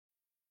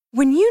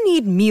When you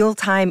need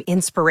mealtime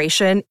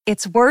inspiration,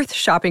 it's worth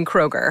shopping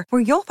Kroger,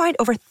 where you'll find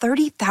over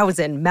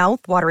 30,000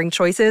 mouth-watering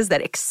choices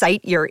that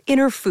excite your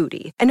inner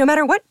foodie. And no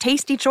matter what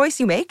tasty choice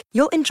you make,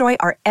 you'll enjoy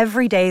our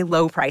everyday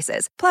low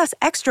prices, plus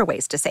extra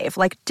ways to save,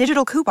 like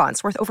digital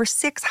coupons worth over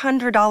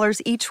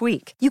 $600 each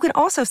week. You can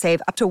also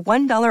save up to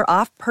 $1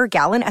 off per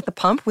gallon at the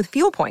pump with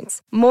fuel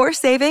points. More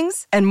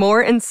savings and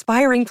more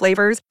inspiring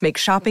flavors make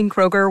shopping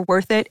Kroger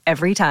worth it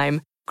every time.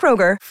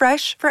 Kroger,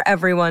 fresh for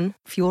everyone.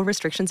 Fuel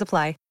restrictions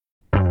apply.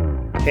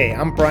 Hey,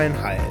 I'm Brian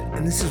Hyatt,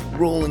 and this is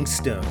Rolling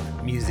Stone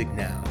Music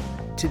Now.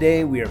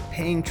 Today we are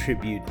paying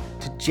tribute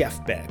to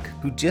Jeff Beck,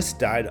 who just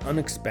died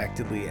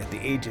unexpectedly at the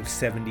age of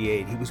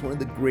 78. He was one of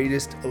the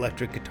greatest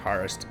electric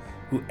guitarists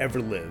who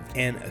ever lived,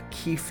 and a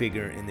key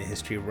figure in the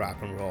history of rock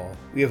and roll.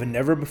 We have a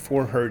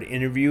never-before-heard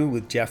interview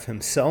with Jeff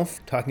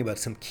himself, talking about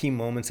some key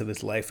moments of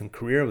his life and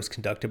career. It was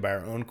conducted by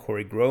our own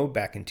Corey Grove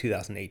back in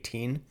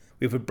 2018.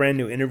 We have a brand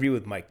new interview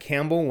with Mike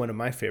Campbell, one of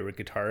my favorite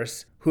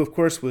guitarists, who of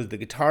course was the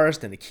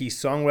guitarist and a key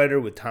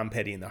songwriter with Tom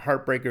Petty and the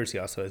Heartbreakers. He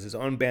also has his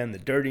own band, the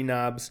Dirty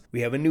Knobs.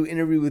 We have a new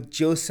interview with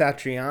Joe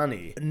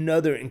Satriani,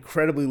 another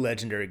incredibly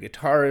legendary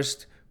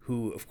guitarist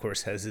who of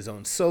course has his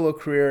own solo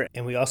career.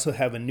 And we also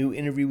have a new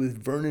interview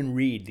with Vernon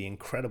Reid, the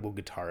incredible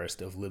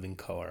guitarist of Living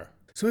Colour.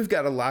 So we've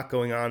got a lot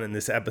going on in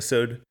this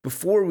episode.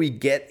 Before we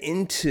get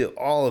into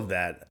all of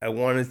that, I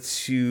wanted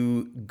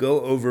to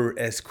go over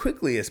as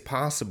quickly as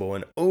possible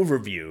an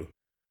overview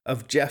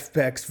of Jeff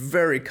Beck's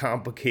very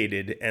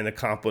complicated and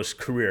accomplished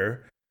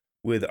career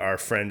with our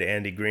friend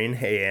Andy Green.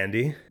 Hey,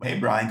 Andy. Hey,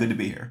 Brian. Good to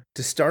be here.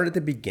 To start at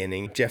the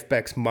beginning, Jeff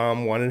Beck's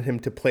mom wanted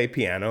him to play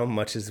piano,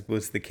 much as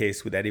was the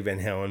case with Eddie Van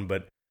Halen,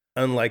 but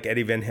unlike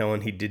Eddie Van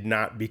Halen, he did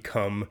not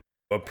become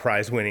a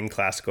prize-winning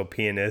classical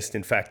pianist.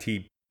 In fact,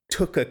 he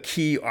took a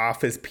key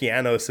off his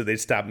piano so they'd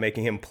stop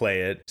making him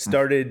play it,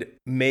 started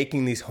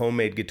making these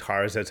homemade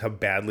guitars. That's how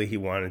badly he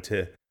wanted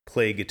to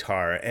play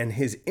guitar. And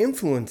his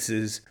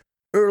influences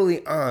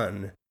early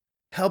on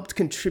helped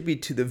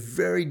contribute to the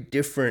very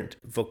different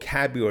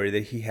vocabulary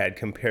that he had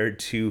compared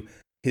to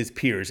his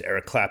peers,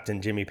 Eric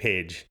Clapton, Jimmy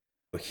Page.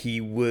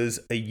 He was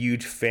a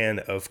huge fan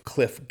of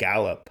Cliff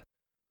Gallup,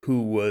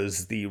 who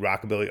was the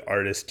rockabilly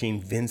artist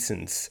Gene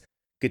Vincent's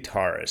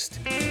guitarist.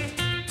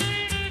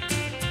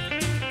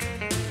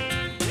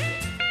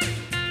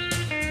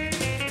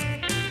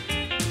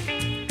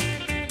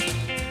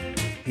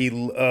 He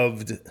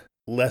loved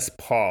Les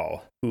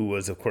Paul, who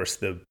was, of course,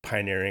 the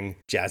pioneering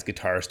jazz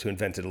guitarist who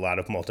invented a lot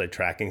of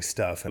multi-tracking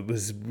stuff. It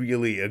was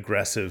really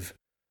aggressive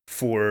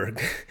for,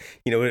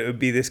 it would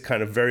be this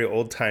kind of very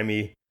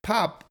old-timey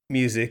pop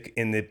music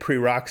in the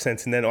pre-rock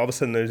sense, and then all of a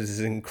sudden there's this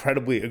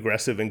incredibly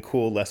aggressive and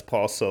cool Les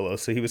Paul solo.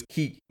 So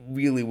he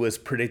really was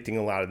predicting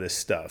a lot of this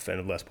stuff.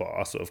 And Les Paul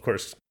also, of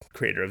course,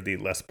 creator of the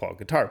Les Paul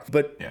guitar.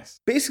 But yes,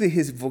 basically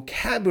his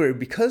vocabulary,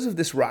 because of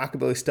this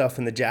rockabilly stuff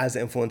and the jazz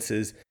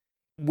influences,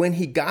 when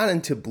he got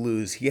into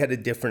blues, he had a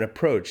different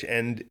approach.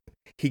 And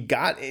he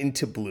got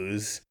into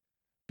blues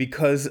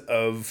because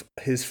of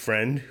his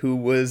friend who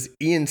was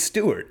Ian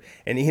Stewart.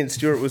 And Ian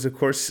Stewart was, of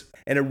course,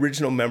 an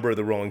original member of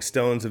the Rolling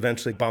Stones,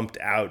 eventually bumped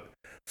out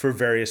for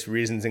various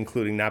reasons,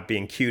 including not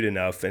being cute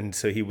enough. And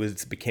so he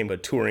became a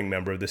touring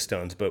member of the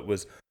Stones, but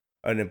was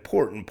an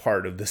important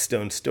part of the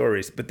Stones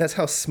stories. But that's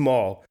how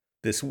small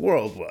this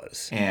world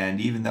was.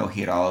 And even though he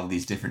had all of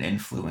these different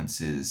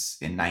influences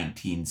in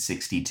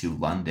 1962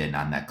 London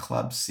on that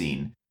club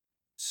scene,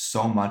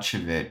 so much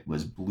of it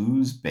was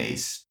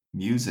blues-based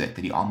music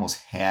that he almost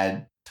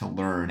had to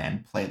learn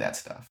and play that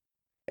stuff.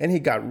 And he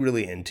got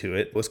really into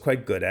it, was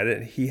quite good at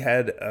it. He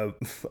had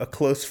a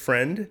close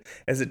friend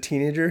as a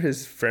teenager.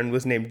 His friend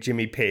was named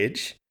Jimmy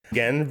Page.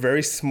 Again,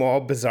 very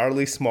small,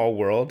 bizarrely small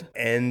world.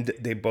 And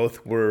they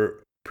both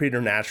were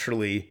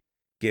preternaturally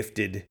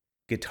gifted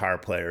guitar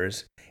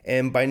players.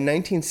 And by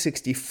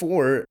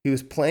 1964, he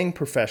was playing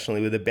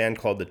professionally with a band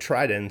called the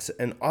Tridents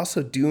and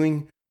also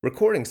doing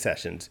recording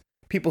sessions.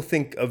 People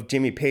think of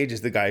Jimmy Page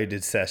as the guy who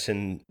did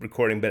session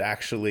recording, but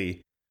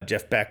actually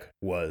Jeff Beck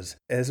was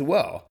as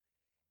well.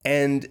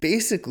 And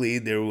basically,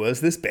 there was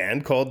this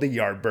band called the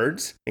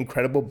Yardbirds,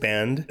 incredible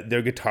band.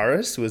 Their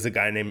guitarist was a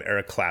guy named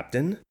Eric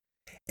Clapton.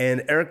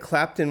 And Eric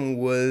Clapton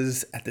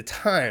was, at the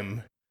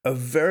time, a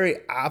very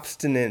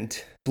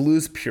obstinate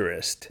blues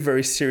purist,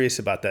 very serious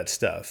about that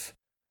stuff.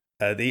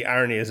 The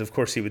irony is, of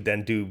course, he would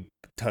then do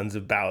tons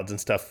of ballads and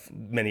stuff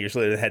many years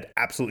later that had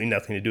absolutely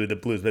nothing to do with the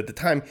blues. But at the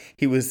time,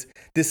 he was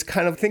this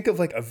kind of, think of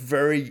like a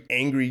very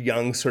angry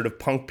young sort of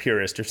punk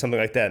purist or something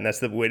like that. And that's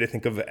the way to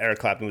think of Eric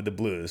Clapton with the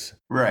blues.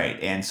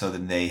 Right. And so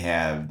then they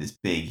have this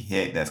big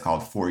hit that's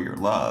called For Your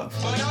Love.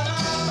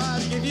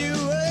 I'll give you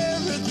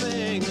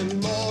everything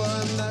and more,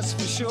 and that's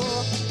for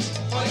sure.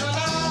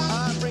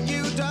 I'll bring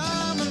you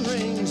diamond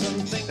rings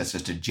and things. That's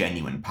just a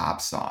genuine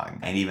pop song.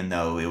 And even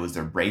though it was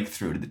their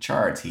breakthrough to the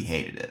charts, he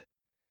hated it.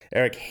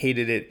 Eric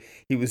hated it.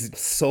 He was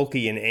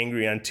sulky and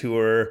angry on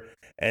tour.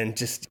 and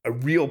just a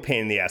real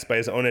pain in the ass by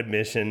his own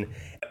admission.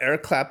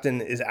 Eric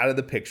Clapton is out of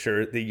the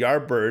picture. The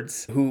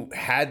Yardbirds, who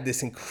had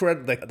this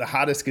incredible, like the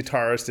hottest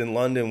guitarist in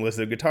London was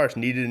their guitarist,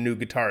 needed a new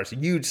guitarist, a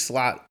huge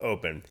slot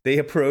open. They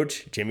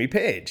approach Jimmy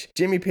Page.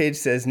 Jimmy Page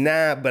says,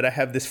 nah, but I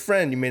have this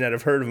friend, you may not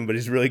have heard of him, but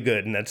he's really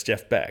good, and that's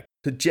Jeff Beck.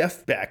 So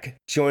Jeff Beck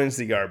joins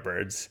the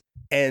Yardbirds,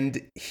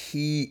 and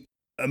he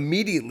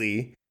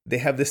immediately, they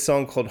have this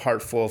song called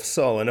Heart Full of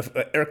Soul, and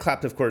Eric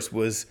Clapton, of course,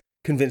 was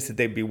convinced that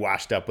they'd be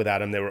washed up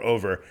without him. They were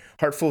over.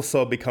 Heart Full of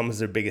Soul becomes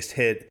their biggest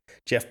hit.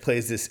 Jeff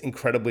plays this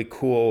incredibly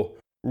cool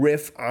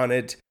riff on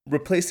it,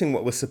 replacing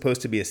what was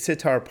supposed to be a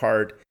sitar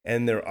part,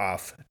 and they're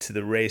off to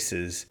the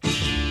races.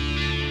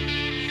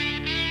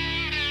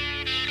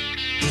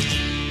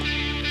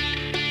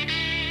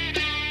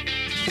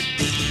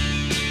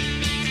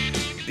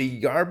 The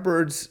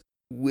Yardbirds,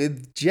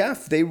 with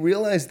Jeff, they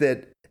realized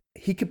that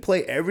he could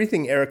play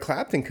everything Eric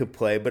Clapton could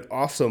play, but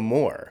also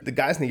more. The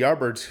guys in the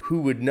Yardbirds who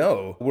would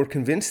know were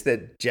convinced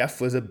that Jeff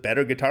was a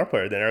better guitar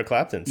player than Eric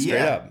Clapton, straight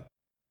up.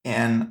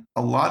 And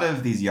a lot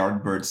of these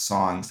Yardbirds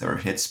songs that were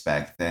hits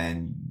back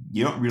then,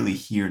 you don't really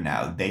hear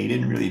now. They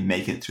didn't really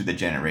make it through the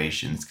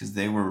generations because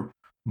they were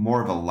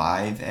more of a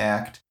live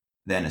act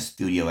than a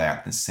studio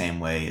act, in the same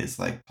way as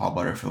like Paul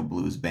Butterfield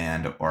Blues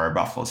Band or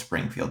Buffalo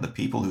Springfield. The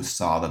people who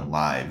saw them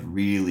live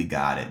really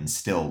got it and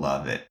still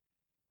love it.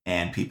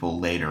 And people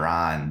later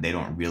on, they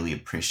don't really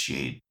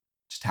appreciate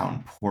just how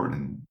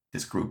important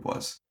this group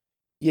was.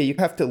 Yeah, you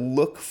have to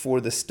look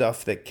for the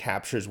stuff that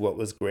captures what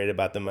was great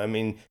about them. I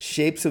mean,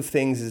 Shapes of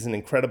Things is an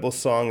incredible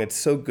song. It's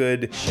so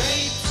good.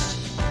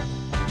 Shapes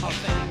of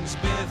things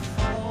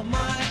before my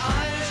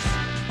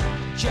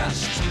eyes,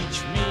 just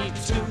teach me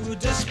to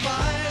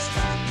despise.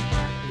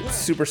 It's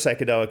super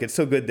psychedelic. It's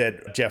so good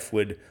that Jeff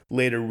would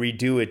later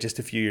redo it just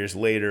a few years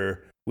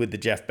later with the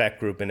Jeff Beck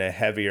Group in a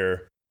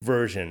heavier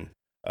version.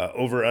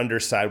 Over, Under,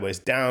 Sideways,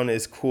 Down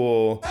is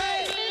cool.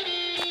 Hey!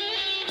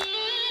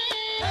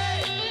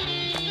 Hey!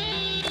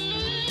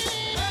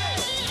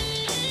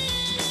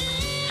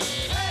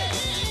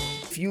 Hey!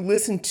 If you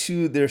listen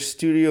to their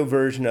studio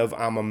version of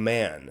I'm a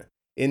Man,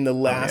 in the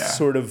last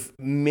sort of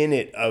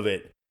minute of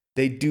it,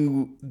 they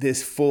do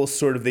this full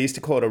sort of, they used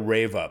to call it a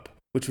rave up,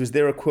 which was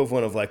their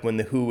equivalent of like when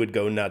The Who would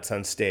go nuts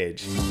on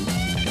stage.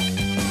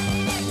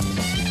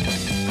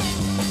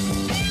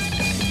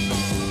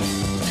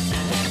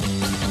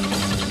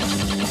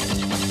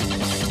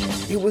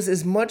 It was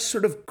as much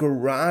sort of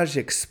garage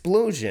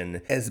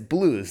explosion as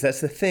blues.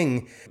 That's the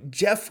thing.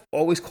 Jeff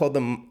always called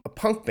them a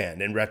punk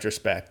band in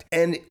retrospect.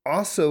 And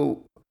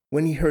also,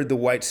 when he heard the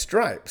White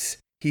Stripes,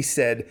 he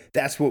said,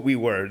 that's what we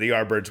were, the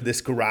Yardbirds,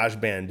 this garage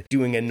band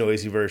doing a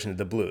noisy version of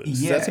the blues.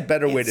 Yeah, so that's a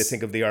better way to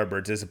think of the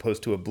Yardbirds as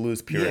opposed to a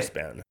blues purist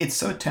band. It's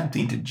so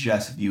tempting to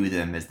just view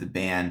them as the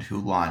band who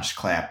launched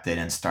Clapton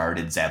and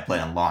started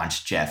Zeppelin and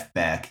launched Jeff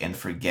Beck and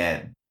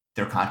forget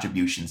their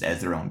contributions as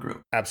their own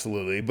group.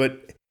 Absolutely.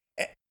 But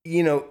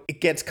you know,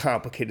 it gets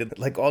complicated,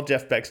 like all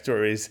Jeff Beck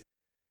stories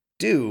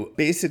do.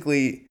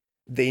 Basically,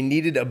 they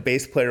needed a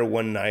bass player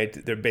one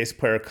night. Their bass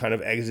player kind of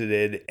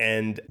exited,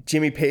 and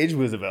Jimmy Page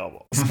was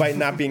available, despite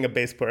not being a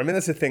bass player. I mean,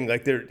 that's the thing.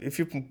 Like, if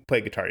you can play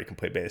guitar, you can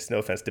play bass. No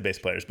offense to bass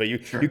players, but you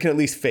can at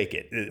least fake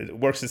it. It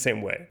works the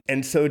same way.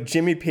 And so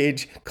Jimmy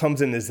Page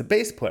comes in as the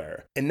bass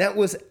player. And that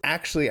was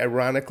actually,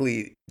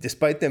 ironically,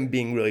 despite them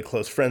being really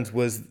close friends,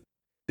 was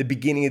the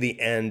beginning of the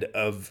end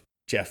of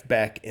Jeff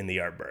Beck in the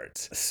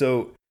Yardbirds.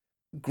 So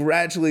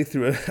gradually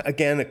through,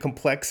 a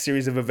complex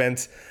series of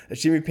events,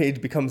 Jimmy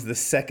Page becomes the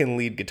second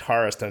lead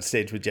guitarist on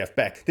stage with Jeff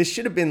Beck. This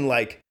should have been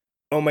like,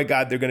 oh my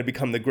God, they're going to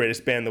become the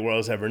greatest band the world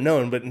has ever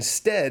known. But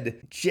instead,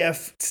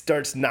 Jeff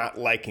starts not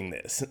liking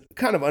this,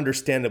 kind of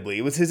understandably.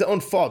 It was his own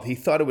fault. He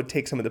thought it would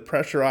take some of the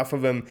pressure off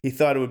of him. He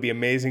thought it would be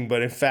amazing,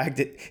 but in fact,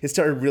 it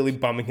started really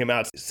bumming him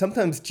out.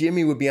 Sometimes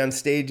Jimmy would be on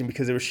stage, and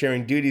because they were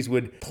sharing duties,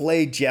 would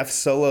play Jeff's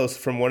solos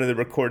from one of the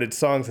recorded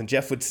songs, and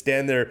Jeff would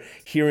stand there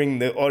hearing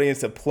the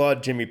audience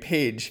applaud Jimmy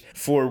Page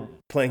for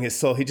playing his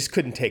solo. He just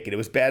couldn't take it. It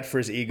was bad for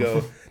his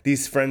ego.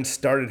 These friends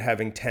started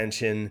having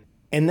tension.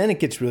 And then it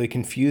gets really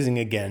confusing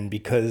again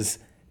because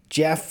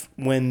Jeff,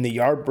 when the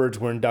Yardbirds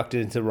were inducted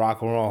into the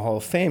Rock and Roll Hall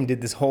of Fame,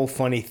 did this whole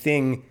funny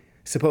thing,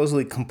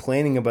 supposedly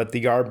complaining about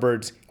the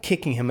Yardbirds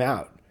kicking him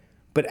out.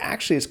 But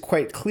actually it's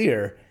quite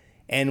clear,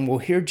 and we'll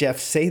hear Jeff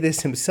say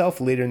this himself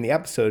later in the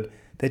episode,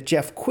 that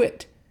Jeff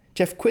quit.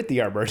 Jeff quit the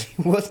Yardbirds.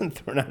 He wasn't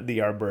thrown out of the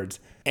Yardbirds.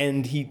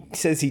 And he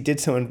says he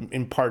did so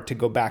in part to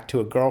go back to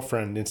a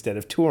girlfriend instead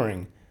of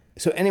touring.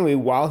 So anyway,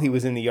 while he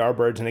was in the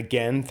Yardbirds, and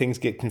again, things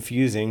get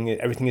confusing,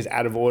 everything is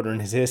out of order in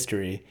his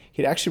history,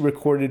 he'd actually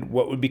recorded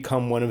what would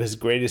become one of his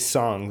greatest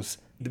songs.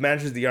 The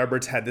managers of the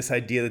Yardbirds had this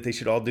idea that they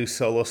should all do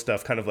solo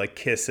stuff, kind of like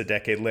Kiss a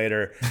decade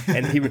later.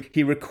 And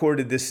he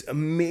recorded this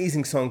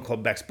amazing song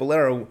called Beck's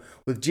Bolero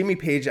with Jimmy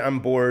Page on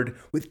board,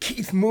 with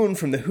Keith Moon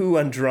from The Who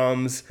on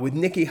drums, with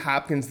Nicky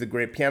Hopkins, the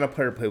great piano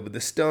player, played with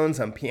the Stones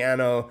on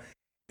piano.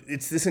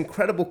 It's this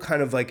incredible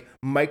kind of like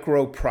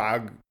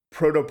micro-prog,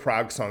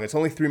 proto-prog song. It's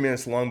only 3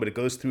 minutes long, but it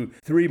goes through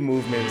 3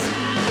 movements.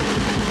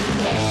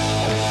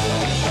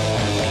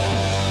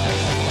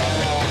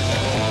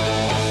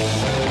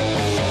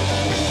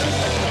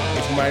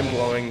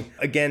 mind-blowing.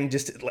 Again,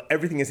 just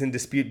everything is in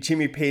dispute.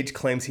 Jimmy Page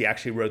claims he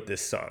actually wrote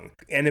this song.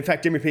 And in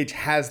fact, Jimmy Page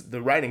has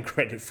the writing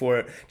credit for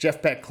it.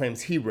 Jeff Beck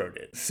claims he wrote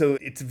it. So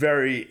it's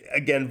very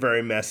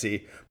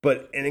messy,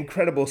 but an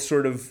incredible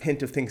sort of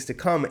hint of things to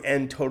come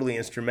and totally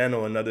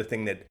instrumental. Another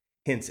thing that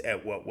hints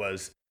at what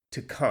was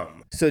to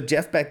come. So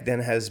Jeff Beck then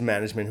has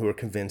management who are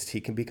convinced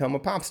he can become a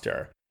pop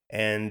star.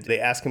 And they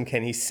ask him,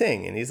 can he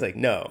sing? And he's like,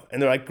 no. And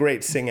they're like,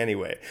 great, sing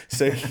anyway.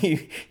 So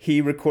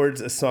he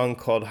records a song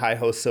called Hi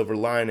Ho Silver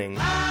Lining.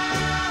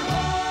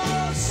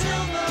 Hi-ho,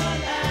 silver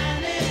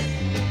lining,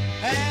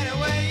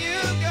 anywhere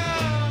you go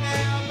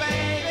now,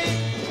 baby,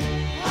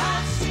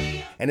 I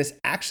see. And it's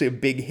actually a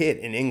big hit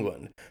in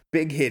England.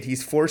 Big hit.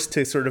 He's forced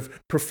to sort of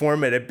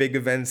perform it at big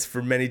events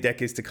for many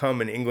decades to come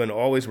in England,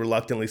 always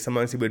reluctantly.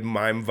 Sometimes he would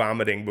mime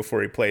vomiting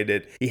before he played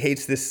it. He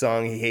hates this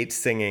song. He hates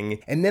singing.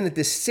 And then at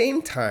the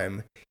same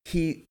time,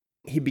 he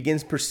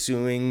begins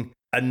pursuing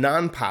a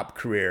non-pop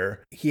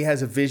career. He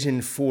has a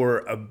vision for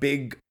a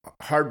big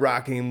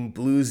hard-rocking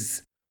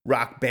blues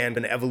rock band,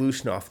 an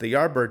evolution off the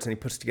Yardbirds, and he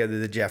puts together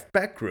the Jeff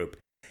Beck Group.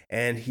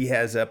 And he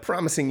has a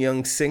promising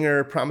young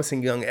singer,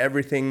 promising young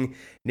everything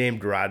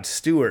named Rod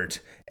Stewart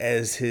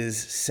as his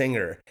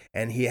singer.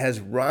 And he has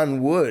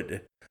Ron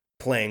Wood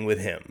playing with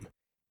him.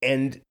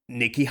 And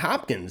Nicky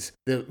Hopkins,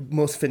 the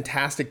most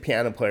fantastic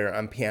piano player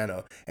on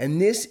piano.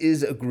 And this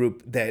is a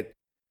group that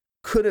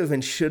could have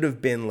and should have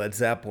been Led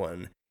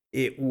Zeppelin.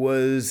 It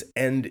was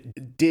and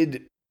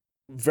did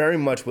very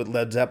much what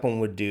Led Zeppelin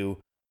would do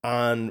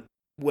on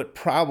what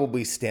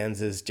probably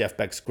stands as Jeff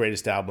Beck's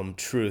greatest album,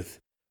 Truth,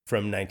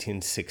 from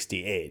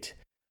 1968.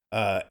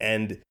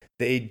 And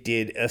they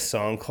did a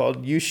song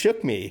called You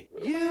Shook Me.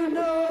 You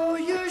know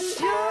you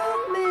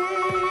shook me.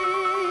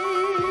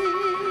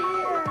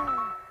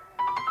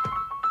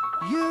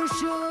 You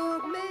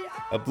shook me.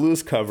 A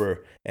blues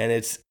cover, and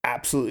it's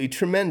absolutely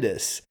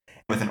tremendous.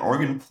 With an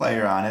organ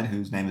player on it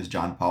whose name is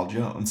John Paul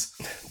Jones.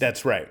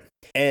 That's right.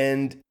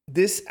 And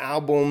this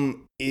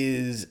album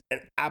is an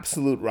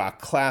absolute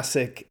rock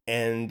classic,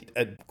 and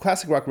a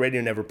classic rock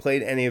radio never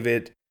played any of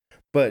it,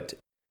 but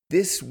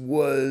this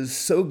was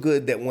so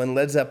good that when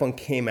Led Zeppelin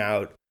came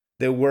out,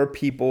 there were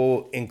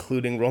people,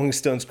 including Rolling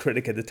Stone's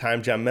critic at the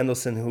time, John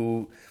Mendelsohn,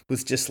 who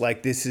was just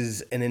like, this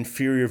is an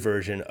inferior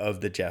version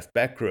of the Jeff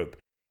Beck Group.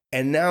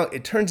 And now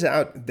it turns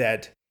out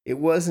that it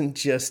wasn't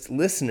just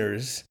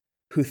listeners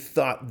who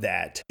thought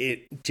that.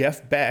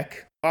 Jeff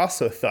Beck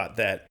also thought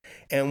that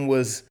and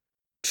was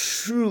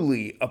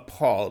truly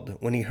appalled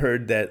when he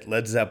heard that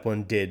Led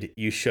Zeppelin did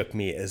You Shook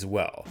Me as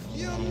well.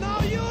 You know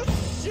you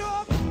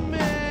shook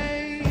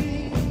me.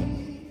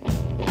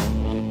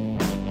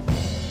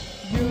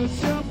 You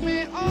shook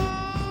me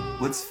all.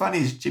 What's funny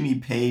is Jimmy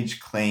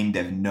Page claimed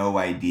to have no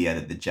idea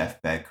that the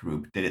Jeff Beck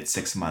Group did it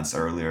 6 months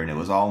earlier, and it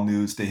was all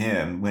news to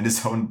him when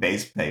his own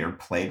bass player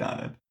played on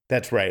it.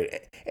 That's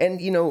right.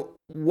 And,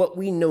 what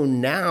we know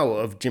now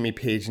of Jimmy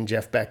Page and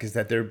Jeff Beck is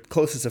that they're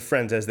closest of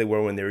friends as they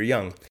were when they were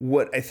young.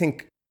 What I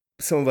think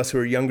some of us who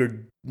are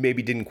younger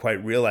maybe didn't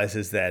quite realize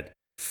is that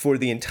for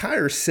the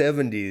entire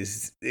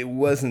 70s, it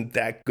wasn't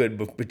that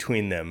good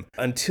between them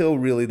until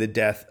really the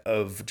death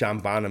of John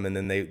Bonham, and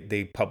then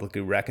they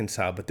publicly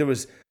reconciled. But there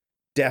was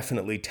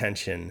definitely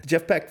tension.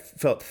 Jeff Beck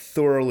felt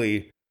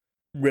thoroughly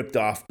ripped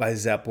off by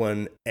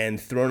Zeppelin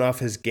and thrown off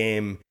his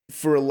game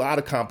for a lot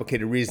of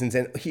complicated reasons.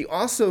 And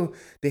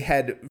they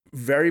had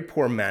very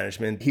poor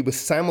management. He was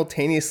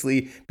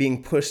simultaneously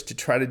being pushed to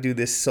try to do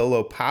this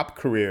solo pop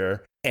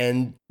career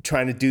and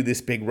trying to do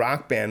this big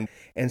rock band.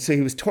 And so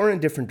he was torn in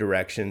different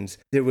directions.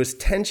 There was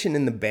tension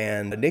in the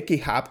band. Nicky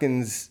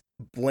Hopkins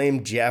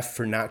blamed Jeff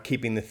for not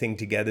keeping the thing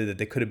together, that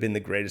they could have been the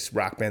greatest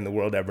rock band the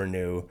world ever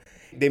knew.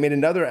 They made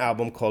another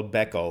album called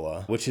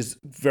Beck-Ola, which is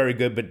very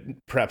good, but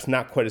perhaps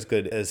not quite as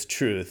good as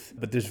Truth.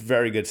 But there's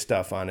very good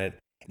stuff on it.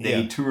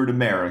 They toured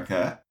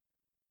America,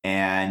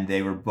 and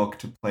they were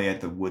booked to play at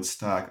the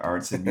Woodstock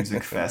Arts and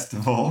Music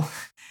Festival.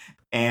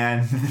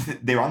 And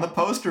they were on the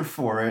poster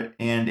for it.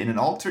 And in an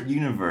altered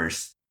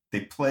universe,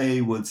 they play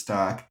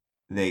Woodstock.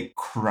 They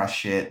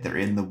crush it. They're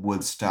in the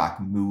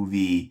Woodstock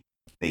movie.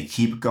 They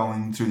keep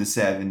going through the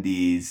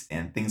 70s,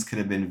 and things could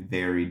have been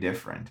very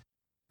different.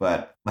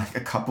 But like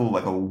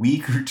a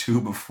week or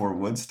two before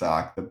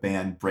Woodstock, the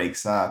band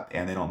breaks up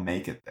and they don't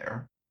make it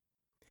there.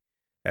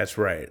 That's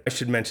right. I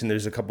should mention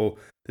there's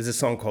a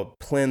song called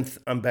Plinth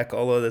on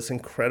Beck-Ola that's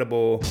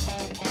incredible.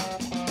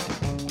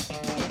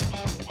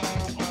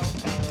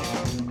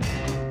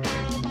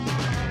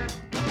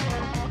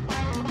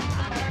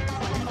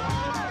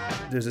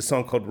 There's a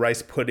song called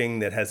Rice Pudding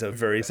that has a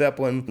very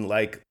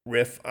Zeppelin-like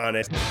riff on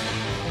it.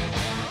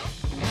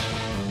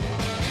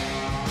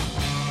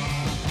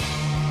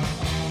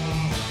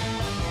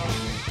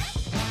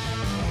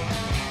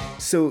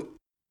 So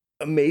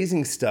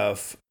amazing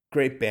stuff,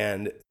 great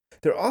band.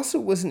 There also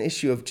was an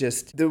issue of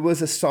there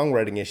was a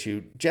songwriting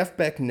issue. Jeff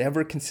Beck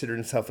never considered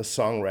himself a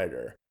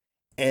songwriter.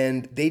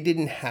 And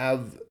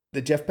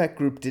the Jeff Beck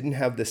Group didn't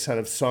have the son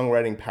of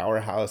songwriting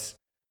powerhouse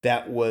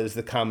that was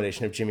the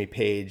combination of Jimmy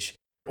Page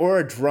or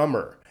a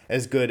drummer.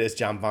 as good as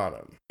John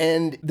Bonham.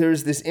 And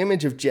there's this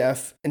image of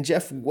Jeff, and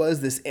Jeff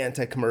was this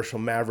anti-commercial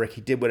maverick.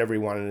 He did whatever he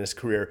wanted in his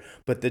career,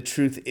 but the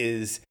truth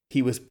is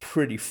he was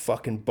pretty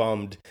fucking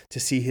bummed to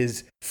see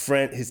his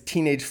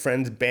teenage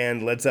friend's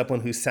band, Led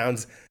Zeppelin, who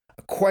sounds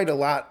quite a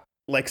lot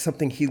like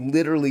something he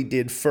literally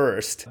did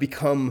first,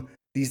 become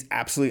these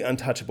absolutely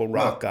untouchable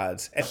rock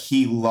gods.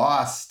 He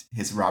lost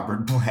his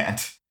Robert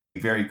Plant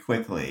very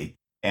quickly,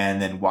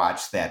 and then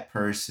watched that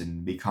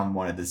person become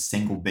one of the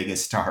single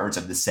biggest stars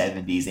of the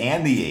 70s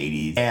and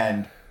the 80s,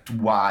 and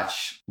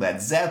watch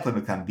Led Zeppelin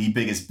become the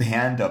biggest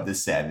band of the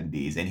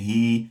 70s. And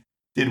he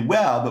did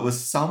well, but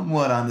was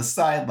somewhat on the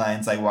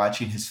sidelines, like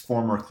watching his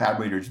former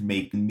collaborators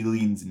make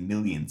millions and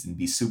millions and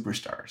be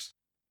superstars.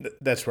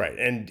 That's right.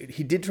 And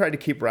he did try to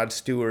keep Rod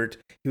Stewart.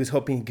 He was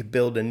hoping he could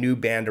build a new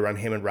band around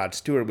him and Rod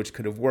Stewart, which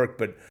could have worked.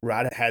 But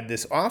Rod had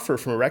this offer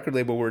from a record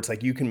label where it's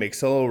like, you can make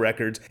solo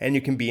records and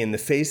you can be in the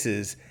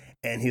Faces.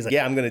 And he's like,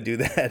 yeah, I'm going to do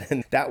that.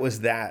 And that was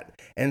that.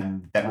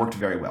 And that worked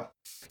very well.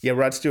 Yeah,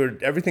 Rod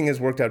Stewart, everything has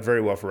worked out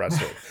very well for Rod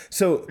Stewart.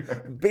 So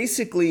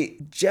basically,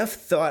 Jeff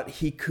thought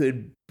he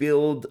could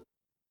build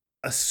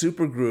a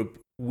supergroup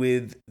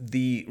with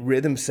the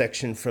rhythm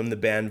section from the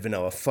band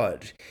Vanilla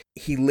Fudge.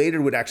 He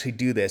later would actually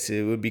do this.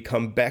 It would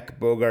become Beck,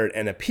 Bogart,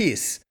 and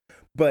Appice.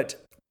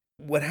 But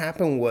what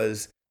happened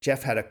was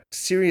Jeff had a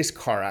serious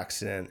car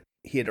accident.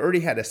 He had already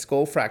had a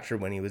skull fracture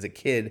when he was a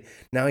kid.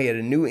 Now he had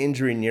a new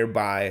injury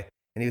nearby,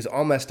 and he was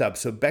all messed up.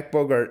 So Beck,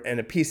 Bogart, and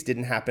Appice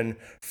didn't happen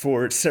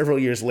for several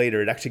years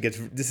later. It actually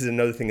this is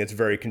another thing that's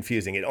very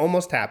confusing. It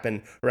almost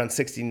happened around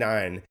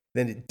 69.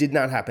 Then it did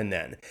not happen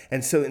then.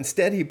 And so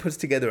instead he puts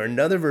together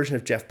another version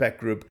of Jeff Beck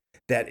Group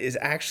that is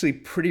actually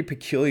pretty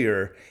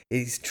peculiar.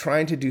 He's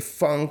trying to do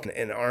funk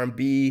and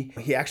R&B.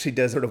 He actually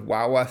does sort of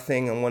wah-wah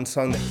thing on one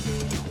song.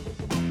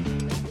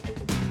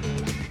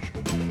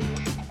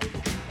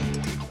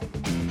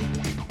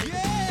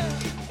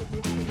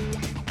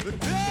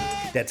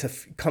 That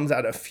comes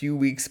out a few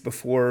weeks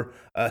before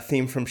a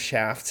theme from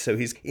Shaft. So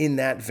he's in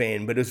that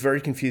vein, but it was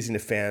very confusing to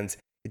fans.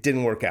 It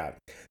didn't work out.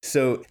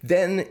 So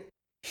then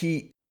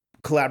he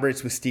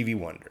collaborates with Stevie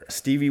Wonder.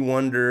 Stevie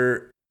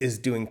Wonder is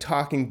doing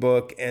Talking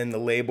Book, and the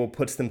label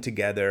puts them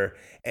together,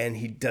 and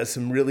he does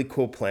some really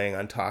cool playing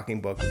on Talking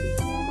Book.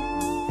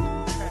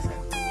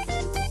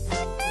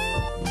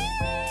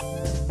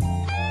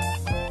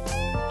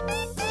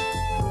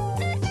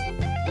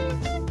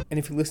 And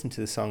if you listen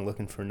to the song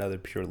Looking for Another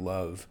Pure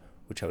Love,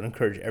 which I would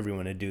encourage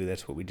everyone to do,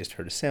 that's what we just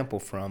heard a sample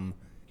from,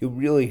 you'll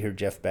really hear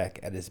Jeff Beck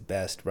at his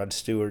best. Rod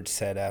Stewart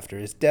said after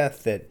his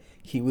death that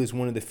he was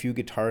one of the few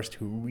guitarists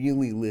who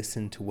really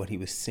listened to what he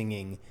was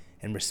singing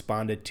and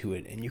responded to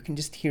it. And you can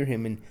just hear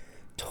him in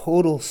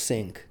total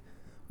sync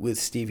with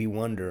Stevie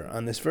Wonder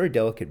on this very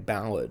delicate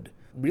ballad,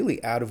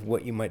 really out of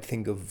what you might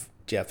think of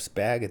Jeff's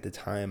bag at the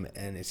time.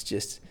 And it's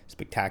just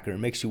spectacular.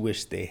 It makes you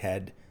wish they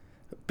had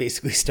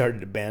basically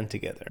started a band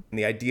together. And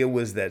the idea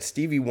was that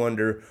Stevie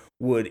Wonder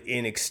would,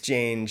 in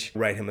exchange,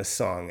 write him a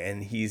song.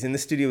 And he's in the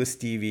studio with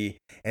Stevie,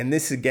 and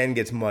this again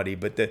gets muddy,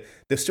 but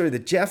the story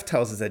that Jeff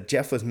tells is that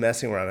Jeff was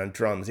messing around on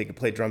drums. He could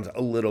play drums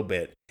a little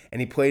bit, and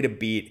he played a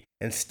beat,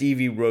 and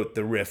Stevie wrote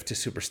the riff to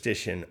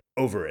Superstition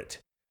over it,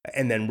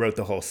 and then wrote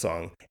the whole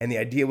song. And the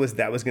idea was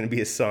that was going to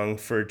be a song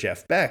for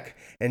Jeff Beck,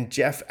 and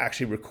Jeff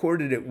actually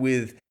recorded it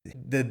with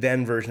the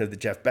then version of the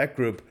Jeff Beck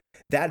Group.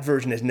 That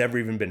version has never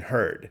even been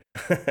heard.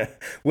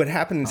 What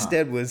happened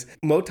instead was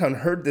Motown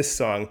heard this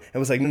song and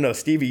was like, no,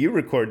 Stevie, you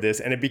record this.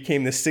 And it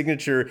became the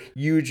signature,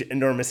 huge,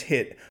 enormous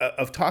hit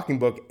of Talking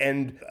Book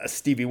and a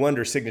Stevie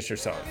Wonder signature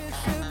song.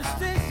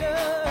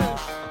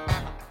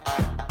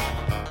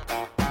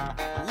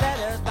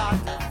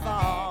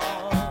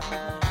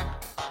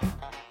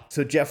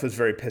 So Jeff was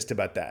very pissed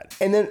about that.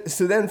 And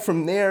then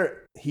from there,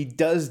 he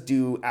does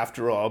do,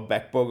 after all,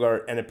 Beck,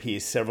 Bogart, and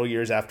Appice several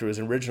years after his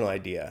original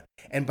idea.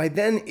 And by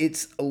then,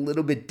 it's a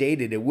little bit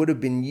dated. It would have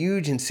been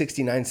huge in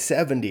 69,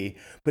 70,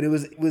 but it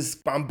was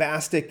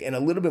bombastic and a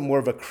little bit more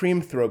of a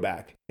Cream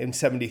throwback in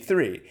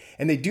 73.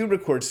 And they do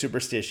record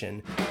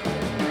Superstition.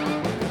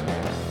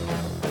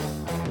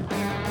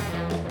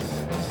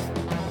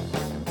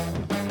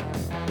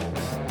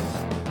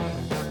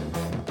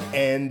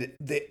 And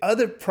the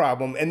other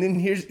problem, and then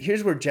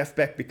here's where Jeff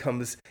Beck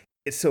becomes,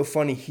 it's so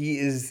funny, he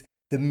is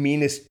the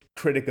meanest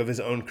critic of his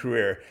own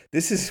career.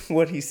 This is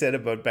what he said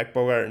about Beck,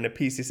 Bogart, and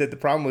Appice. He said the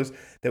problem was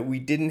that we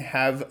didn't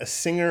have a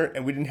singer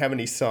and we didn't have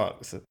any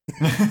songs.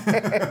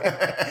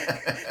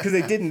 Because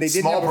they didn't.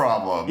 Small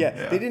problem.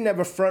 Yeah, they didn't have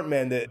a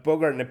frontman. That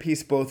Bogart and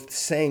Appice both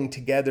sang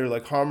together,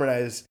 like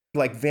harmonized,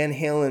 like Van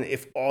Halen,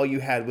 if all you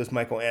had was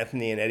Michael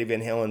Anthony and Eddie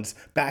Van Halen's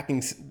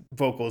backing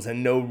vocals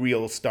and no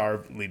real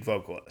star lead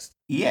vocalist.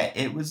 Yeah,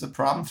 it was a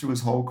problem through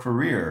his whole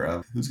career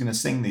of who's going to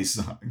sing these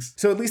songs.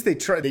 So at least they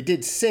tried. They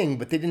did sing,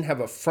 but they didn't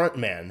have a front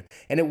man.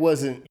 And it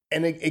wasn't,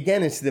 and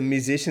again, it's the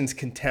musician's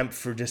contempt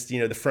for just,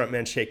 the front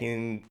man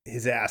shaking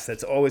his ass.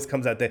 That's always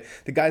comes out. The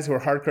guys who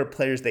are hardcore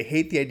players, they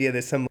hate the idea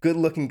that some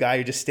good-looking guy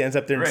who just stands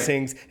up there and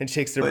sings and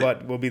shakes their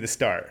butt will be the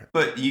star.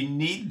 But you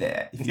need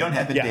that. If you don't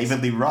have a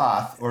David Lee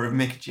Roth or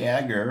Mick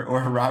Jagger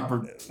or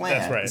Robert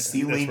Plant, the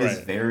ceiling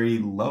is very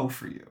low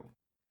for you.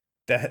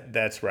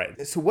 That's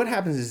right. So what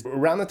happens is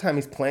around the time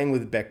he's playing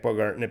with Beck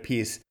Bogart in a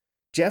piece,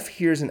 Jeff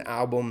hears an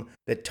album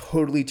that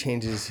totally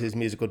changes his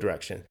musical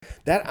direction.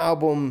 That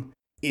album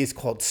is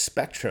called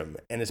Spectrum,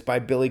 and it's by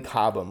Billy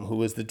Cobham, who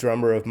was the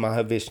drummer of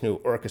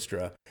Mahavishnu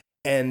Orchestra.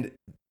 And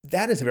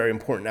that is a very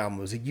important album.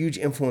 It was a huge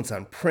influence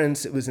on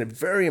Prince. It was a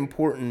very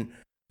important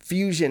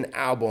fusion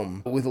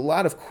album with a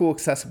lot of cool,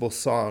 accessible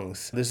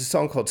songs. There's a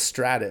song called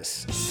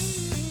Stratus.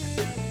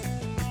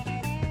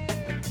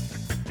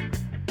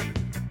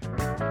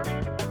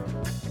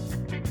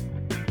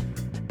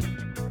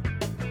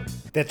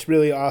 That's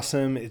really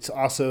awesome. It's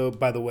also,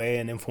 by the way,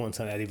 an influence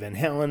on Eddie Van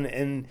Halen.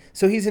 And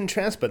so he's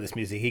entranced by this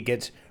music. He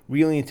gets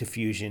really into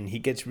fusion. He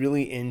gets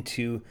really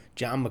into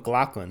John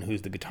McLaughlin,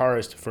 who's the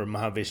guitarist for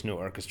Mahavishnu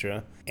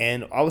Orchestra.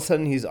 And all of a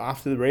sudden, he's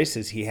off to the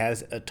races. He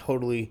has a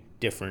totally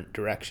different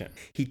direction.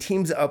 He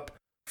teams up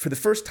for the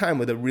first time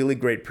with a really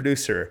great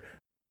producer,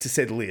 to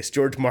say the least,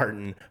 George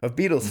Martin of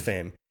Beatles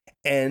fame,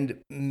 and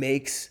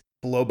makes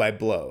Blow by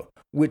Blow,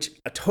 which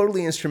a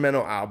totally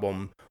instrumental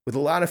album with a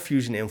lot of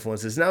fusion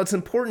influences. Now, it's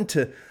important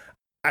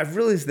I've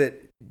realized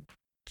that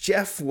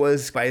Jeff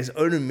was, by his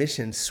own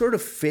admission, sort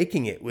of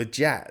faking it with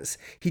jazz.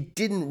 He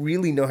didn't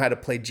really know how to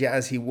play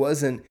jazz. He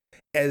wasn't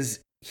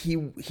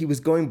he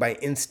was going by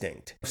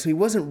instinct. So he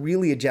wasn't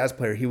really a jazz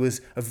player. He was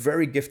a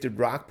very gifted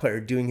rock player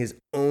doing his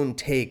own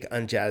take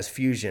on jazz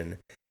fusion.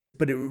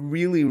 But it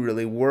really,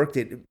 really worked.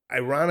 It,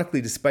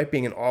 ironically, despite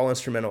being an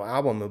all-instrumental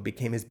album, it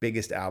became his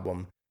biggest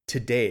album to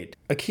date.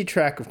 A key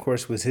track, of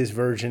course, was his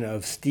version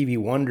of Stevie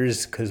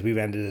Wonder's "'Cause We've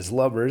Ended as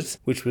Lovers,"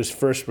 which was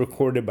first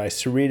recorded by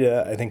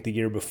Sarita, I think the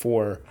year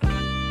before.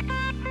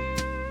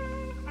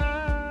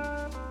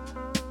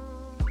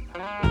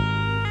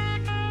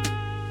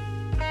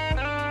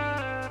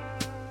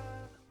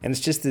 And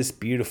it's just this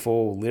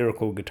beautiful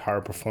lyrical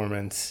guitar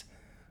performance.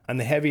 On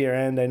the heavier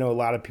end, I know a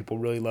lot of people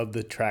really love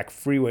the track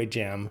Freeway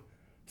Jam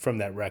from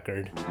that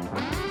record.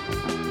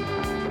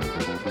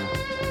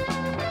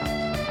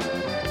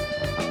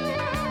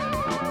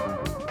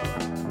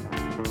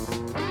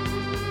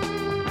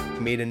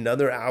 Made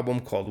another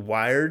album called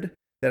Wired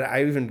that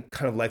I even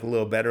kind of like a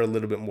little better, a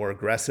little bit more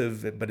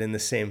aggressive, but in the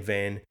same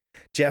vein.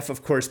 Jeff,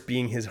 of course,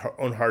 being his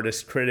own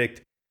hardest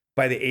critic,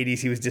 by the 80s,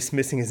 he was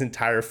dismissing his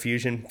entire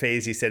fusion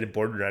phase. He said it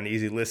bordered on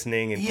easy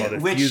listening and called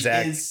it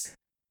Fuzak.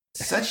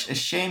 Is such a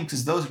shame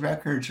because those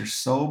records are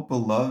so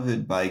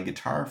beloved by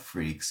guitar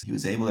freaks. He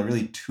was able to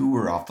really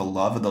tour off the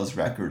love of those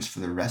records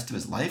for the rest of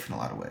his life in a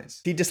lot of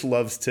ways. He just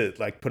loves to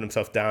put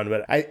himself down.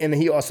 And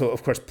he also,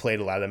 of course, played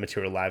a lot of that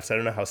material live. So I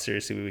don't know how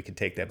seriously we could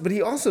take that. But he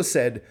also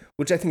said,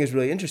 which I think is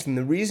really interesting,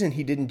 the reason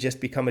he didn't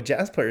just become a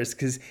jazz player is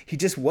because he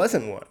just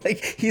wasn't one.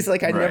 He's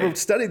like, I never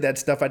studied that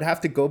stuff. I'd have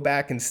to go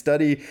back and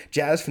study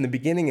jazz from the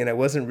beginning, and I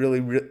wasn't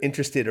really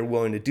interested or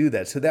willing to do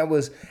that. So that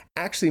was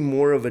actually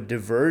more of a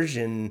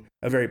diversion,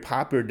 a very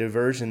popular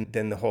diversion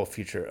than the whole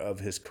future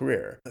of his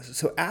career.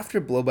 So after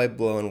Blow by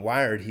Blow and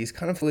Wired, he's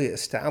kind of fully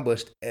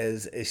established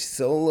as a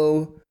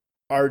solo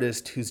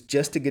artist who's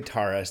just a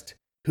guitarist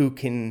who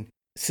can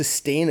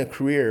sustain a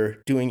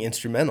career doing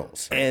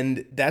instrumentals.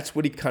 And that's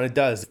what he kind of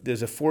does.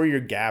 There's a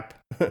 4-year gap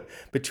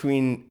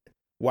between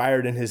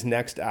Wired and his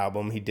next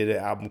album. He did an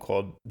album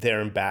called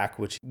There and Back,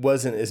 which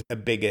wasn't as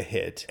big a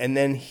hit. And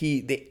then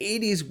the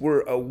 80s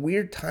were a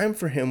weird time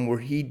for him where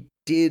he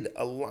did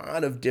a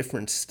lot of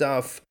different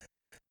stuff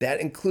that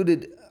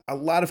included a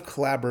lot of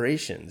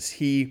collaborations.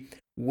 He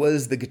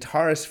was the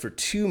guitarist for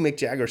 2 Mick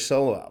Jagger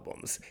solo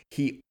albums.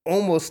 He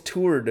almost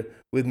toured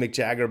with Mick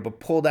Jagger, but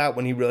pulled out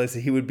when he realized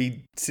that he would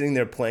be sitting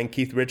there playing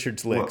Keith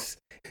Richards licks.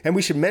 Whoa. And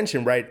we should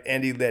mention, right,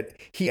 Andy, that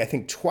he, I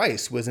think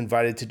twice, was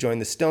invited to join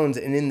the Stones,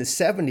 and in the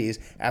 70s,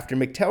 after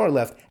Mick Taylor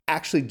left,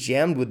 actually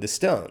jammed with the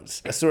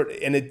Stones.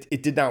 And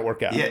it did not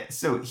work out. Yeah,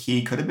 so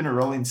he could have been a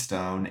Rolling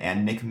Stone,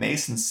 and Nick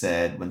Mason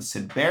said when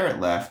Syd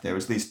Barrett left, there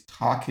was at least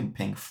talk in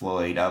Pink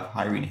Floyd of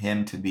hiring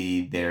him to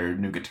be their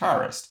new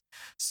guitarist.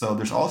 So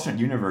there's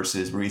alternate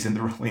universes where he's in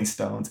the Rolling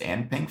Stones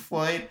and Pink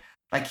Floyd.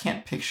 I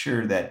can't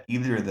picture that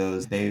either of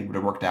those, they would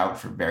have worked out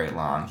for very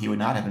long. He would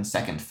not have been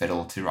second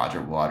fiddle to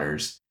Roger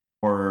Waters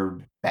or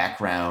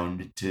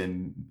background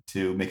to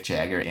Mick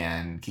Jagger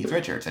and Keith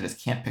Richards. I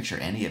just can't picture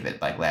any of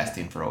it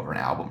lasting for over an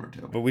album or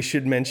two. But we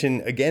should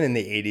mention, again, in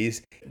the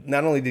 80s,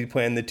 not only did he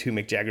play on the 2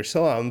 Mick Jagger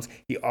solo albums,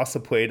 he also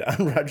played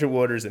on Roger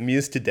Waters'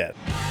 Amused to Death.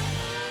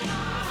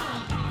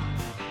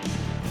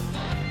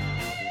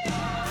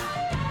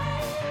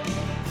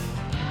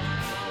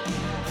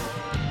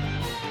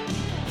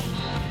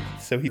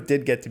 So he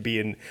did get to be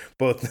in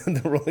both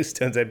the Rolling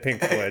Stones and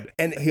Pink Floyd.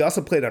 And he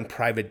also played on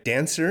Private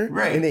Dancer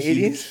in the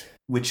 80s.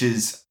 which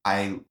is,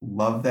 I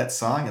love that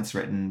song. It's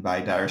written by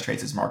Dire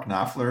Straits' Mark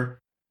Knopfler.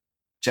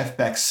 Jeff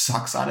Beck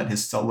sucks on it.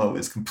 His solo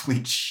is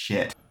complete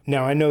shit.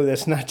 Now, I know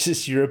that's not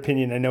just your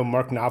opinion. I know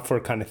Mark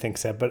Knopfler kind of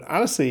thinks that, but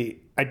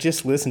honestly, I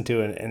just listened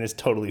to it and it's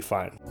totally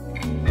fine.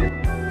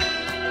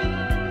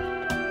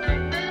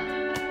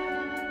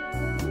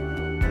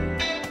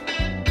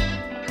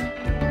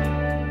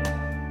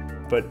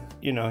 But,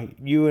 you know,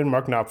 you and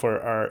Mark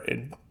Knopfler are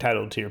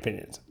entitled to your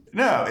opinions.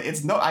 No,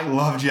 I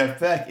love Jeff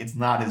Beck. It's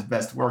not his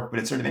best work, but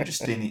it's sort of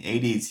interesting. In the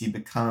 80s, he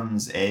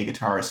becomes a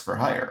guitarist for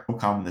hire. He'll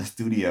come in the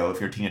studio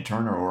if you're Tina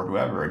Turner or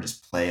whoever and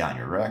just play on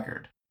your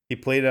record. He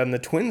played on the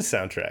Twins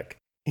soundtrack.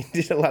 He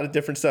did a lot of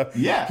different stuff.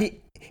 Yeah.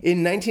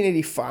 In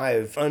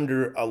 1985,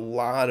 under a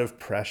lot of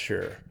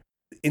pressure,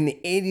 in the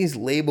 80s,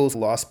 labels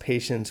lost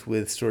patience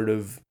with sort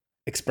of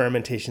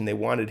experimentation. They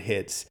wanted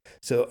hits.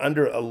 So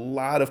under a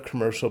lot of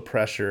commercial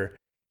pressure,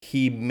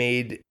 he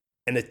made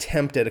an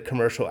attempt at a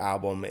commercial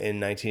album in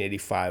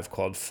 1985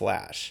 called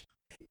Flash.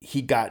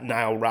 He got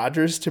Nile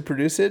Rodgers to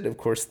produce it, of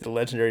course, the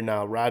legendary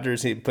Nile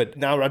Rodgers. But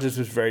Nile Rodgers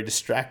was very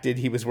distracted.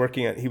 He was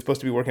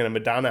supposed to be working on a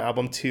Madonna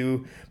album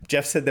too.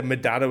 Jeff said that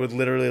Madonna would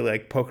literally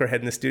like poke her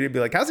head in the studio and be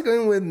like, "How's it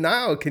going with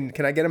Nile? Can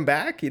I get him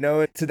back?" You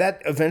know. So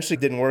that eventually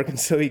didn't work, and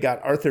so he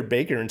got Arthur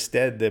Baker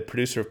instead, the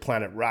producer of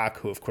Planet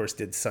Rock, who of course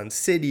did Sun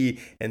City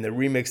and the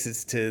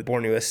remixes to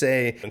Born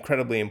USA.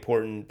 Incredibly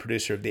important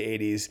producer of the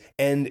 80s.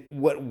 And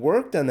what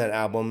worked on that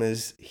album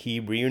is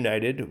he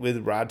reunited with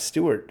Rod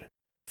Stewart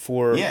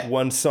for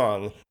one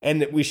song.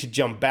 And we should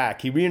jump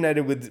back. He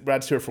reunited with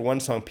Rod Stewart for one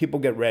song, People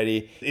Get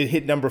Ready. It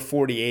hit number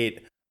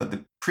 48. But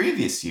the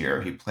previous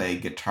year, he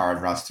played guitar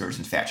in Rod Stewart's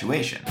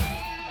Infatuation.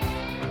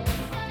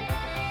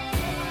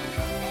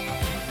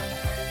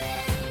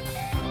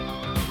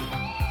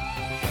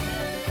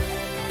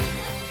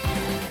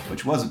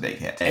 Which was a big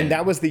hit. And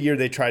that was the year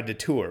they tried to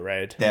tour,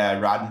 right?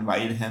 Rod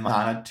invited him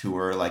on a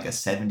tour, like a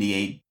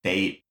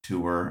 78-date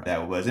tour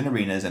that was in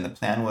arenas. And the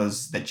plan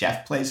was that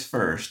Jeff plays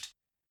first.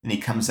 And he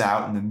comes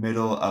out in the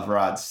middle of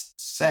Rod's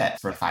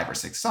set for 5 or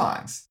 6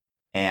 songs.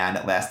 And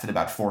it lasted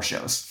about 4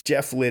 shows.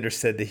 Jeff later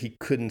said that he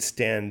couldn't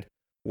stand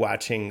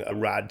watching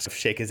Rod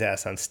shake his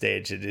ass on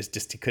stage. It is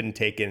just, he couldn't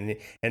take it.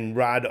 And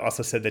Rod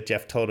also said that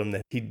Jeff told him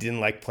that he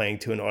didn't like playing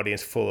to an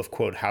audience full of,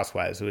 quote,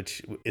 housewives,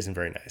 which isn't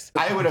very nice.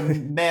 I would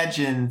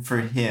imagine for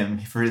him,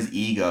 for his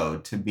ego,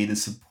 to be the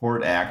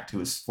support act to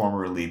his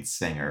former lead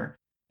singer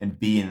and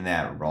be in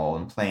that role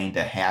and playing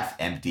to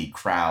half-empty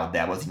crowd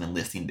that wasn't even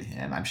listening to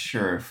him. I'm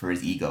sure for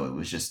his ego, it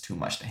was just too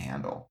much to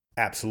handle.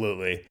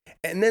 Absolutely.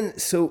 And then,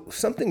 so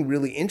something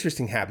really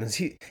interesting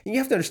happens. You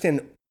have to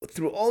understand,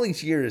 through all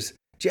these years,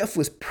 Jeff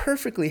was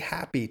perfectly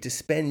happy to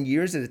spend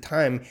years at a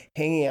time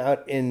hanging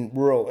out in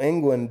rural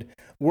England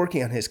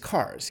working on his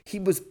cars. He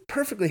was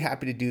perfectly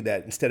happy to do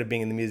that instead of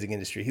being in the music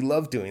industry. He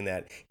loved doing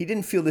that. He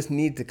didn't feel this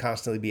need to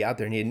constantly be out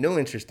there, and he had no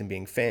interest in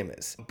being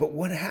famous. But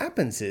what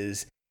happens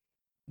is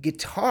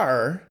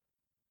guitar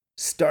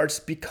starts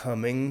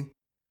becoming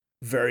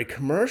very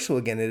commercial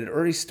again. It had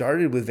already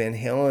started with Van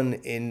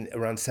Halen in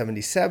around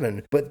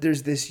 77, but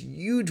there's this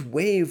huge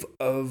wave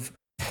of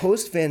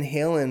post Van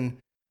Halen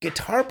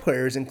guitar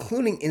players,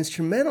 including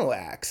instrumental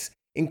acts,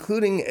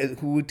 including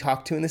who we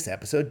talked to in this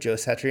episode, Joe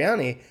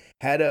Satriani,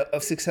 had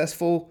a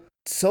successful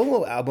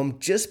solo album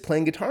just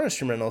playing guitar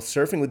instrumentals,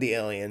 Surfing with the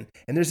Alien.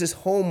 And there's this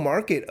whole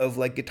market of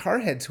like guitar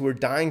heads who are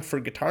dying for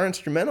guitar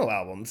instrumental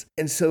albums.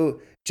 And so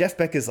Jeff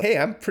Beck is like, hey,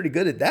 I'm pretty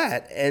good at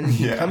that. And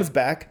he comes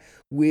back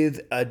with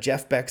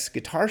Jeff Beck's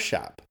Guitar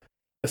Shop.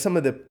 Some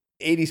of the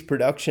 80s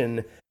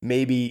production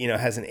maybe,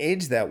 hasn't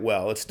aged that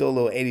well. It's still a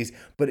little 80s,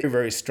 but it's a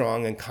very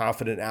strong and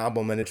confident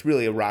album. And it's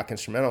really a rock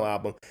instrumental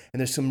album.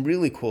 And there's some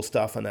really cool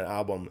stuff on that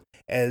album.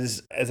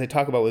 As I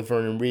talk about with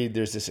Vernon Reid,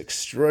 there's this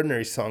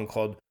extraordinary song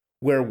called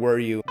Where Were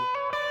You?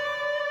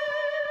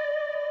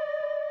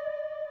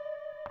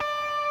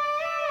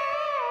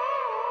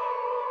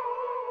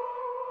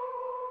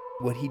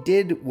 What he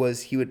did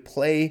was he would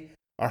play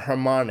a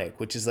harmonic,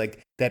 which is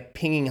like that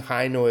pinging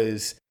high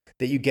noise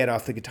that you get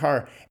off the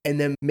guitar, and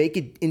then make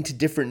it into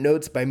different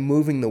notes by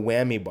moving the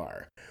whammy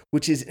bar,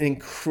 which is an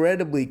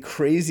incredibly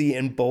crazy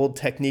and bold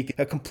technique,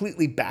 a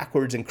completely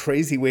backwards and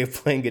crazy way of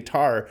playing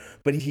guitar,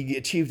 but he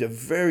achieved a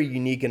very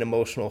unique and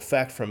emotional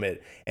effect from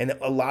it. And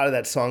a lot of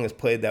that song is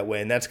played that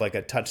way, and that's like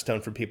a touchstone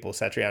for people.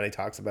 Satriani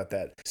talks about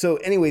that. So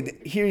anyway,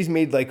 here he's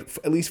made, like,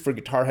 at least for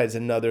guitar heads,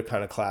 another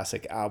kind of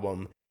classic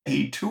album.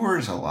 He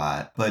tours a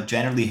lot, but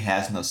generally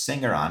has no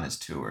singer on his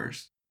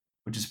tours,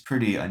 which is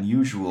pretty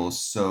unusual.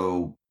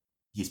 So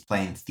he's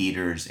playing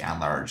theaters and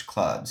large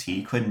clubs.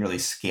 He couldn't really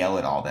scale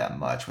it all that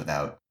much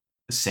without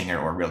a singer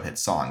or real hit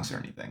songs or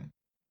anything.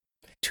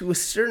 To a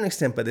certain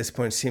extent, by this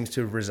point, seems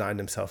to have resigned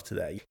himself to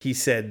that. He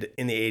said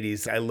in the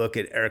 80s, I look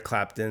at Eric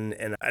Clapton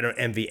and I don't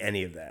envy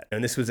any of that.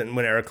 And this was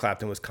when Eric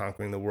Clapton was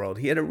conquering the world.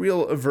 He had a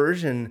real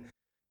aversion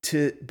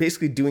to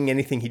basically doing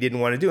anything he didn't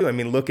want to do. I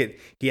mean,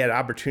 he had an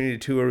opportunity to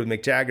tour with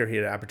Mick Jagger. He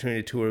had an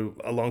opportunity to tour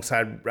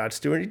alongside Rod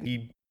Stewart.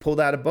 He pulled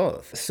out of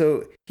both.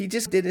 So he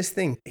just did his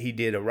thing. He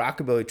did a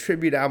rockabilly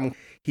tribute album.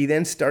 He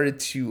then started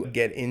to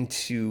get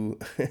into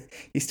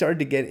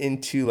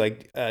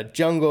like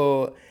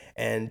jungle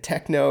and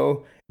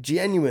techno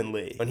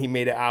genuinely. And he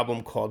made an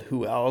album called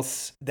Who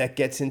Else that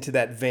gets into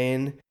that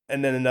vein.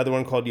 And then another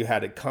one called You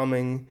Had It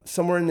Coming.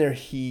 Somewhere in there,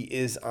 he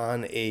is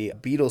on a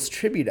Beatles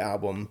tribute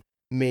album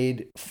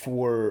made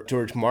for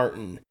George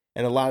Martin.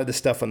 And a lot of the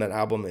stuff on that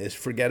album is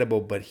forgettable,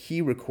 but he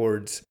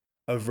records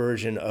a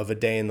version of A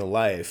Day in the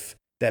Life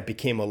that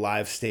became a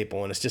live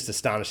staple, and it's just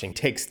astonishing.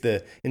 Takes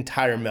the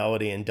entire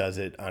melody and does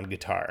it on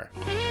guitar.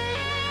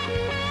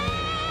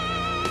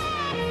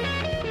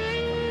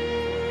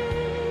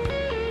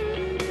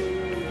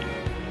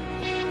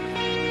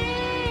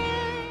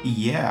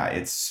 Yeah,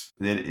 it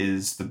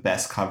is the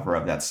best cover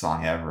of that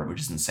song ever,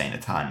 which is insane a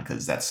ton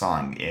because that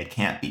song, it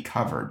can't be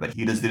covered, but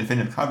he does the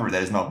definitive cover that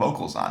has no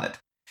vocals on it.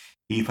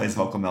 He plays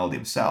vocal melody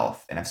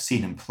himself, and I've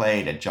seen him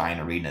play at giant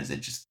arenas.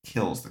 It just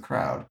kills the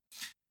crowd.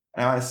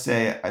 And I want to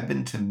say, I've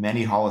been to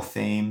many Hall of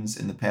Fames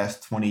in the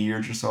past 20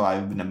 years or so.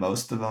 I've been to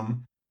most of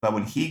them. But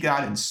when he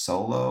got in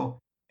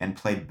solo and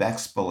played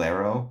Beck's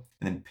Bolero,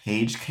 and then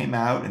Page came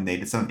out and they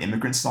did some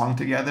immigrant song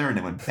together and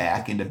then went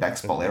back into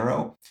Beck's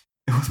Bolero,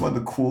 it was one of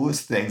the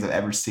coolest things I've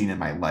ever seen in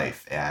my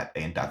life at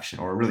an induction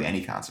or really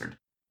any concert.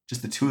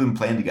 Just the two of them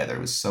playing together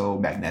was so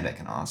magnetic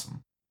and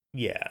awesome.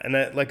 Yeah,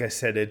 and like I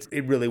said, it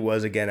really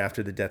was, again,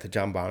 after the death of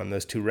John Bonham.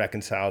 Those two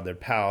reconciled. They're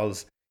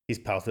pals. He's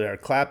pals with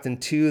Eric Clapton,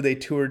 too. They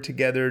toured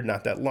together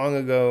not that long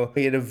ago.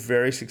 He had a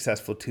very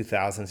successful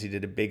 2000s. He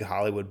did a big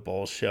Hollywood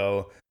Bowl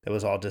show that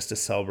was all just a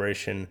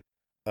celebration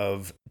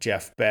of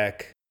Jeff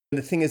Beck.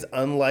 The thing is,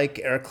 unlike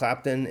Eric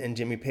Clapton and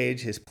Jimmy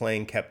Page, his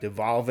playing kept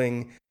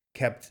evolving,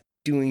 kept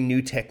doing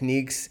new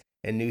techniques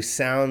and new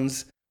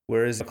sounds,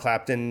 whereas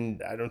Clapton,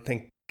 I don't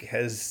think,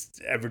 has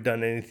ever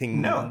done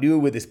anything new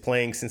with his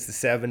playing since the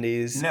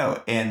 70s.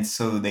 No, and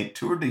so they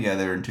toured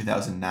together in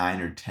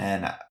 2009 or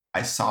 10.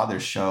 I saw their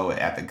show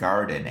at the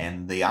Garden,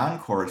 and the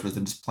encores was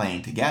them just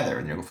playing together,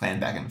 and they were playing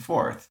back and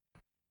forth.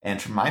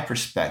 And from my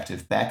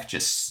perspective, Beck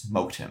just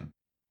smoked him.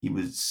 He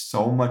was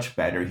so much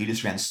better. He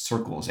just ran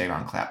circles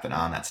around Clapton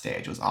on that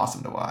stage. It was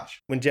awesome to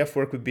watch. When Jeff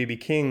worked with B.B.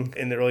 King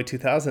in the early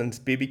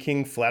 2000s, B.B.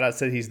 King flat out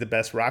said he's the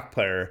best rock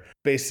player,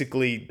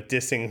 basically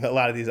dissing a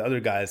lot of these other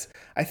guys.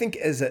 I think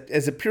as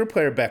a pure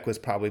player, Beck was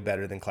probably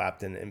better than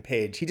Clapton and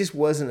Page. He just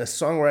wasn't a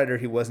songwriter.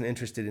 He wasn't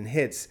interested in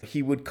hits.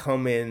 He would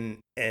come in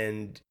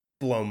and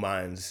blow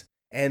minds.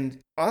 And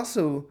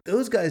also,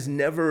 those guys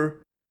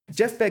never...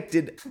 Jeff Beck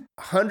did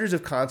hundreds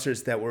of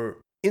concerts that were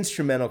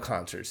instrumental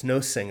concerts,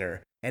 no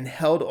singer, and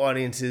held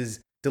audiences,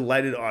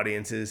 delighted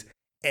audiences,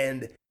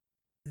 and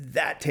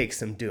that takes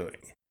some doing.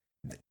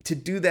 To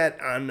do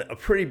that on a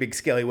pretty big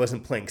scale, he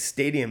wasn't playing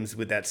stadiums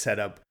with that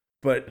setup,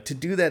 but to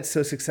do that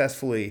so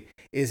successfully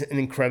is an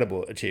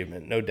incredible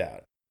achievement, no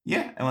doubt.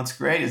 Yeah, and what's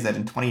great is that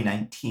in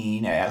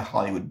 2019 at the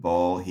Hollywood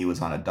Bowl, he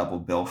was on a double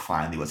bill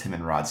finally with him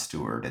and Rod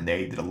Stewart, and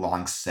they did a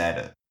long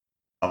set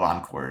of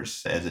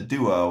encores as a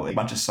duo, a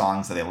bunch of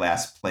songs that they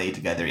last played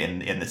together in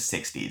the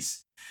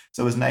 60s.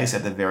 So it was nice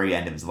at the very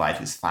end of his life,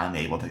 he was finally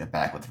able to get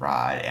back with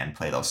Rod and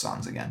play those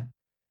songs again.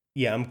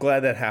 Yeah, I'm glad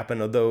that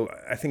happened, although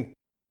I think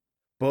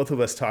both of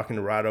us talking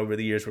to Rod over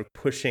the years were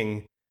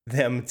pushing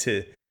them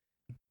to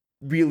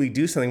really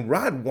do something.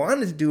 Rod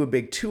wanted to do a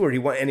big tour, he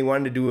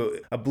wanted to do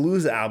a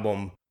blues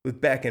album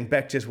with Beck, and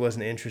Beck just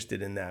wasn't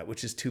interested in that,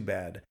 which is too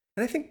bad.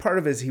 And I think part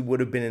of it is he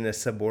would have been in a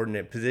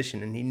subordinate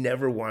position, and he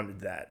never wanted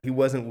that. He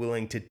wasn't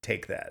willing to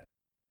take that.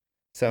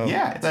 So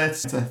yeah,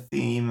 it's a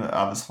theme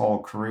of his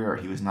whole career.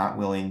 He was not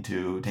willing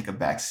to take a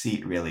back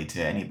seat, really,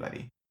 to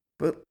anybody.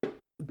 But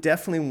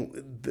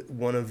definitely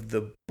one of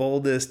the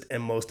boldest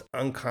and most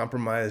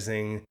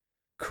uncompromising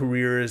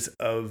careers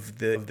of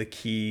the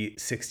key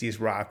 60s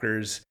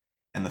rockers.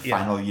 And the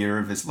final year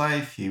of his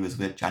life, he was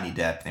with Johnny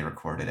Depp, and they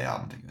recorded an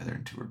album together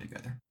and toured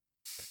together.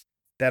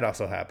 That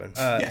also happened.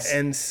 Yes.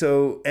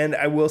 And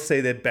I will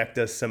say that Beck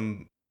does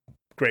some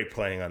great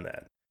playing on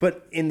that.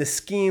 But in the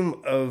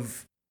scheme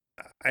of,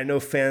 I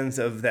know fans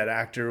of that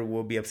actor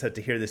will be upset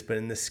to hear this, but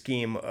in the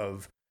scheme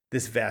of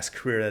this vast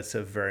career, that's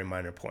a very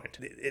minor point.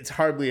 It's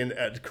hardly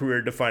a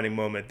career-defining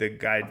moment. The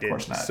guy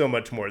did so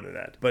much more than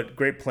that. But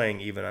great playing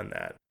even on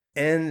that.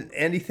 And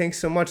Andy, thanks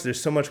so much.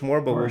 There's so much more,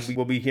 but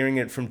we'll be hearing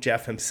it from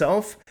Jeff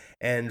himself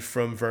and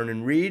from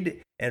Vernon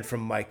Reid and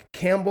from Mike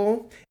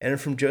Campbell and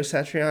from Joe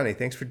Satriani.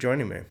 Thanks for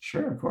joining me.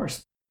 Sure, of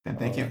course. And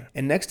thank you.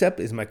 And next up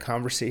is my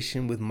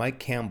conversation with Mike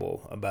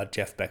Campbell about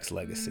Jeff Beck's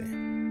legacy.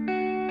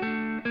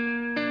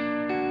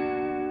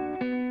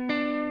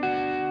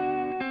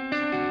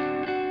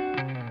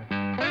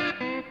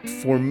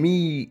 For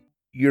me,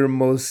 your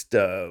most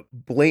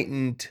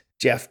blatant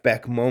Jeff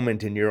Beck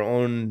moment in your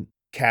own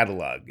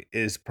catalog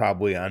is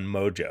probably on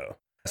Mojo.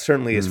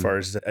 Certainly as far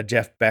as a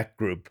Jeff Beck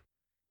group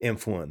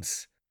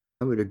influence.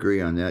 I would agree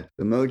on that.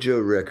 The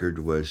Mojo record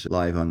was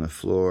live on the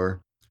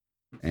floor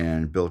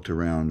and built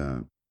around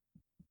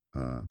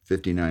a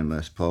 59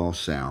 Les Paul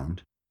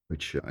sound,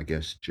 which I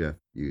guess Jeff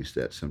used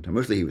that sometime.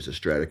 Mostly he was a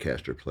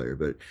Stratocaster player,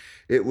 but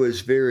it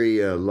was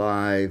very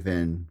live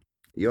and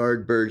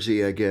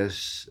Yardbirdsy, I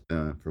guess,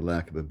 for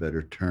lack of a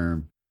better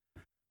term.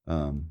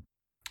 Um,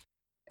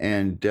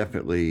 and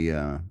definitely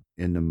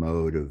in the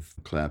mode of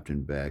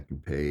Clapton, Beck,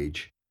 and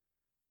Page,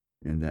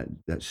 and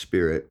that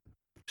spirit,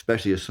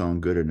 especially a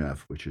song "Good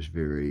Enough," which is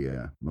very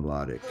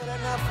melodic.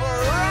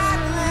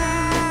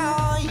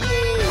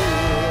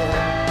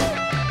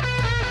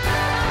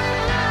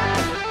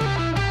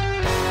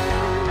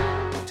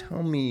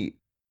 Tell me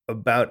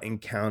about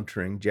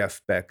encountering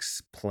Jeff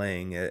Beck's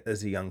playing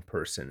as a young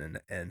person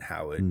and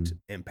how it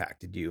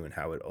impacted you and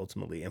how it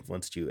ultimately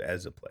influenced you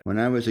as a player. When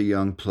I was a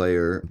young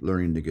player,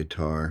 learning the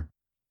guitar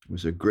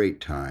was a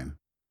great time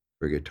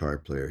for guitar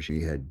players.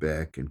 You had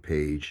Beck and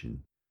Page and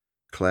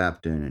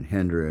Clapton and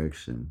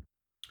Hendrix and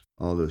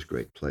all those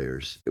great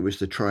players. It was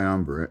the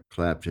triumvirate.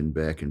 Clapton,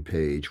 Beck, and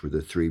Page were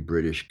the three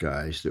British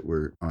guys that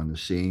were on the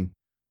scene,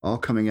 all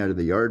coming out of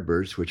the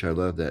Yardbirds, which I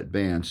love that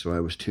band, so I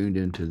was tuned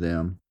into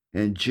them.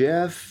 And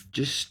Jeff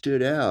just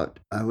stood out.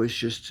 I was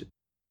just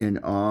in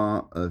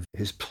awe of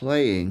his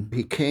playing.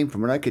 He came, from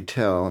what I could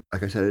tell,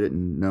 like I said, I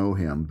didn't know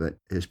him, but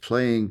his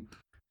playing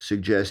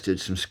suggested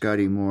some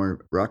Scotty Moore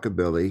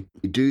rockabilly.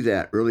 He'd do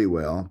that really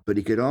well, but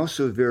he could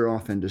also veer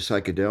off into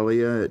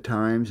psychedelia at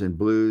times and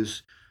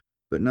blues,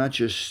 but not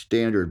just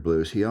standard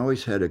blues. He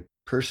always had a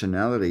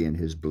personality in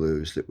his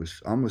blues that was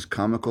almost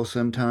comical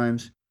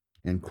sometimes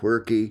and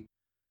quirky,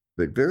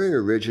 but very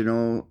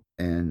original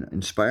and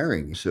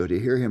inspiring. So to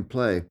hear him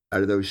play,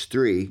 out of those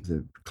three,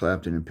 the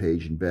Clapton and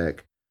Page and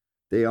Beck,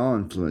 they all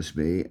influenced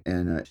me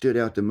and stood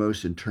out the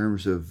most in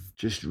terms of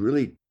just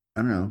really,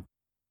 I don't know,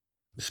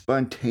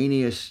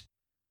 spontaneous,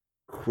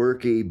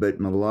 quirky but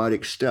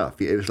melodic stuff.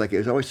 It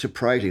was always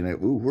surprising.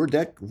 Like, ooh,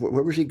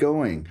 where was he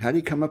going? How did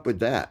he come up with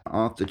that?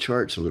 Off the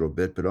charts a little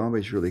bit, but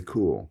always really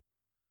cool.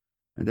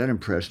 And that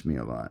impressed me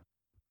a lot.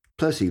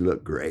 Plus, he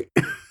looked great.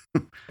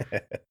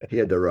 He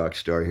had the rock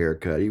star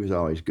haircut. He was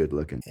always good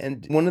looking.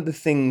 And one of the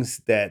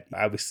things that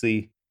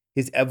obviously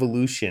his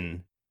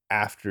evolution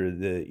after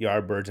the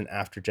Yardbirds and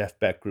after Jeff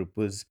Beck group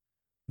was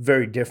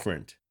very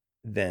different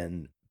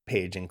than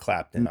Page and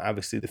Clapton.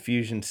 Obviously, the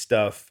fusion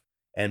stuff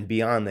and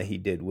beyond that he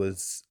did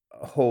was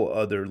a whole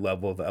other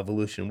level of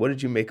evolution. What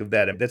did you make of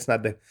that? That's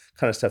not the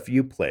kind of stuff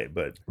you play,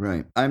 but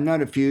Right. I'm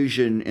not a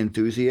fusion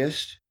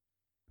enthusiast,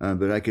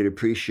 but I could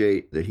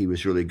appreciate that he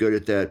was really good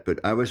at that. But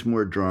I was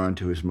more drawn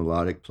to his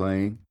melodic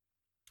playing.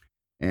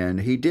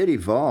 And he did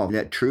evolve.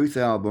 That Truth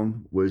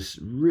album was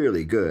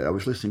really good. I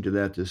was listening to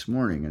that this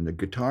morning, and the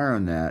guitar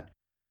on that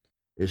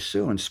is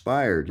so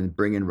inspired. And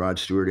bringing Rod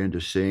Stewart in to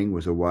sing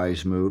was a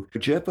wise move.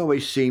 Jeff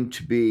always seemed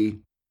to be,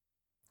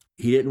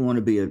 he didn't want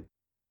to be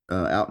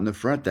out in the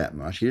front that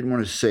much. He didn't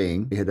want to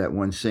sing. He had that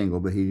one single,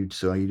 but he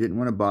didn't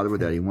want to bother with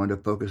that. He wanted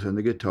to focus on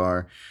the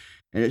guitar.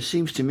 And it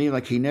seems to me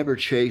like he never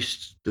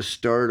chased the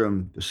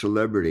stardom, the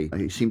celebrity.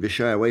 He seemed to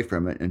shy away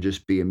from it and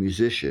just be a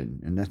musician.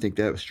 And I think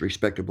that was a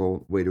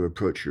respectable way to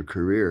approach your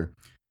career.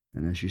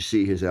 And as you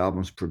see his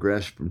albums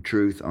progress from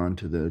Truth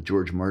onto the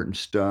George Martin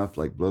stuff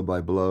like Blow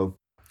by Blow.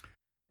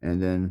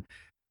 And then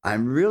I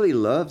really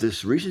love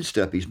this recent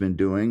stuff he's been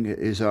doing,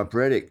 his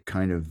operatic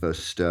kind of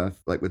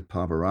stuff, like with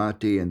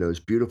Pavarotti and those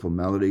beautiful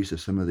melodies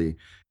of some of the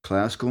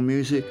classical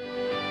music.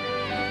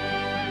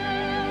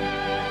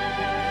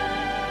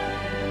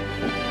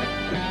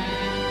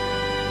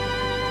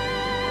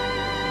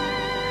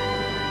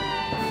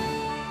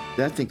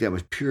 I think that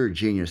was pure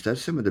genius.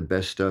 That's some of the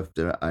best stuff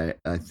that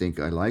I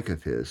think I like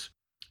of his.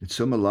 It's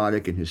so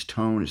melodic and his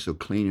tone is so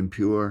clean and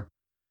pure.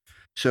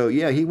 So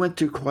yeah, he went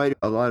through quite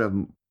a lot of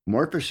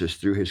morphosis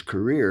through his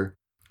career,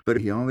 but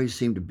he always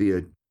seemed to be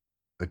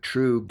a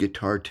true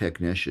guitar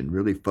technician,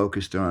 really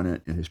focused on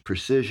it, and his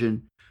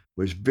precision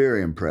was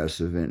very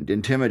impressive and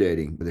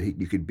intimidating. That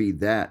you could be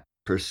that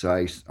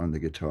precise on the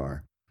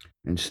guitar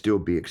and still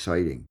be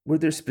exciting. were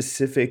there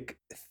specific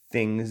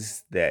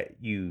things that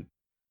you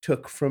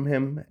took from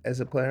him as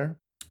a player?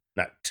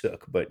 Not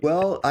took, but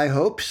Well, I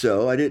hope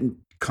so. I didn't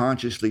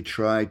consciously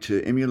try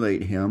to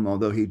emulate him,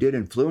 although he did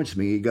influence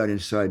me. He got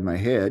inside my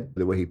head,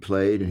 the way he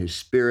played and his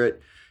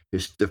spirit,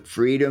 the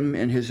freedom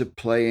in his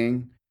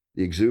playing,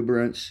 the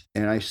exuberance.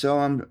 And I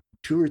saw him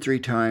 2 or 3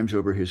 times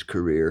over his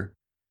career,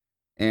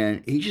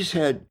 and he just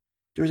had.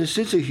 There was a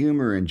sense of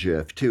humor in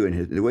Jeff too,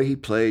 and the way he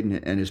played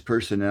and his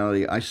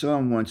personality. I saw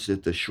him once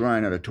at the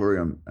Shrine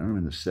Auditorium. I don't know,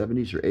 in the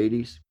 '70s or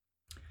 '80s,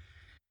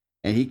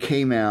 and he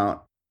came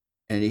out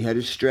and he had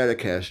his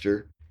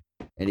Stratocaster,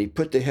 and he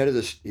put the head of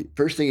the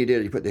first thing he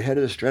did, he put the head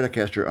of the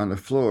Stratocaster on the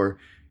floor,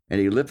 and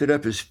he lifted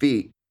up his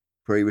feet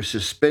where he was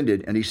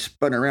suspended, and he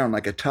spun around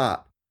like a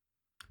top,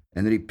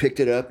 and then he picked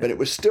it up, and it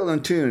was still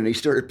in tune, and he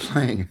started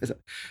playing. I thought,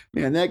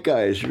 man, that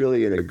guy is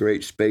really in a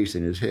great space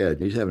in his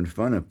head. He's having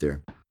fun up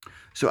there.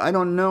 So I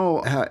don't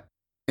know how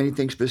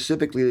anything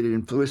specifically that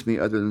influenced me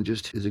other than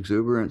just his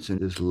exuberance and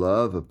his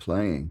love of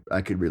playing.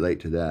 I could relate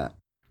to that.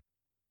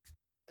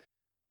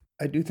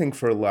 I do think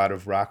for a lot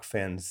of rock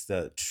fans,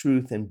 the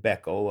Truth and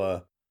Beck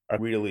Ola are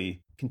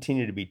really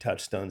continue to be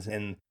touchstones.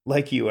 And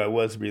like you, I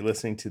was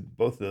re-listening to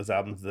both of those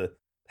albums the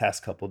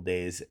past couple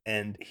days,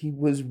 and he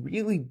was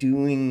really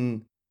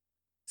doing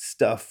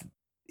stuff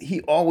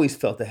he always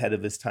felt ahead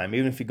of his time.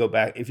 Even if you go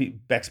back,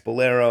 Beck's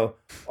Bolero,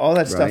 all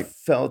that Right. stuff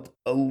felt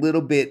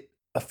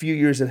a few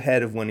years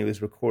ahead of when he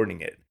was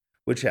recording it,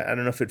 which I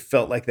don't know if it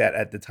felt like that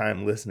at the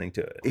time listening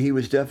to it. He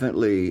was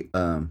definitely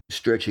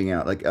stretching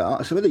out. Like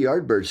some of the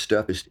Yardbirds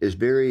stuff is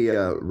very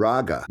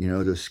raga,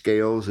 the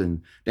scales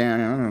and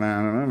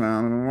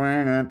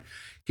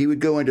he would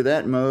go into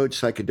that mode,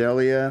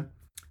 psychedelia.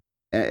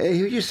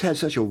 He just had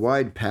such a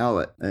wide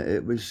palette.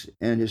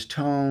 And his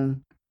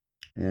tone,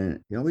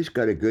 and he always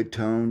got a good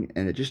tone,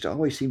 and it just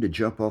always seemed to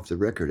jump off the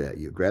record at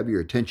you, grab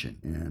your attention.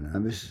 And I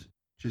was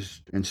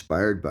just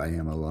inspired by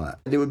him a lot.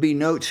 There would be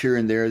notes here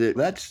and there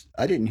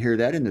I didn't hear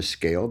that in the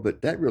scale,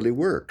 but that really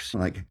works.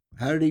 Like,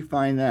 how did he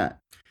find that?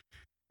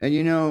 And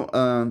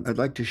I'd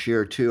like to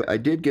share too, I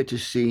did get to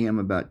see him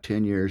about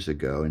 10 years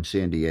ago in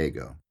San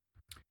Diego.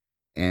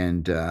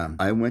 And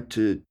I went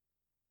to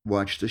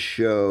watch the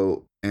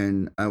show,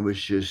 and I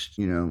was just,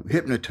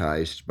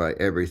 hypnotized by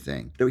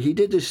everything. So he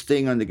did this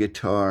thing on the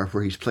guitar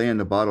where he's playing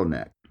the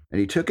bottleneck. And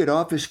he took it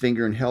off his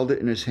finger and held it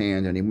in his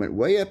hand, and he went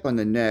way up on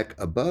the neck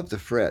above the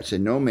frets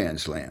in no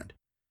man's land.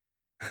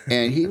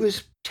 And he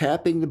was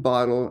tapping the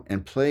bottle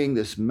and playing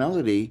this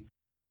melody.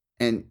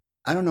 And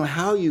I don't know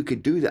how you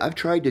could do that. I've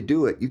tried to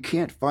do it. You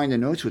can't find the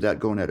notes without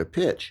going out of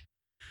pitch.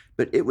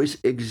 But it was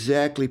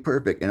exactly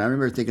perfect. And I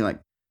remember thinking, like,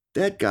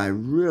 that guy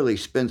really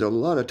spends a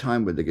lot of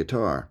time with the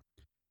guitar.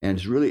 And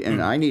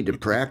I need to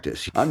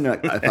practice. If I'm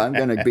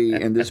going to be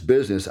in this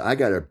business, I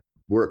got to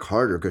work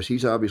harder, because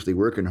he's obviously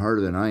working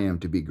harder than I am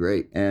to be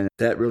great. And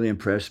that really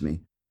impressed me.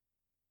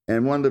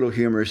 And one little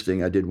humorous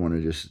thing I did want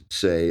to just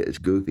say, it's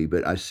goofy,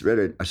 but I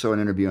saw an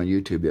interview on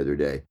YouTube the other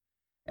day,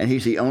 and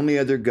he's the only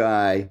other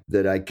guy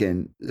that I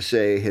can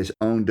say has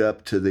owned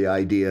up to the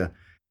idea.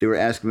 They were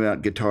asking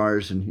about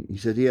guitars, and he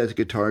said he has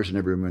guitars in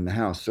every room in the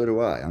house. So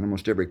do I. On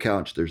almost every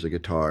couch, there's a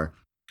guitar.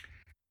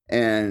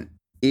 And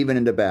even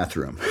in the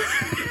bathroom.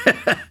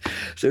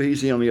 So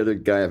he's the only other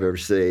guy I've ever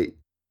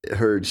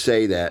heard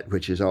say that,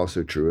 which is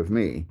also true of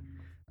me.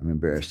 I'm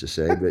embarrassed to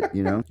say, but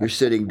you're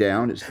sitting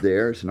down, it's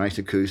there, it's nice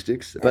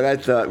acoustics. But I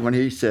thought, when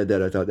he said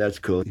that, I thought, that's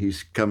cool.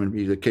 He's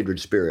a kindred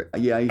spirit.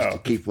 Yeah, I used to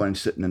keep one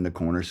sitting in the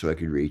corner so I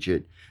could reach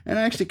it. And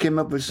I actually came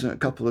up with a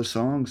couple of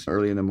songs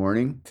early in the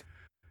morning.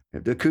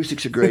 The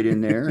acoustics are great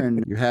in there,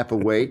 and you're half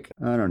awake.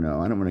 I don't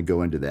know. I don't want to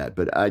go into that,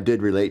 but I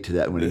did relate to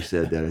that when he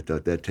said that. I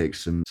thought that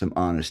takes some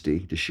honesty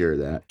to share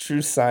that.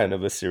 True sign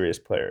of a serious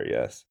player,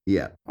 yes.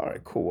 Yeah. All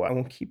right, cool. I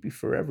won't keep you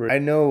forever. I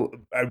know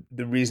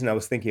the reason I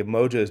was thinking of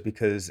Mojo is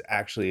because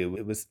actually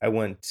I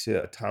went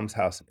to Tom's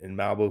house in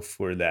Malibu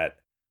for that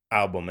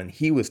album, and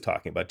he was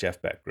talking about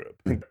Jeff Beck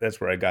Group. I think that's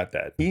where I got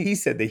that. He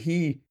said that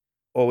he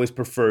always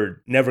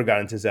never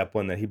got into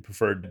Zeppelin, that he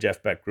preferred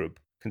Jeff Beck Group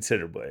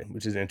considerably,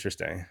 which is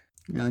interesting.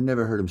 Yeah, I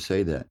never heard him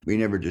say that. We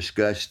never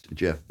discussed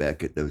Jeff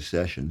Beck at those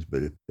sessions,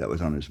 but if that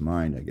was on his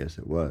mind, I guess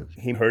it was.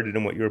 He heard it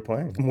in what you were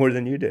playing more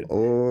than you did.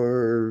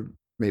 Or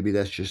maybe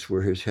that's just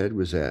where his head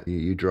was at.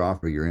 You draw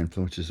where your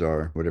influences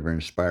are, whatever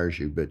inspires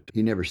you. But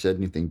he never said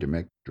anything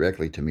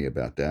directly to me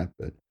about that.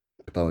 But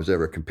if I was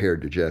ever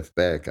compared to Jeff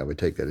Beck, I would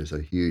take that as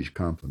a huge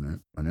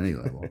compliment on any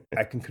level.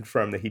 I can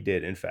confirm that he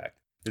did, in fact.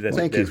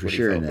 Thank you for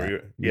sharing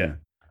that.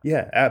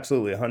 Yeah,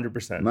 absolutely,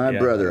 100%. My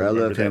brother, I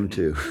love him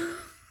too.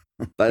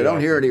 But I don't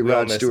hear any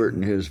Rod Stewart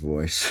in his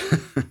voice.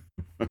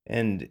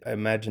 And I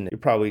imagine you're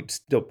probably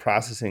still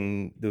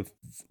processing the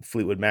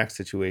Fleetwood Mac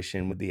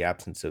situation with the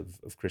absence of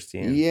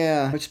Christine.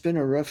 Yeah, it's been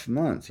a rough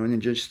month. I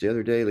mean, just the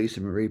other day, Lisa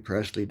Marie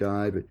Presley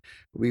died. But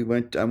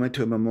I went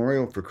to a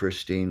memorial for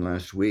Christine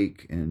last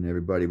week, and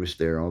everybody was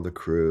there, all the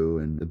crew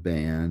and the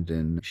band.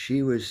 And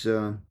she was,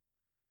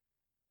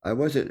 I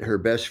wasn't her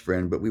best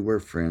friend, but we were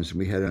friends, and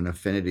we had an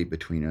affinity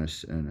between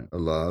us and a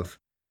love.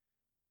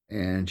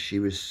 And she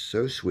was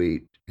so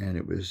sweet, and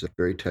it was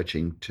very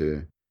touching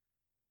to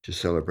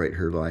celebrate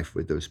her life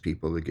with those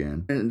people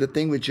again. And the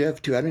thing with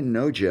Jeff, too, I didn't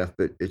know Jeff,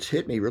 but it's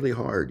hit me really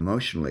hard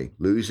emotionally,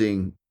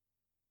 losing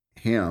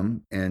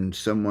him and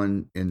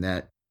someone in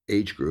that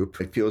age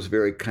group. It feels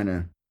very kind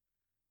of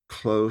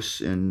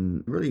close,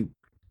 and really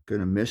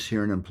going to miss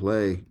hearing him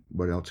play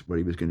what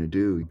he was going to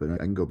do. But I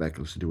can go back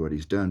and listen to what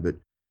he's done. But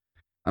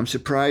I'm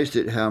surprised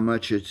at how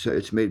much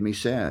it's made me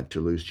sad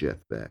to lose Jeff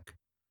Beck,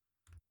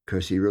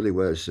 because he really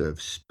was a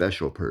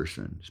special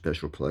person,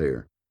 special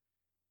player,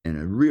 and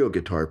a real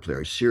guitar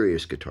player, a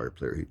serious guitar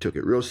player. He took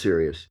it real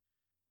serious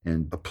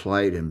and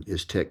applied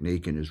his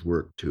technique and his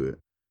work to it,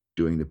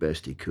 doing the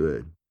best he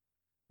could.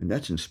 And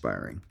that's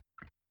inspiring.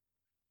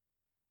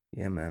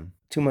 Yeah, man.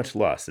 Too much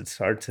loss. It's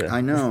hard to... I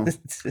know.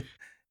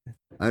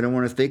 I don't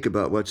want to think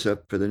about what's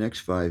up for the next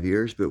 5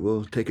 years, but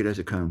we'll take it as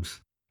it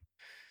comes.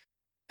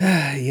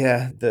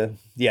 Yeah.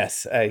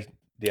 I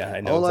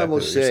know. All I will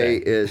say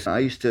is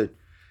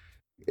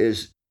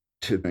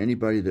to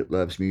anybody that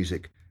loves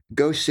music,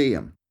 go see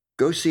them.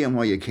 Go see them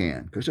while you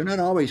can, because they're not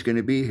always going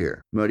to be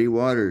here. Muddy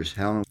Waters,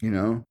 John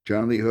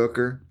Lee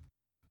Hooker,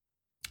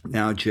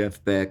 now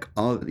Jeff Beck,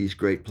 all of these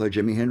great players,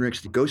 Jimi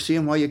Hendrix. Go see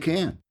them while you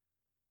can,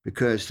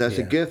 because that's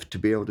a gift to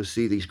be able to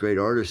see these great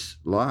artists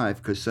live,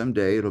 because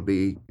someday it'll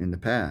be in the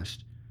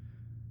past.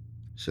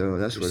 So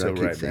that's You're what so I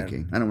keep right, man.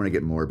 thinking. I don't want to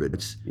get morbid.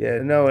 It's, Yeah,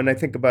 no, and I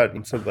think about,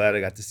 I'm so glad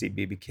I got to see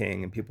B.B.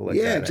 King and people like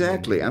that. yeah, I mean,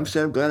 exactly. I'm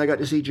so glad I got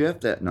to see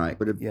Jeff that night.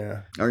 But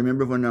yeah. I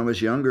remember when I was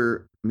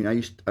younger, I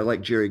mean, I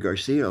liked Jerry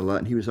Garcia a lot,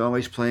 and he was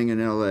always playing in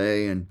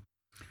L.A., and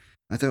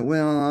I thought,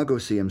 well, I'll go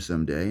see him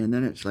someday. And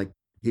then it's like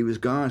he was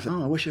gone. I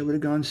thought, oh, I wish I would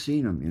have gone and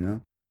seen him, you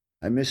know.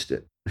 I missed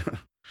it.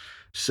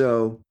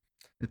 So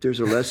if there's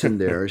a lesson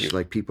there, it's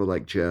like people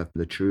like Jeff,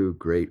 the true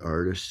great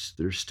artists,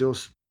 they're still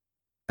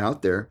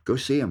out there. Go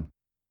see them.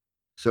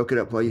 Soak it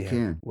up while you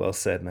can. Well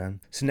said, man.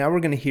 So now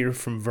we're going to hear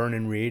from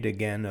Vernon Reid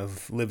again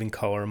of Living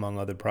Colour, among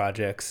other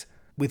projects,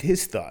 with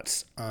his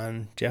thoughts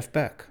on Jeff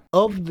Beck.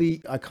 Of the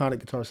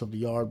iconic guitarists of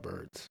the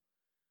Yardbirds,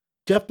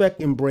 Jeff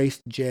Beck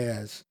embraced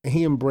jazz and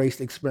he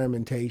embraced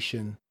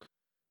experimentation.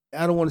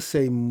 I don't want to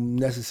say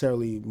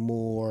necessarily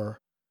more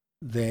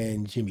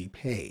than Jimmy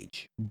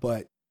Page,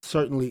 but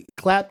certainly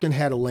Clapton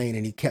had a lane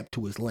and he kept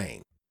to his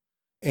lane.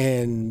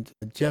 And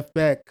Jeff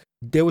Beck,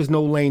 there was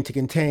no lane to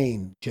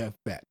contain Jeff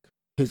Beck.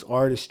 His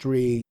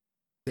artistry,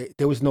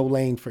 there was no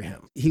lane for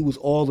him. He was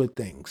all the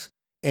things.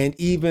 And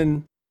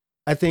even,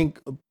 I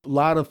think a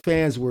lot of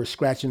fans were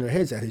scratching their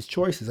heads at his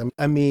choices.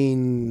 I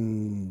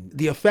mean,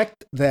 the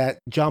effect that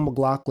John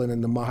McLaughlin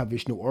and the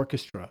Mahavishnu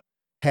Orchestra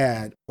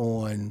had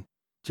on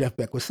Jeff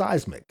Beck was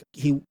seismic.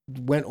 He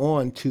went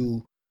on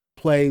to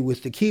play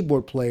with the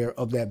keyboard player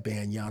of that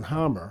band, Jan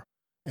Hammer,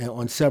 and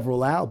on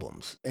several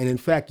albums. And in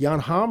fact, Jan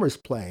Hammer's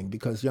playing,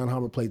 because Jan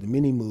Hammer played the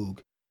Mini Moog,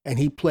 and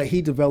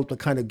he developed a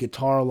kind of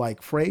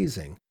guitar-like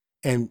phrasing.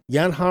 And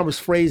Jan Hammer's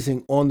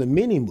phrasing on the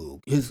Mini Moog,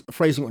 his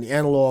phrasing on the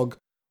analog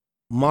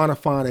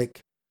monophonic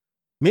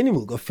Mini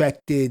Moog,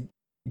 affected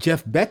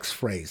Jeff Beck's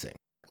phrasing.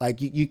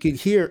 Like you could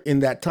hear in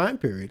that time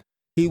period,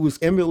 he was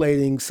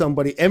emulating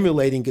somebody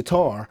emulating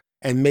guitar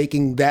and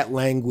making that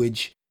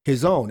language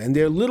his own. And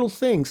there are little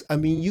things, I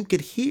mean, you could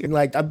hear,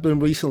 like I've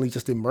been recently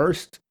just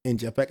immersed in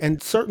Jeff Beck,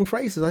 and certain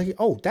phrases, I hear,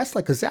 oh, that's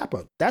like a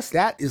Zappa.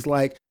 That is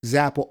like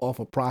Zappa off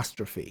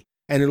apostrophe.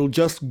 And it'll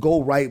just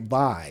go right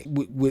by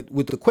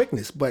with the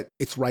quickness, but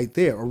it's right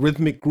there. A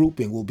rhythmic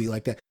grouping will be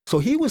like that. So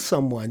he was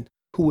someone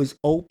who was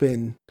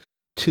open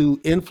to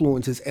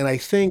influences, and I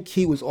think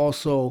he was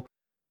also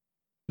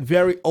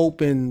very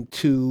open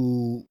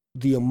to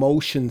the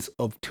emotions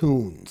of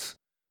tunes.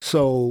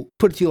 So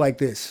put it to you like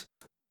this.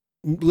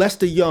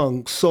 Lester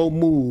Young so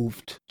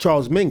moved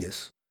Charles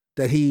Mingus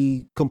that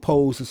he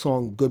composed the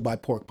song Goodbye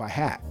Pork Pie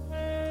Hat.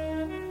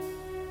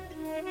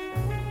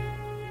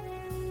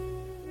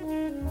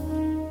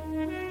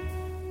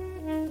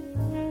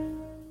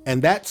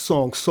 And that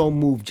song so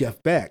moved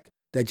Jeff Beck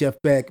that Jeff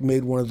Beck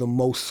made one of the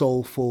most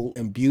soulful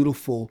and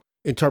beautiful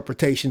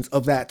interpretations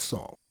of that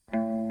song.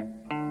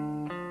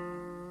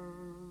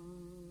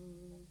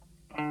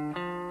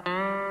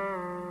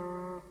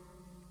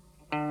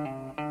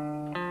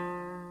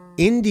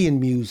 Indian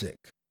music,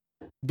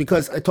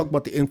 because I talk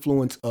about the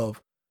influence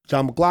of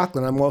John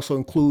McLaughlin, I'm also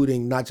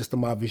including not just the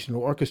Mahavishnu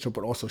Orchestra,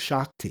 but also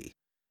Shakti.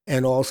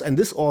 And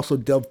this also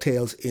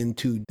dovetails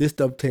into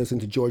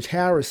George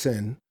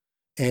Harrison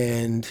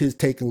and his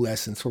taking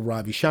lessons from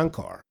Ravi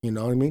Shankar, you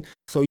know what I mean?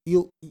 So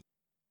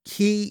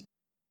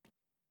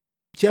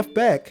Jeff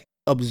Beck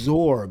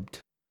absorbed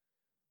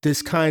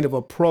this kind of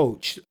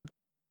approach,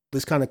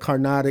 this kind of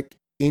Carnatic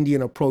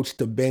Indian approach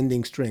to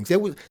bending strings.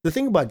 The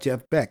thing about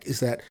Jeff Beck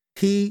is that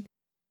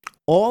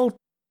all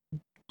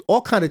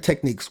kind of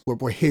techniques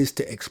were his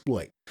to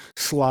exploit.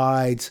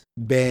 Slides,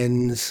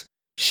 bends,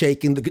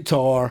 shaking the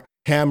guitar,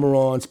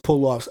 hammer-ons,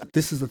 pull-offs.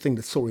 This is the thing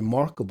that's so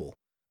remarkable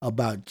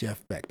about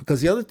Jeff Beck.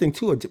 Because the other thing,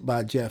 too,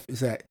 about Jeff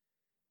is that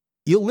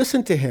you'll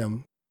listen to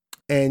him,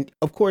 and,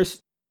 of course,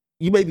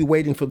 you may be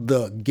waiting for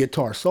the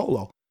guitar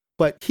solo,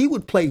 but he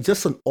would play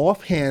just an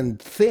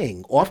offhand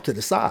thing off to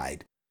the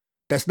side.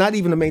 That's not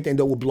even the main thing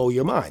that will blow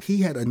your mind.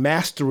 He had a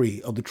mastery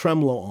of the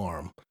tremolo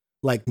arm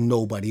like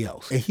nobody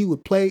else. And he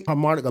would play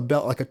harmonica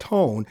belt like a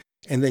tone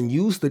and then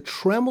use the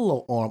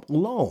tremolo arm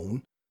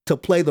alone to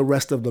play the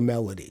rest of the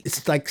melody.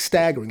 It's like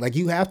staggering. Like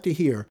you have to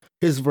hear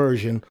his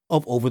version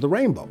of Over the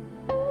Rainbow.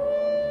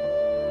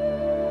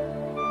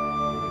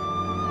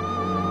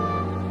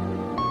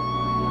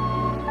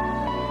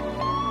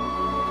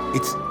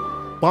 It's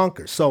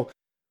bonkers. So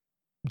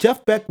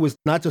Jeff Beck was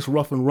not just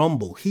rough and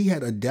rumble. He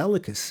had a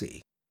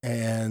delicacy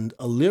and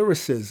a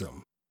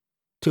lyricism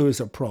to his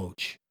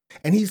approach.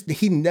 And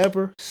he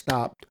never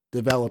stopped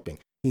developing.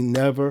 He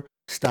never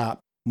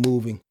stopped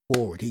moving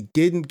forward. He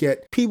didn't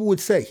people would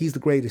say he's the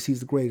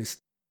greatest.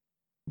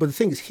 But the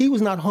thing is, he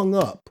was not hung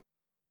up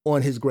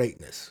on his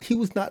greatness. He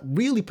was not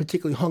really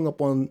particularly hung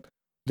up on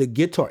the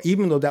guitar,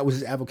 even though that was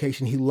his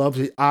avocation. He loves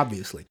it,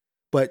 obviously.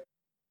 But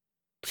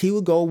he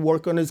would go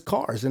work on his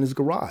cars in his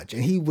garage.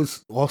 And he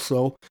was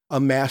also a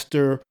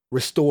master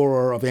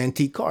restorer of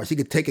antique cars. He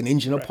could take an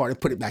engine apart and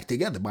put it back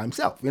together by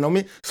himself. You know what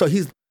I mean? So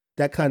he's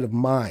that kind of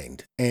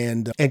mind.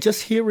 And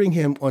just hearing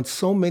him on in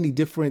so many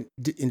different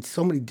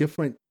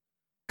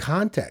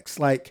contexts.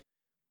 Like,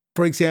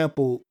 for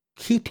example,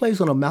 He plays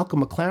on a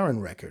Malcolm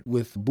McLaren record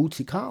with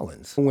Bootsy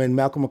Collins when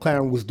Malcolm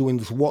McLaren was doing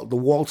this the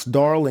waltz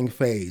darling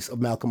phase of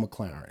Malcolm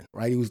McLaren,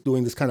 right? He was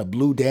doing this kind of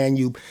Blue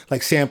Danube,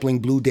 like sampling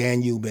Blue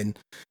Danube and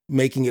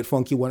making it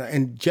funky.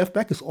 And Jeff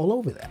Beck is all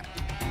over that.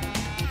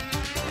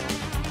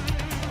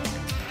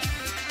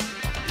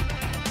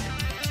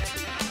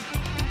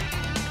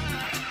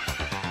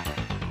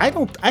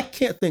 I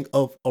can't think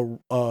of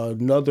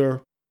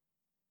another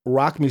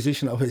rock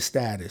musician of his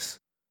status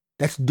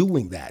that's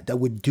doing that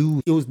would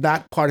do. It was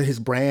not part of his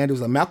brand. It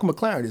was Malcolm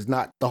McLaren is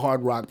not the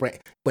hard rock brand,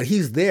 but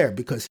he's there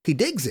because he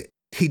digs it.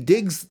 He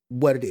digs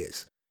what it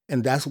is,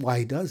 and that's why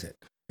he does it.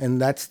 And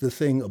that's the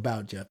thing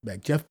about Jeff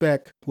Beck. Jeff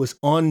Beck was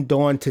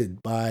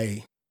undaunted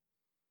by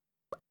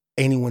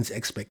anyone's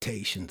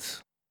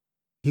expectations.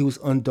 He was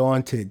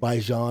undaunted by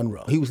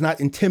genre. He was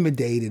not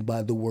intimidated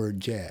by the word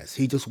jazz.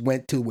 He just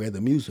went to where the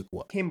music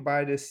was. Came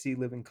by to see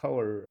Living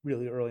Color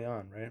really early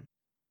on, right?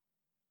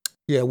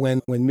 Yeah,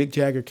 when Mick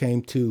Jagger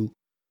came to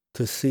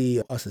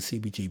see us at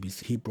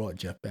CBGB's, he brought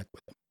Jeff Beck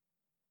with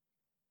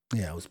him.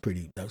 Yeah, that was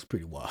pretty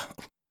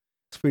wild.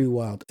 It's pretty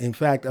wild. In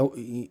fact,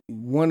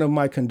 one of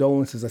my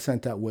condolences I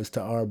sent out was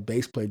to our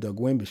bass player, Doug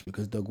Wimbish,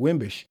 because Doug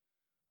Wimbish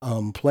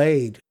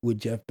played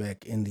with Jeff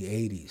Beck in the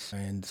 80s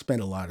and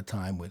spent a lot of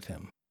time with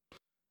him.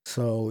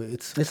 So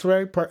it's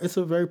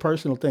a very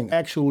personal thing.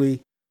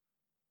 Actually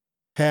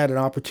had an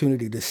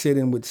opportunity to sit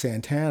in with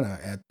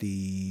Santana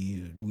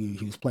he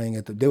was playing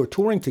they were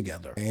touring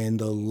together in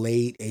the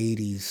late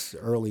 80s,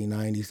 early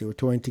 90s. They were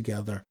touring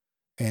together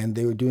and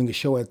they were doing a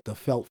show at the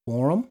Felt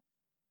Forum.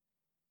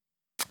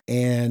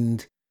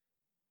 And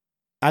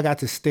I got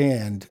to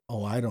stand,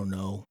 I don't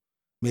know,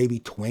 maybe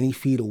 20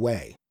 feet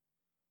away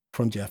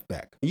from Jeff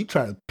Beck. You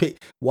try to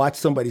watch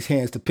somebody's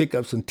hands to pick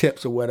up some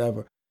tips or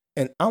whatever.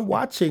 And I'm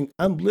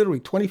literally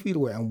 20 feet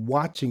away. I'm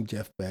watching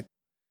Jeff Beck,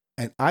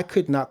 and I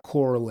could not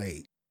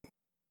correlate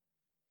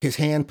his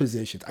hand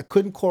positions. I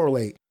couldn't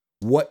correlate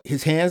what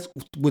his hands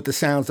with the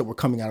sounds that were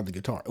coming out of the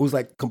guitar. It was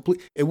like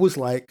it was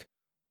like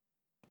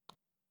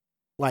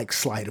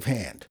sleight of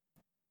hand.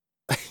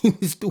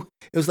 It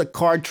was like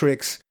card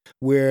tricks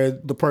where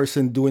the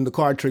person doing the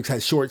card tricks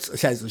has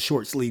a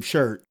short sleeve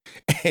shirt,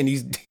 and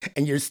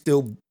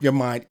your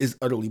mind is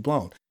utterly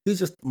blown. He's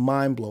just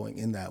mind blowing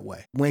in that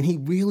way. When he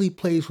really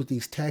plays with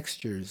these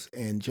textures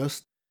and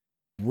just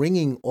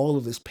bringing all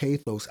of this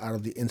pathos out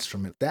of the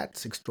instrument,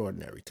 that's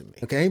extraordinary to me.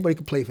 Okay, anybody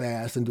can play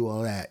fast and do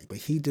all that, but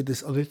he did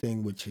this other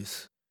thing which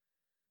is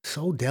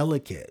so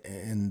delicate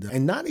and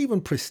not even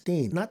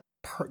pristine.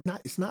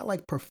 It's not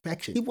like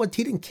perfection. He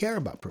didn't care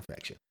about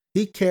perfection.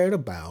 He cared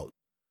about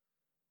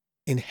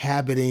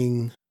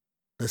inhabiting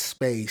the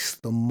space,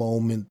 the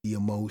moment, the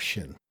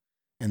emotion.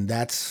 And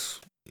that's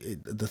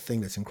the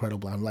thing that's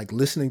incredible. I'm like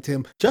listening to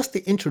him. Just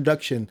the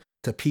introduction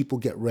to People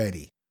Get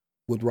Ready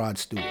with Rod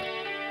Stewart.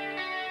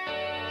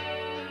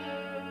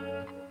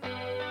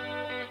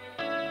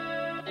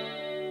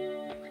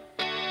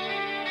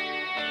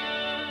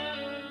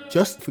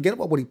 Just forget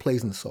about what he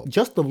plays in the solo.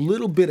 Just a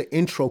little bit of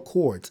intro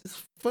chords.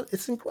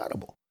 It's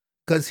incredible.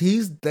 Because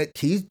he's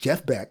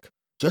Jeff Beck,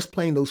 just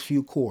playing those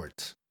few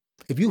chords.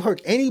 If you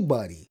heard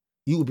anybody,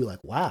 you would be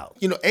like, wow.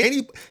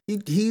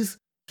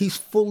 He's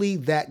fully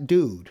that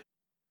dude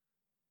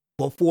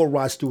before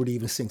Rod Stewart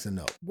even sings a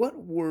note.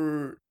 What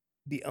were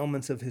the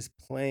elements of his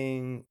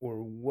playing, or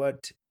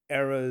what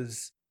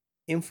eras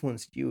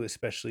influenced you,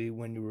 especially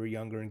when you were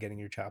younger and getting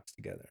your chops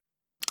together?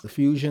 The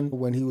fusion,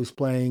 when he was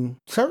playing,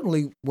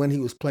 certainly when he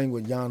was playing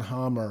with Jan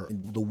Hammer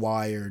in the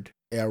Wired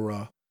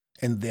era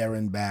and There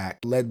and Back,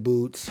 Lead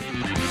Boots.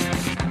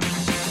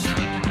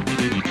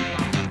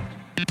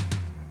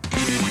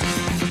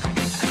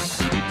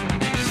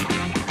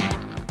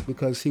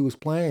 Because he was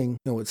playing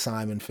with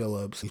Simon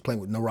Phillips, he's playing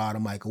with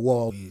Narada Michael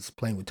Wall, he's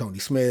playing with Tony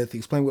Smith,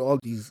 he's playing with all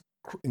these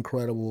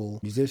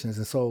incredible musicians.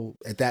 And so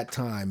at that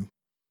time,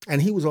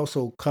 and he was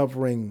also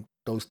covering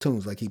those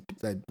tunes, like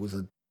that was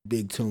a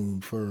big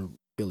tune for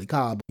Billy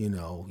Cobb, he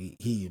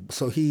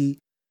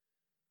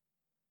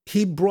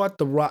brought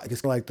the rock.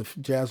 It's like the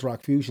jazz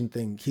rock fusion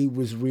thing. He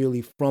was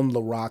really from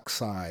the rock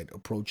side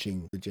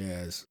approaching the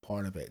jazz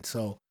part of it.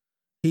 So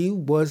he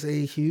was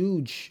a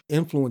huge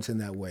influence in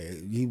that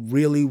way. He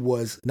really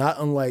was, not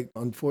unlike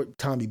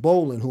Tommy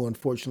Bolin, who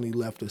unfortunately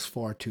left us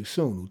far too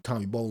soon.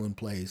 Tommy Bolin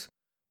plays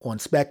on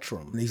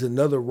Spectrum. And he's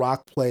another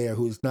rock player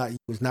who was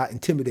not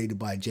intimidated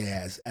by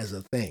jazz as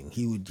a thing.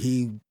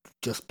 He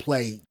just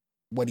play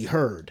what he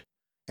heard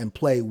and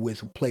play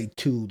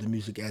to the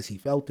music as he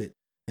felt it.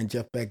 And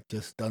Jeff Beck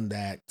just done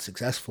that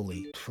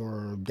successfully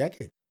for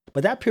decades.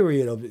 But that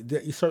period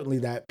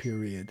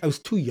I was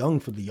too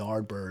young for the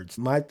Yardbirds.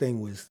 My thing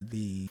was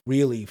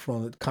really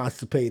from the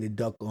Constipated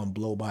Duck on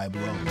Blow by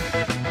Blow.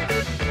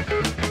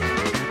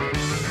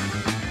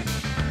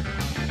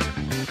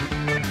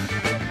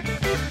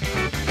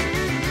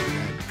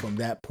 From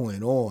that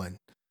point on,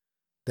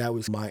 that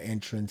was my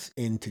entrance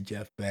into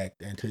Jeff Beck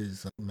and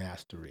his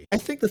mastery. I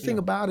think the thing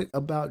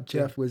about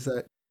Jeff was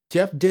that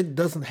Jeff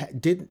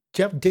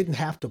didn't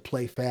have to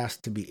play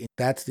fast to be.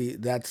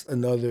 That's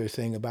another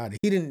thing about it.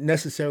 He didn't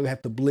necessarily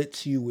have to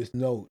blitz you with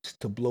notes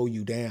to blow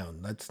you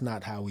down. That's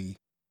not how he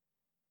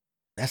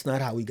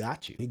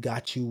got you. He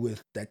got you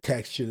with that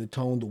texture, the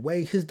tone, the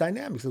way, his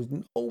dynamics. There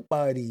was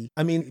nobody.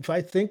 I mean, if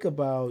I think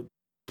about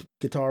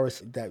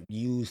guitarists that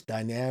use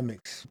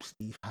dynamics,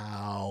 Steve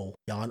Howe,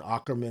 Jan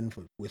Ackerman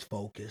with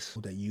Focus,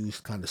 that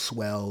used kind of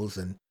swells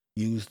and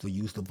used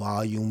the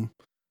volume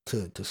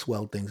to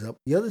swell things up.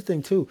 The other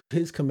thing too,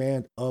 his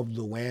command of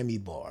the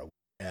whammy bar,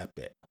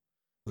 epic.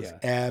 Was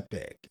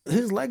epic.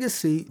 His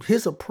legacy,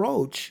 his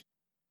approach,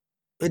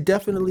 it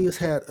definitely has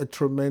had a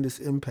tremendous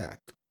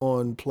impact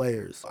on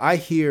players. I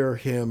hear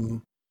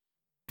him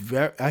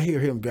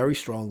very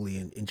strongly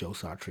in Joe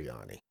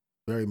Satriani,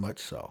 very much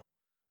so.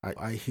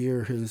 I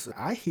hear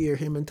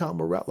him in Tom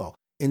Morello,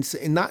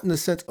 and not in the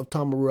sense of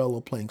Tom Morello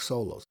playing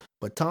solos,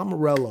 but Tom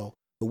Morello,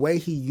 the way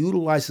he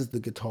utilizes the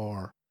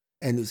guitar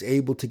and is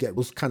able to get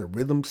those kind of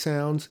rhythm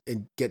sounds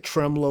and get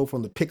tremolo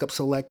from the pickup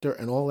selector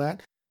and all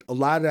that. A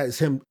lot of that is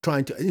him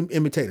trying to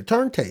imitate a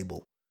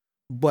turntable,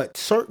 but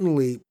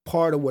certainly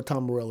part of what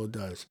Tom Morello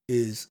does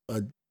is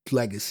a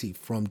legacy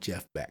from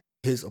Jeff Beck,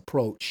 his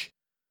approach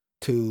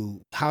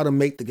to how to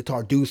make the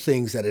guitar do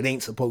things that it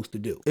ain't supposed to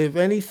do. If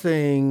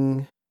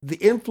anything, the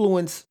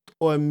influence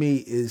on me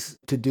is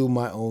to do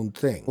my own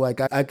thing.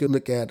 Like I could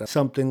look at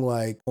something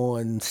like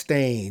on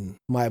Stain,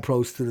 my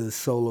approach to the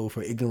solo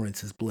for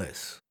Ignorance is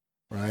Bliss,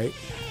 right?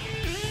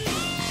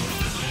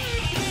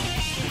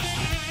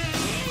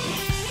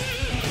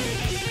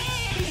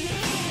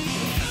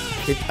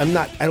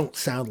 I don't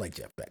sound like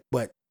Jeff Beck,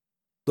 but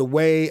the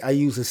way I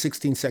use a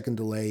 16-second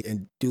delay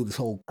and do this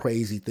whole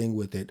crazy thing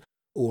with it,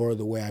 or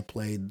the way I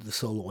played the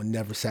solo on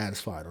Never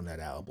Satisfied on that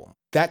album.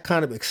 That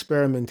kind of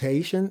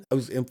experimentation, I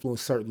was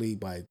influenced certainly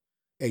by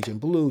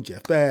Agent Blue,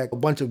 Jeff Beck, a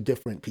bunch of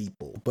different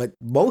people. But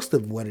most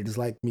of what it is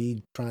like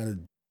me trying to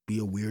be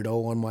a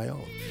weirdo on my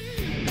own.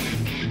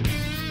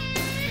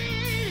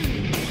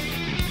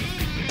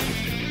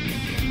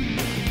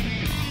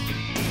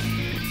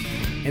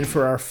 And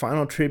for our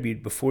final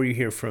tribute, before you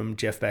hear from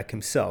Jeff Beck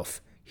himself,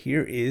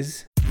 here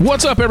is...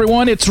 What's up,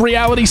 everyone? It's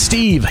Reality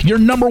Steve, your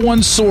number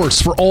one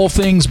source for all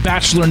things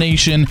Bachelor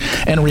Nation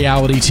and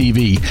reality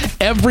TV.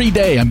 Every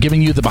day, I'm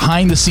giving you the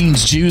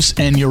behind-the-scenes juice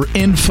and your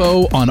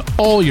info on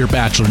all your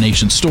Bachelor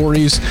Nation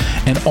stories,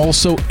 and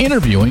also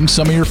interviewing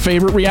some of your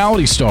favorite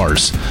reality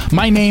stars.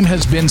 My name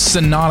has been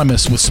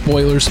synonymous with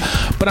spoilers,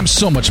 but I'm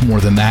so much more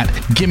than that.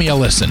 Give me a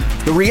listen.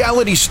 The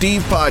Reality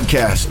Steve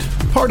Podcast,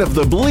 part of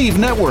the Believe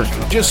Network.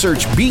 Just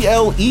search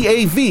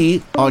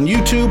BLEAV on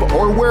YouTube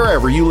or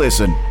wherever you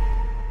listen.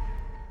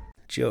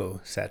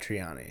 Joe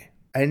Satriani.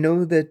 I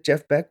know that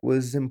Jeff Beck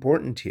was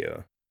important to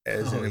you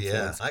as an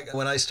influence.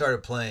 When I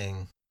started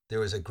playing, there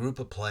was a group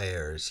of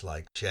players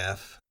like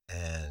Jeff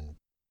and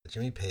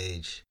Jimmy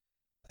Page,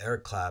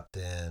 Eric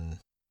Clapton,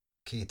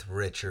 Keith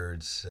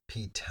Richards,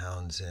 Pete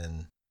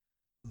Townsend,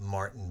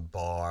 Martin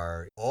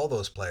Barr, all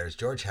those players,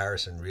 George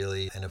Harrison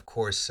really, and of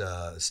course,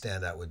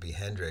 standout would be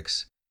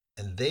Hendrix.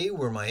 And they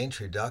were my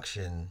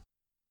introduction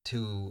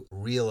to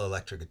real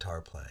electric guitar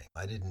playing.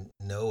 I didn't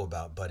know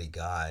about Buddy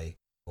Guy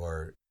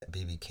or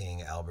B.B.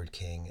 King, Albert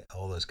King,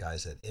 all those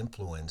guys that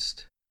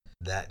influenced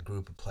that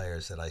group of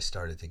players that I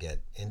started to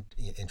get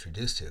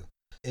introduced to.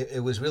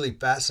 It was really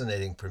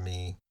fascinating for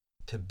me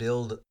to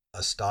build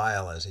a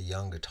style as a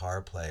young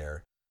guitar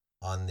player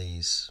on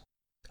these,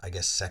 I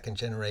guess, second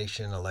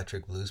generation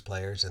electric blues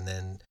players. And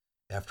then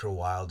after a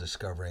while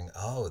discovering,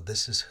 oh,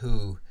 this is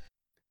who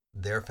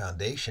their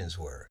foundations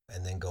were.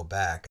 And then go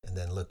back and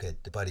then look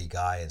at Buddy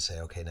Guy and say,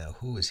 okay, now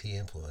who is he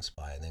influenced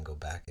by? And then go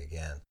back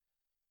again.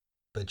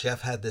 But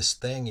Jeff had this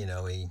thing, you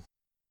know,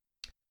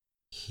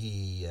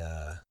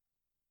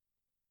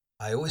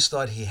 I always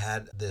thought he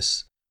had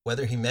this,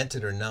 whether he meant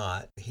it or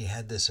not, he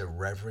had this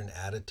irreverent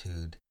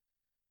attitude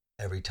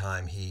every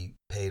time he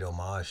paid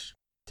homage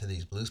to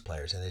these blues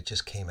players. And it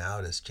just came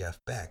out as Jeff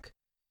Beck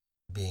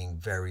being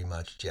very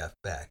much Jeff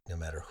Beck. No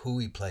matter who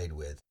he played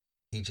with,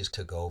 he just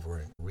took over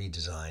and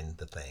redesigned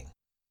the thing.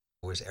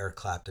 Whereas Eric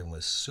Clapton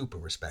was super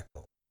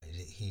respectful.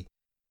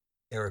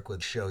 Eric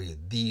would show you,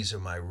 these are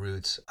my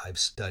roots. I've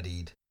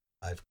studied.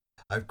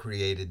 I've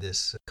created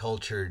this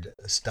cultured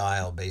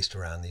style based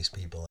around these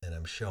people, and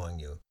I'm showing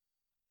you.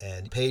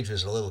 And Page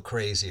was a little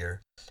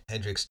crazier.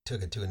 Hendrix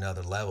took it to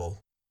another level.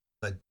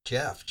 But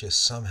Jeff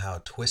just somehow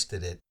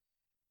twisted it,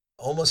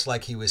 almost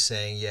like he was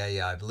saying,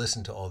 yeah, I've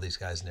listened to all these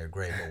guys and they're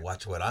great, but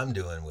watch what I'm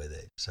doing with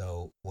it.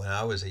 So when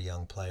I was a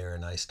young player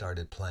and I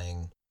started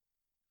playing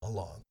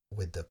along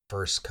with the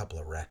first couple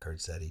of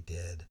records that he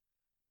did,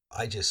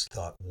 I just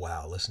thought,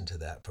 wow, listen to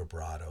that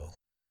vibrato.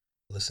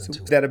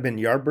 Would that have been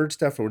Yardbird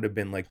stuff, or would it have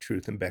been like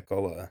Truth and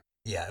Beckola?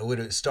 Yeah, it would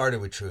have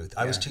started with Truth.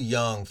 I was too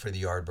young for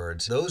the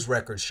Yardbirds. Those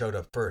records showed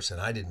up first,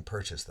 and I didn't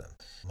purchase them.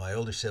 My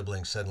older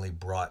siblings suddenly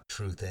brought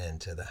Truth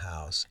into the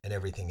house and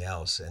everything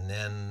else. And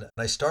then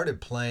I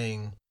started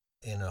playing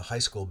in a high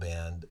school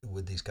band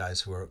with these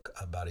guys who were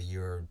about a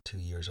year or 2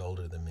 years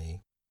older than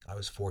me. I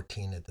was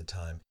 14 at the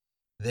time.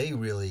 They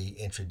really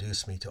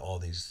introduced me to all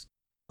these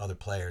other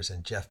players,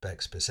 and Jeff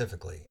Beck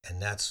specifically.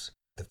 And that's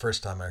the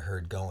first time I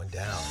heard Going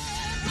Down.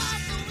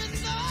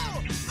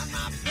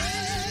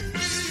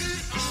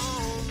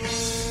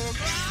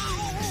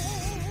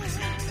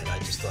 And I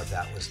just thought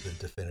that was the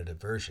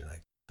definitive version. I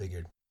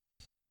figured,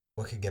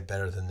 what could get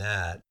better than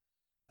that?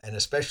 And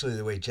especially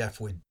the way Jeff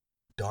would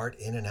dart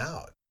in and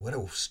out. What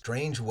a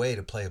strange way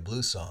to play a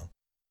blues song.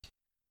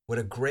 What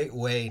a great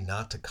way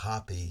not to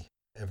copy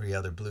every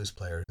other blues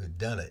player who'd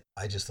done it.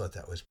 I just thought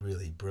that was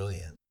really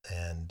brilliant,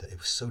 and it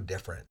was so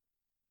different.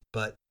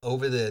 But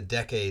over the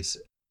decades,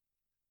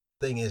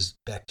 thing is,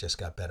 Beck just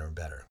got better and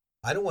better.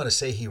 I don't want to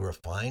say he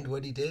refined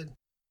what he did.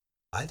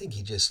 I think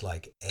he just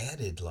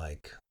added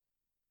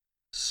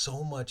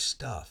so much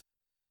stuff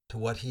to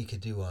what he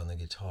could do on the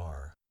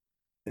guitar.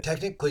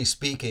 Technically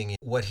speaking,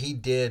 what he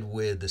did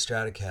with the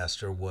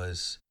Stratocaster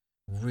was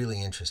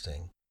really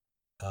interesting.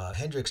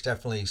 Hendrix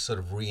definitely sort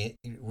of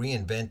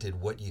reinvented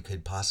what you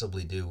could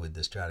possibly do with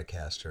the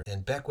Stratocaster,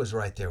 and Beck was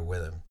right there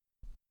with him.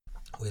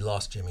 We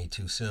lost Jimmy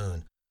too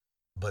soon,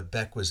 but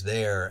Beck was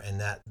there,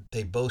 and that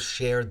they both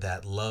shared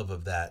that love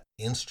of that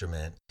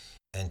instrument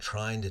and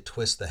trying to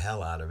twist the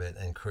hell out of it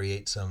and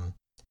create some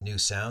new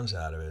sounds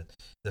out of it.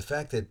 The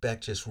fact that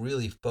Beck just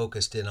really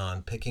focused in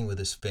on picking with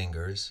his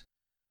fingers,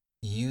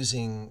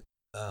 using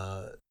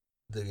the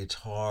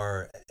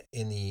guitar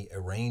in the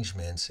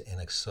arrangements in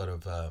a sort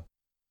of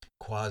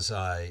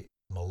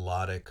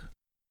quasi-melodic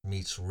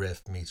meets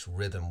riff meets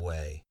rhythm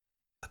way,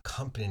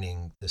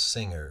 accompanying the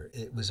singer.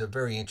 It was a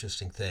very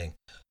interesting thing.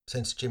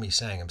 Since Jimmy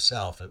sang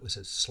himself, it was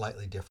a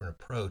slightly different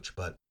approach,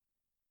 but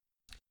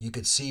you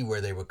could see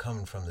where they were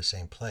coming from the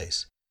same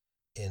place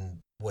in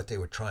what they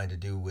were trying to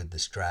do with the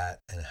Strat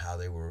and how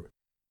they were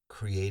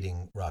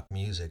creating rock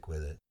music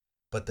with it.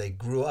 But they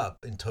grew up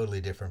in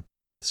totally different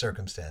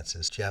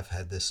circumstances. Jeff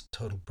had this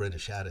total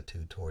British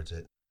attitude towards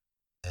it,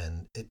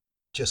 and it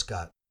just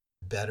got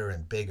better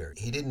and bigger.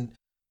 He didn't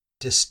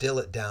distill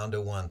it down to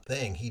one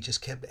thing. He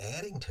just kept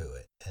adding to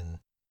it. And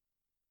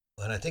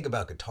when I think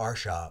about Guitar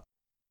Shop,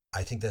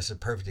 I think that's a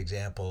perfect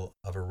example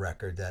of a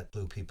record that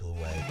blew people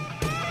away.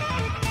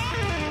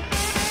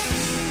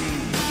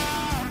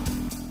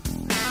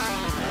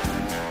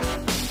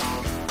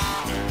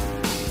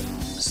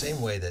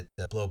 Same way that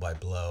Blow by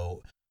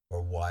Blow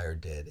or Wired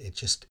did. It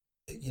just,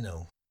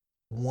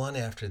 one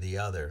after the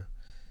other,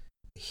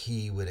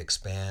 he would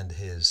expand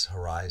his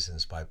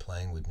horizons by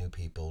playing with new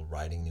people,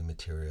 writing new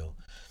material,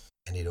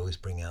 and he'd always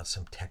bring out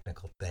some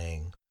technical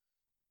thing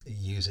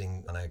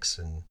using Onyx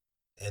and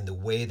the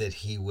way that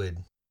he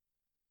would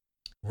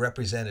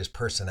represent his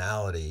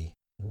personality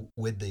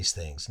with these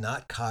things,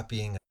 not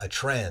copying a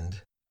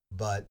trend,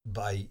 but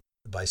by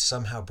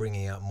somehow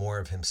bringing out more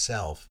of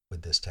himself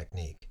with this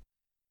technique.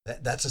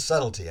 That's a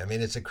subtlety. I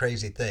mean, it's a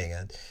crazy thing.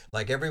 And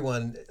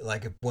everyone,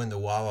 when the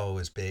wah-wah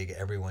was big,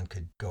 everyone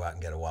could go out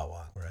and get a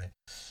wah-wah, right?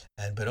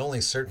 But only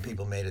certain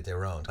people made it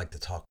their own, like the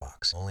talk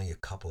box. Only a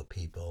couple of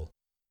people,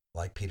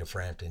 like Peter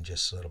Frampton,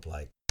 just sort of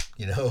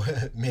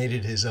made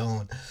it his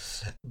own.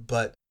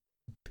 But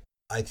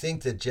I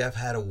think that Jeff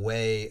had a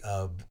way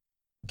of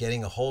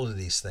getting a hold of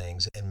these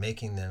things and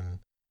making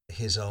them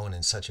his own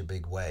in such a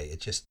big way.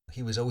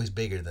 He was always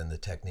bigger than the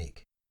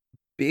technique.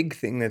 Big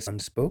thing that's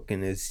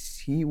unspoken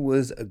is he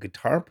was a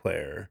guitar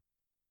player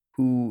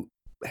who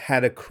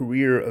had a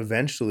career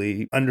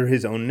eventually under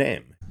his own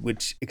name,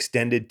 which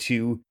extended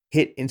to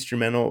hit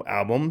instrumental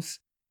albums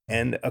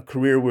and a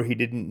career where he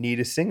didn't need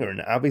a singer. And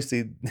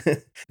obviously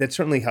that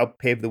certainly helped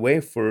pave the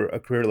way for a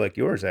career like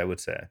yours, I would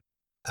say.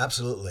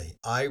 Absolutely.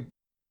 I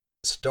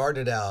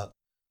started out,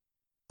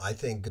 I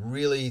think,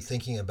 really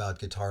thinking about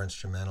guitar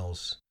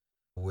instrumentals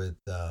with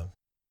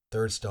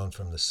Third Stone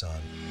from the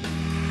Sun.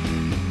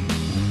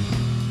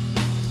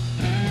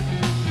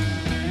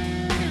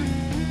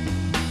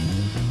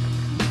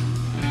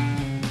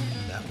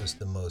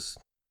 The most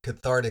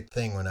cathartic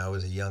thing when I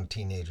was a young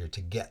teenager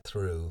to get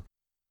through.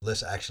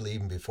 Actually,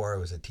 even before I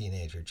was a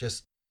teenager,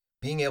 just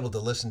being able to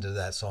listen to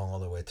that song all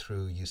the way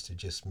through used to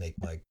just make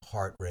my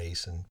heart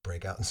race and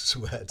break out in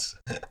sweats.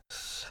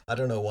 I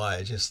don't know why.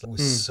 It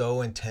was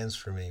so intense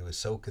for me. It was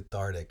so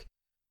cathartic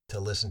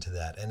to listen to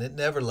that. And it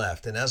never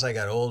left. And as I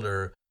got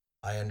older,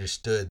 I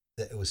understood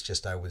that it was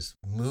just I was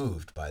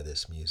moved by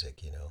this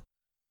music,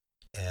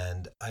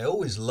 And I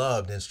always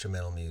loved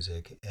instrumental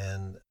music.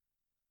 And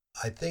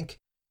I think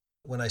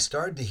when I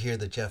started to hear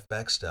the Jeff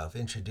Beck stuff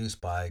introduced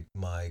by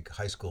my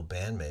high school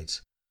bandmates,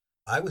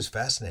 I was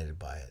fascinated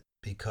by it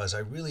because I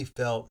really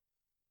felt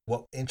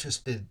what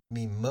interested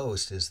me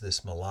most is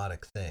this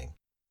melodic thing.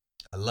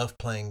 I love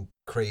playing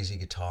crazy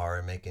guitar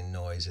and making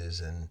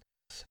noises and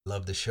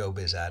love the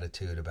showbiz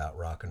attitude about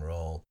rock and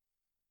roll.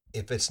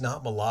 If it's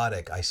not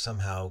melodic, I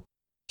somehow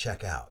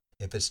check out.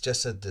 If it's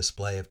just a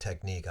display of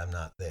technique, I'm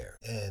not there.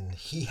 And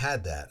he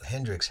had that.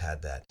 Hendrix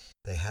had that.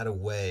 They had a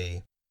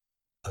way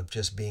of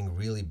just being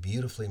really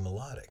beautifully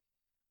melodic.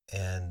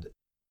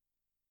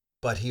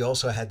 But he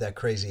also had that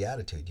crazy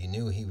attitude. You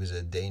knew he was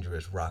a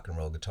dangerous rock and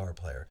roll guitar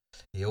player.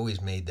 He always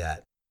made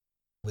that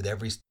with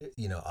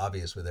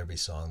obvious with every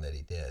song that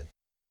he did.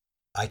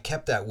 I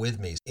kept that with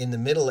me. In the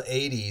middle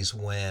 80s,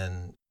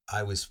 when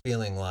I was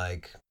feeling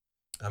like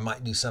I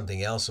might do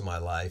something else in my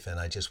life, and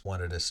I just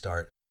wanted to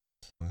start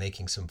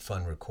making some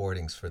fun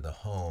recordings for the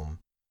home.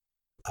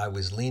 I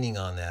was leaning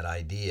on that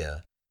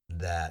idea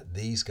that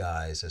these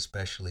guys,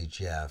 especially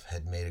Jeff,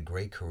 had made a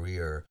great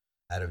career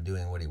out of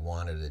doing what he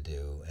wanted to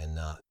do and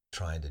not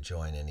trying to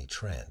join any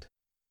trend.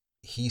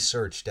 He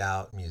searched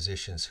out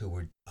musicians who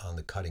were on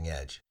the cutting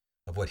edge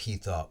of what he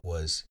thought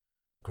was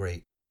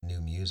great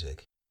new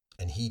music,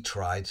 and he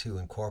tried to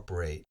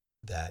incorporate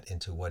that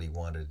into what he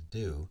wanted to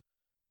do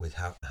with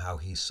how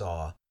he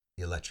saw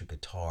the electric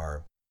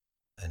guitar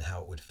and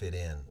how it would fit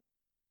in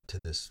to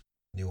this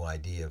new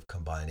idea of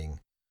combining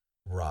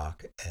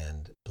rock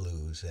and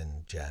blues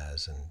and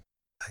jazz. And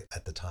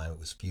at the time it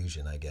was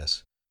fusion, I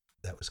guess,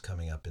 that was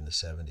coming up in the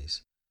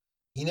 70s.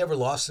 He never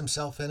lost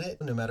himself in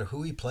it. No matter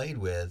who he played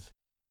with,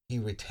 he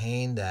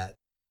retained that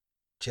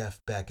Jeff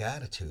Beck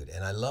attitude.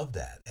 And I love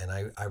that. And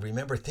I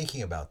remember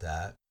thinking about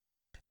that.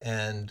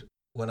 And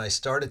when I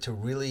started to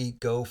really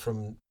go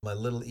from my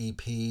little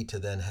EP to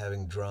then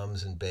having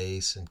drums and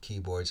bass and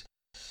keyboards,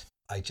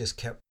 I just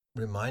kept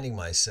reminding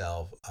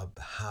myself of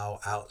how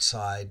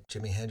outside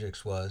Jimi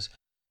Hendrix was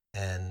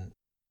and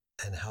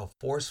how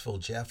forceful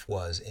Jeff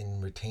was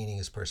in retaining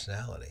his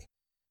personality.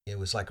 It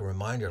was like a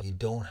reminder, you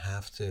don't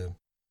have to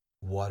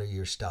water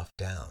your stuff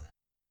down.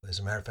 As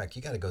a matter of fact,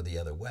 you got to go the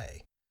other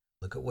way.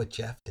 Look at what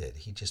Jeff did.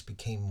 He just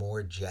became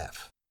more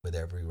Jeff with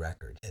every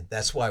record. And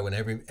that's why when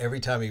every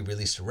time he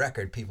released a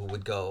record, people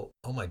would go,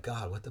 oh my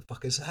God, what the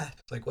fuck is that?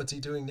 Like, what's he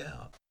doing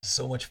now?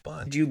 So much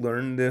fun. Did you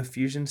learn the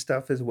fusion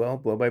stuff as well?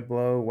 Blow by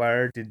Blow,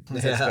 Wired?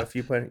 Was that stuff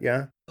you played?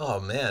 Yeah?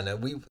 Oh man,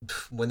 and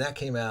when that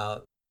came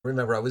out,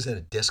 remember I was in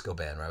a disco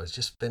band where I was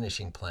just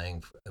finishing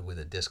playing with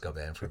a disco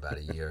band for about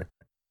a year.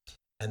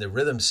 And the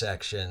rhythm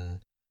section,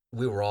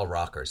 we were all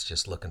rockers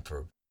just looking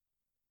for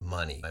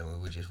money. I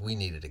mean, we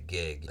needed a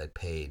gig that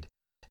paid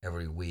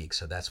every week.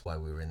 So that's why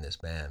we were in this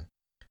band.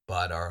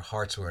 But our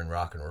hearts were in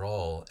rock and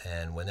roll.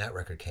 And when that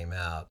record came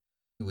out,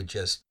 we would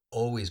just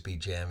always be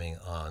jamming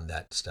on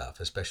that stuff,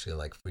 especially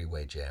like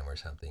Freeway Jam or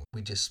something.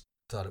 We just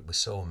thought it was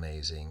so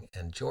amazing.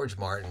 And George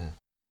Martin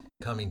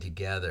coming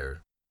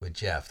together with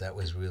Jeff, that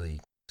was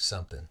really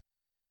something.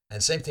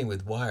 And same thing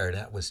with Wired,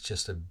 that was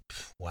just a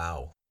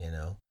wow, you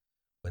know.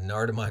 When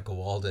Narada Michael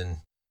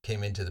Walden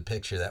came into the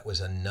picture, that was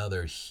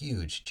another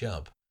huge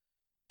jump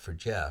for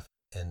Jeff.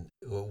 And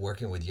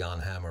working with Jan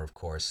Hammer, of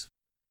course,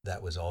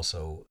 that was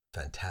also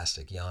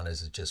fantastic. Jan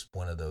is just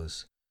one of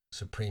those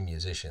supreme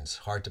musicians.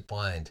 Hard to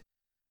find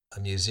a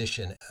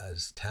musician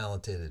as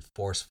talented and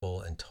forceful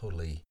and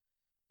totally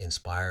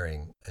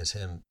inspiring as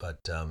him.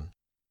 But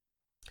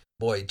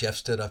boy, Jeff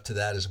stood up to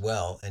that as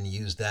well and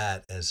used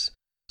that as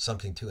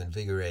something to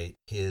invigorate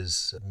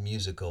his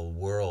musical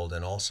world,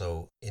 and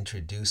also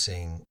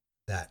introducing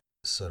that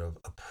sort of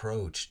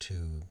approach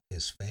to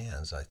his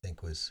fans. I think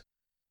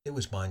it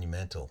was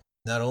monumental.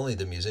 Not only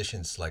the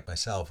musicians like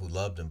myself who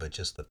loved him, but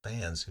just the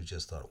fans who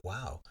just thought,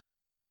 wow,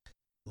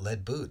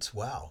 Lead Boots,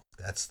 wow,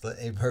 that's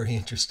a very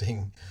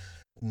interesting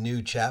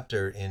new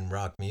chapter in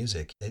rock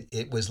music.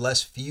 It was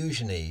less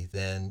fusiony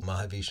than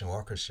Mahavishnu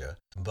Orchestra,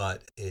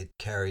 but it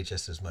carried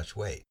just as much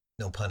weight.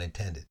 No pun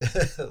intended.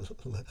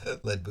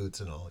 Lead Boots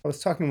and all. I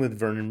was talking with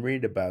Vernon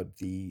Reid about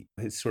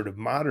his sort of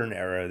modern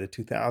era, the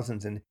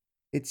 2000s, and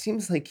it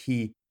seems like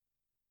he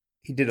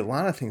did a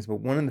lot of things, but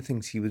one of the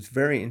things he was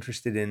very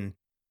interested in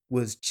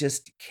was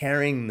just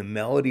carrying the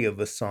melody of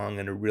a song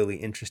in a really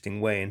interesting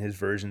way in his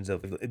versions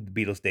of the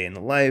Beatles' Day in the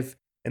Life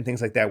and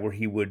things like that, where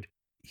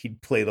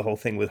he'd play the whole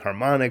thing with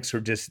harmonics or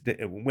just the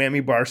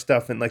whammy bar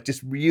stuff, and like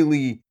just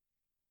really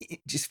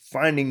just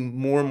finding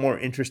more and more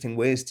interesting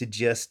ways to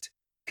just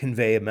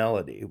convey a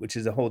melody, which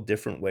is a whole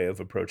different way of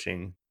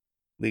approaching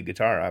lead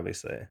guitar,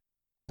 obviously.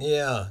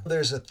 Yeah,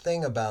 there's a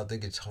thing about the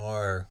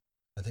guitar.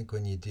 I think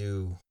when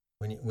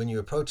you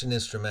approach an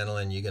instrumental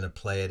and you're going to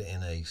play it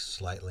in a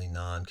slightly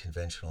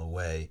non-conventional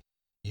way,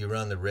 you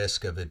run the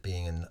risk of it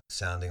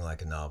sounding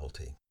like a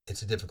novelty.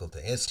 It's a difficult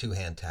thing. It's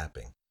two-hand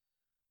tapping.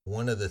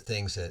 One of the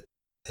things that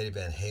Eddie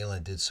Van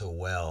Halen did so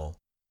well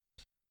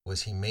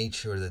was he made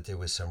sure that there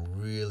was some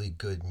really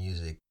good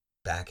music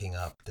backing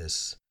up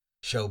this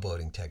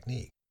showboating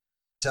technique.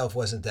 Itself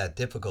wasn't that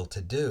difficult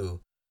to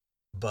do,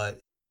 but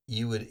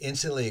you would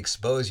instantly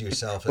expose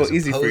yourself as a poser. Well,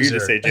 easy for you to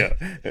say,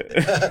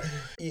 Joe.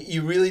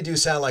 You really do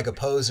sound like a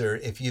poser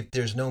if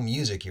there's no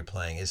music you're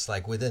playing. It's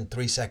like within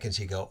 3 seconds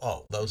you go,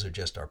 oh, those are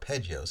just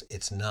arpeggios.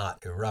 It's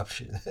not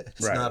Eruption.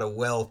 It's right. Not a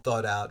well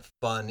thought out,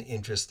 fun,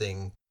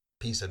 interesting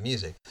piece of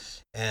music.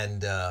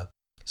 And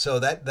so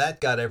that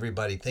got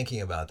everybody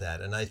thinking about that.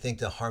 And I think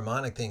the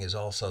harmonic thing is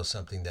also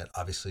something that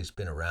obviously has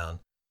been around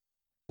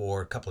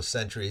for a couple of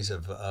centuries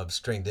of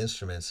stringed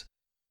instruments.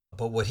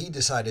 But what he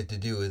decided to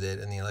do with it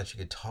in the electric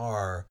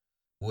guitar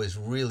was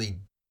really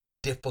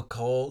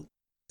difficult,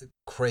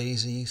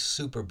 crazy,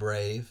 super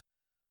brave,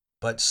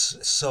 but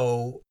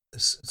so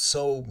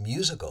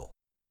musical.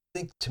 I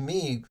think to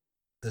me,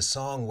 the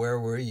song Where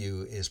Were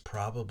You is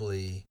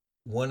probably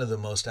one of the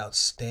most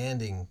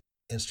outstanding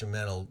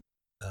instrumental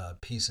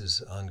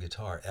pieces on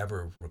guitar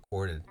ever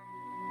recorded.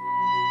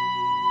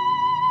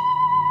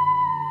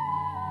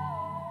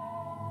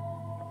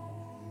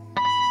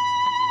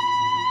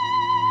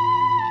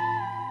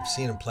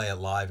 seen him play it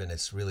live, and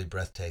it's really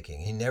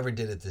breathtaking. He never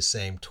did it the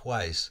same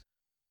twice,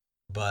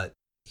 but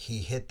he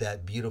hit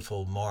that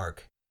beautiful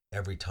mark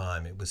every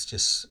time. It was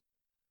just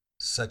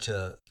such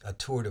a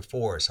tour de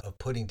force of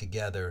putting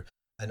together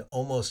an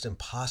almost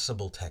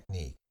impossible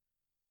technique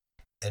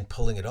and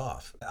pulling it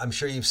off. I'm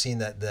sure you've seen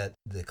that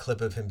the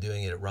clip of him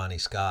doing it at Ronnie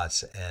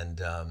Scott's,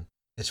 and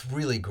it's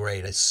really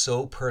great. It's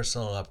so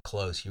personal up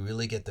close. You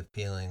really get the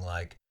feeling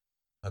like,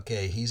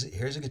 okay,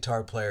 here's a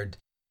guitar player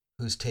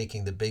who's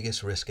taking the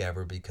biggest risk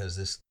ever, because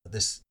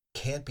this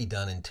can't be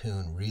done in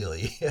tune,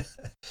 really.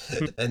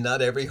 And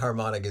not every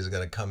harmonic is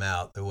going to come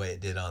out the way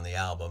it did on the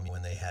album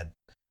when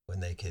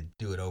they could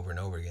do it over and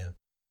over again.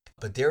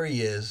 But there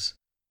he is,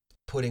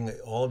 putting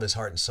all of his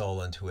heart and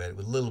soul into it,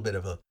 with a little bit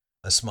of a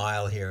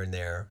smile here and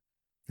there.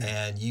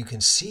 And you can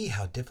see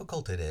how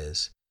difficult it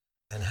is,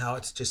 and how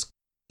it's just,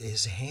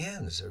 his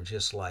hands are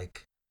just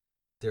like,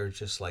 they're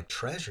just like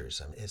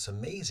treasures. I mean, it's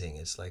amazing.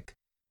 It's like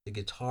the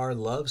guitar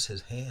loves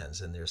his hands,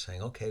 and they're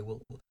saying, okay,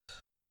 we'll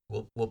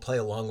play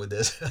along with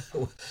this.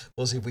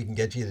 We'll see if we can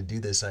get you to do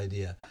this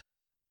idea.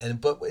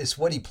 But it's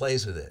what he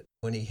plays with it.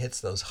 When he hits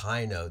those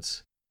high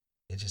notes,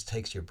 it just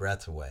takes your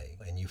breath away,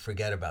 and you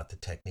forget about the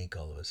technique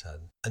all of a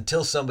sudden.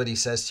 Until somebody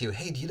says to you,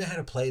 hey, do you know how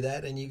to play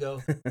that? And you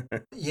go,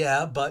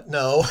 yeah, but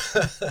no.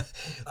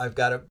 I've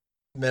got it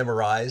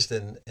memorized,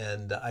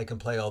 and I can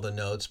play all the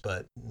notes,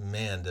 but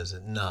man, does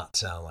it not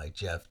sound like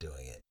Jeff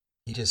doing it.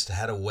 He just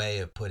had a way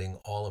of putting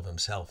all of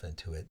himself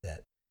into it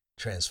that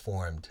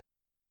transformed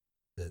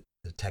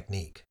the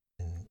technique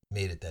and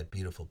made it that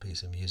beautiful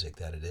piece of music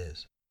that it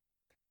is.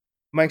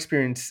 My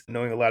experience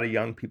knowing a lot of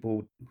young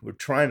people who were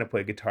trying to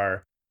play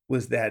guitar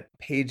was that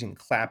Page and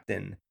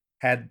Clapton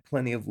had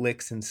plenty of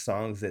licks and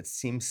songs that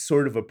seemed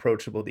sort of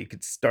approachable that you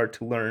could start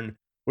to learn,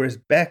 whereas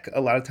Beck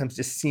a lot of times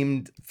just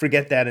seemed,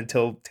 forget that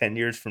until 10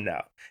 years from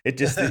now. He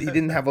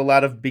didn't have a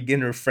lot of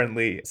beginner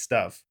friendly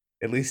stuff,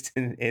 at least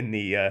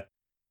in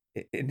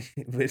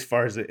as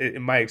far as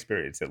in my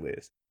experience, at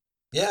least.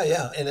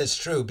 Yeah, and it's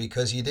true,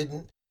 because you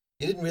didn't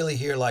really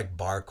hear like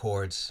bar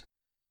chords.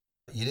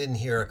 You didn't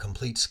hear a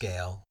complete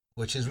scale,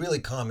 which is really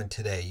common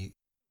today.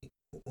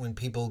 When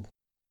people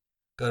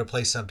go to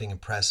play something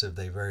impressive,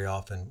 they very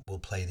often will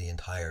play the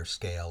entire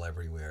scale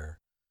everywhere.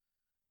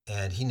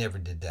 And he never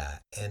did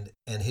that. And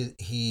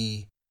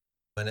he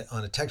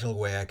on a technical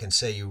way, I can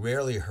say you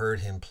rarely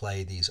heard him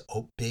play these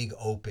big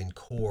open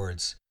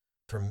chords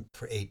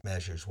for 8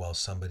 measures while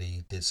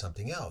somebody did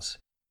something else.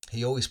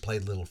 He always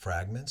played little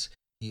fragments.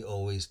 He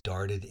always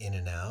darted in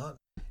and out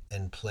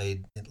and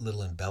played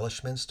little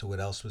embellishments to what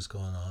else was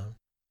going on.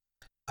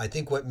 I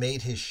think what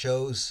made his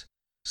shows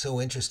so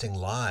interesting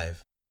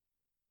live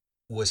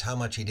was how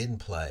much he didn't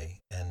play.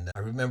 And I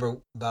remember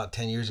about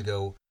 10 years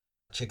ago,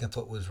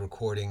 Chickenfoot was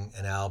recording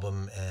an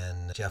album,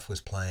 and Jeff was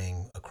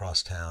playing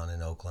across town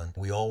in Oakland.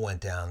 We all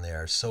went down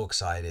there so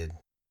excited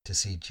to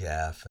see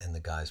Jeff and the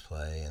guys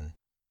play,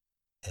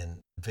 and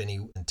Vinny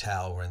and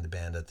Tal were in the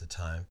band at the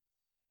time.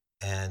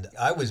 And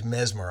I was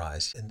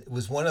mesmerized. And it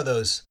was one of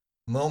those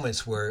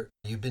moments where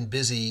you've been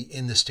busy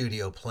in the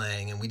studio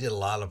playing, and we did a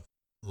lot of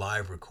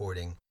live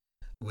recording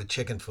with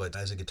Chickenfoot.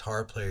 As a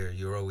guitar player,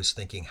 you're always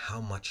thinking,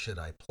 how much should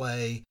I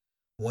play?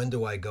 When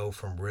do I go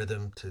from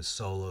rhythm to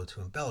solo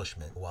to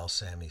embellishment while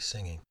Sammy's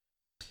singing?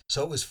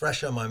 So it was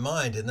fresh on my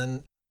mind. And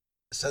then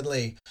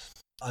suddenly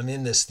I'm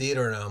in this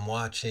theater and I'm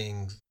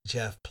watching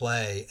Jeff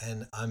play,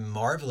 and I'm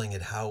marveling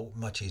at how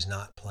much he's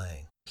not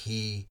playing.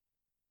 He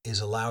is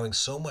allowing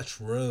so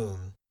much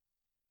room,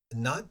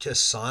 not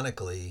just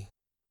sonically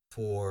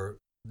for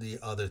the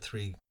other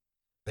 3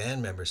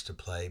 band members to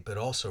play, but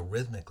also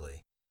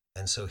rhythmically.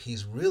 And so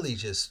he's really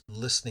just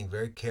listening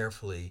very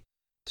carefully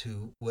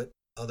to what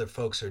other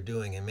folks are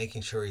doing and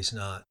making sure he's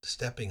not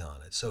stepping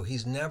on it. So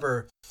he's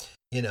never,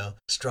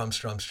 strum,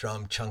 strum,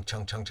 strum, chunk,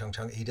 chunk, chunk, chunk,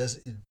 chunk.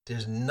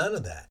 There's none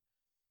of that.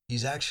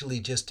 He's actually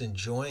just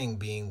enjoying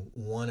being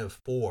one of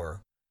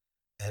 4.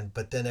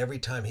 But then every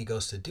time he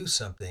goes to do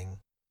something,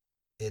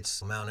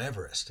 it's Mount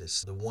Everest.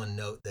 It's the one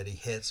note that he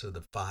hits, or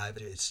the 5.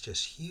 It's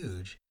just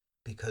huge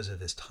because of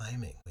his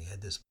timing. We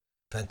had this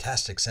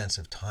fantastic sense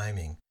of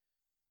timing.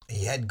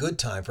 He had good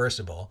time, first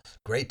of all,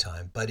 great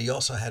time, but he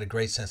also had a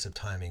great sense of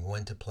timing,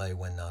 when to play,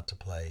 when not to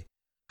play,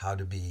 how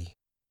to be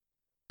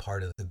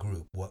part of the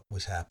group, what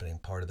was happening,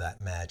 part of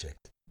that magic.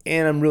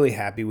 And I'm really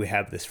happy we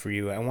have this for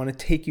you. I want to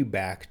take you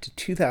back to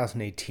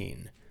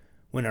 2018,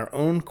 when our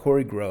own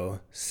Corey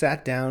Groh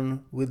sat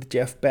down with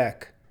Jeff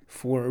Beck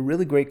for a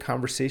really great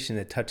conversation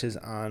that touches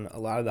on a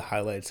lot of the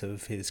highlights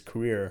of his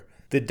career.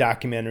 The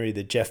documentary,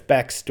 The Jeff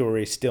Beck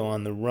Story, Still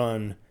on the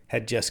Run,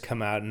 had just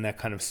come out, and that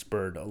kind of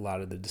spurred a lot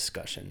of the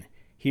discussion.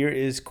 Here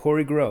is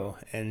Corey Groh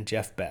and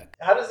Jeff Beck.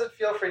 How does it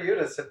feel for you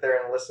to sit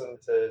there and listen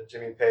to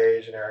Jimmy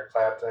Page and Eric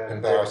Clapton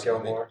and David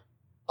Gilmour?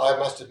 I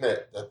must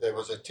admit that there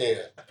was a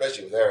tear,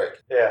 especially with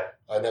Eric. Yeah.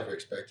 I never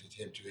expected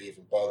him to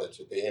even bother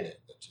to be in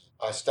it. But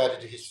I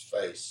studied his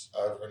face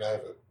over and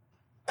over.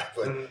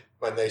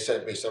 When they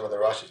sent me some of the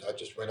rushes, I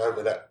just went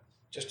over that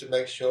just to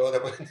make sure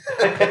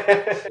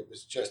that it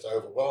was just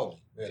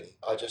overwhelming, really.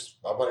 I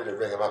wanted to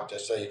ring him up and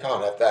just say, you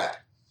can't have that.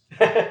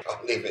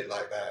 I'll leave it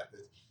like that.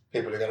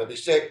 People are going to be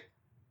sick.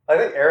 I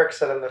think Eric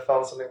said in the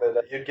film something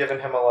that you'd given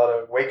him a lot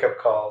of wake-up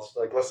calls,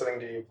 like listening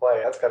to you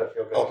play. That's got to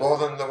feel good. Oh, more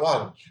than the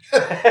one.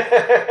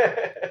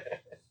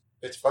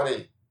 It's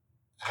funny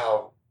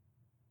how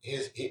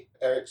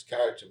Eric's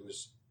character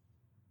was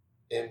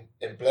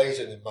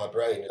emblazoned in my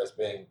brain as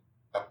being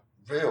a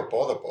real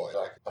bother boy,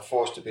 like a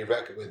force to be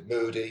reckoned with,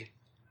 moody,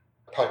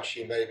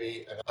 punchy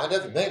maybe. And I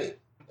never met him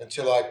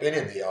until I'd been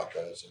in the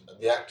Yardbirds and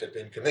the act had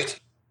been committed.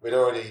 We'd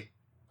already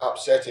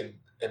upset him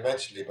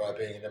immensely by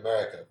being in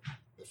America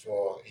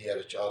before he had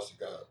a chance to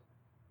go.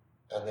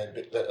 And then,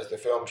 as the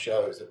film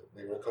shows, that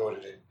we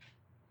recorded in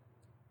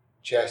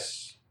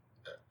Chess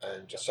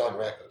and Sun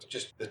Records,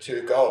 just the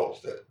two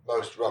goals that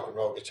most rock and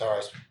roll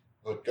guitarists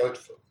would look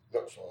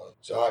for.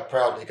 So I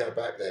proudly go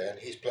back there, and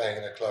he's playing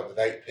in a club with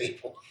 8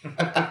 people. And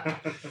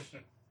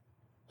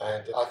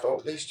I thought,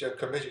 at least you're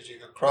committed to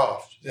your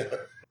craft.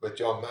 With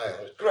John Mayall,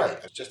 it was great.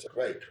 It was just a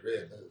great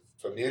career move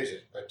for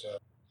music. But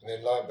and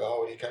then lo and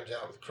behold, he comes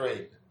out with Cream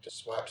and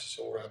just swipes us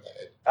all around the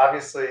head.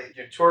 Obviously,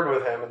 you toured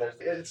with him, and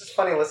it's just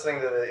funny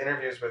listening to the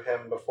interviews with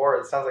him before.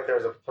 It sounds like there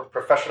was a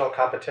professional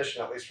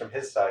competition, at least from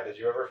his side. Did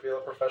you ever feel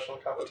a professional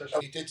competition?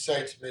 He did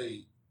say to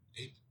me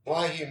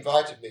why he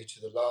invited me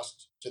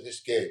to this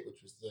gig,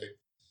 which was the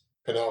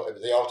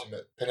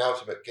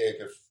penultimate gig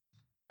of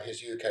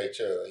his UK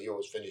tour. He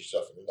always finished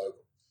off in the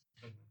local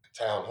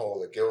town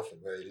hall at Guildford,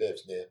 where he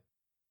lives near.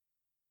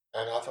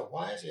 And I thought,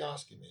 why is he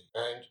asking me?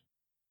 And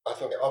I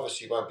thought,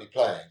 obviously he won't be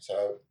playing,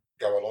 so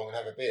go along and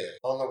have a beer.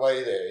 On the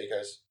way there, he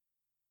goes,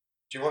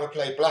 do you want to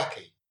play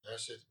Blackie? And I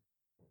said,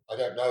 I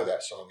don't know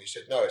that song. He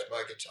said, no, it's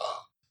my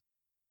guitar.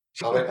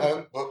 I went,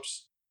 oh,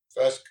 whoops,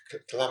 first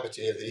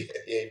calamity of the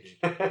evening.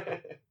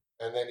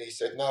 And then he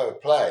said, no,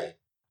 play.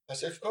 I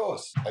said, of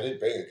course. I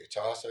didn't bring a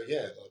guitar, so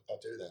yeah, I'll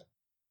do that.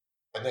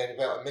 And then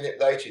about a minute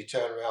later, he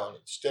turned around,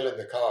 still in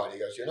the car, and he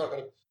goes,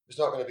 it's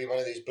not going to be one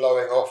of these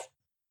blowing off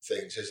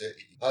things, is it?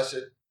 I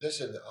said,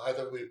 listen,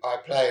 either I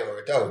play or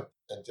I don't.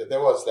 And there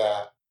was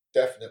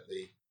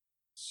definitely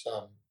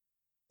some,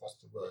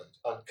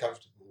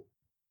 uncomfortable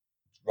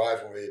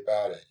rivalry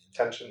about it.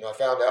 Tension. And I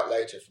found out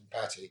later from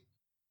Patty,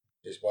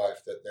 his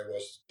wife, that there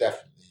was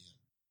definitely,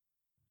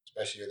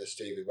 especially with the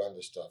Stevie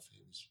Wonder stuff,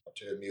 he was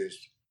too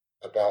amused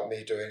about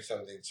me doing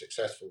something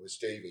successful with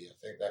Stevie. I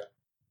think that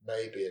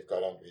maybe have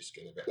got under his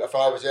skin a bit. If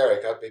I was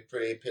Eric, I'd be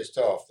pretty pissed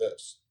off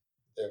that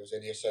there was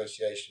any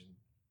association.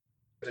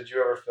 Did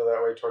you ever feel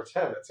that way towards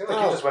him? It seemed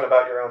like you just went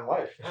about your own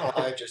life. No,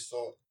 I just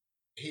thought,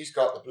 he's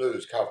got the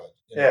blues covered.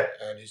 Yeah.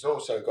 And he's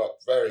also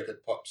got very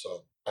good pop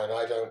song. And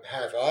I don't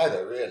have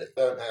either, really.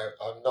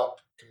 I'm not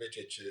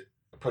committed to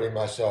putting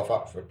myself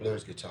up for a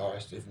blues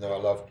guitarist, even though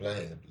I love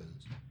playing the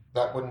blues.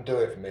 That wouldn't do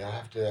it for me. I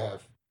have to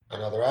have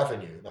another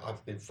avenue.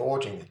 I've been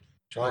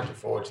trying to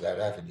forge that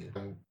avenue.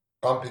 And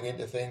bumping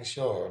into things,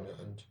 sure,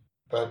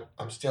 but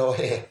I'm still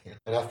here.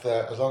 And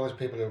as long as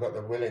people have got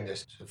the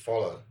willingness to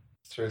follow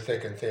through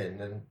thick and thin,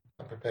 then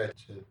I'm prepared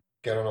to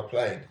get on a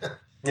plane.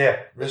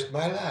 Yeah. Risk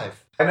my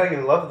life. I know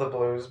you love the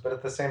blues, but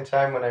at the same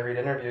time, when I read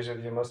interviews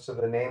with you, most of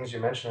the names you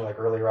mention are like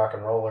early rock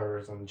and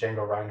rollers and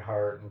Django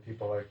Reinhardt and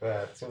people like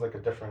that. It seems like a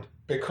different...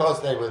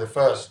 Because they were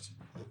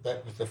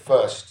that was the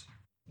first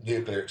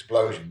nuclear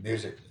explosion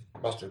musically.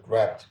 It must have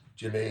grabbed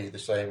Jimmy the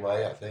same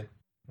way, I think.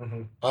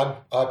 Mm-hmm.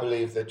 I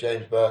believe that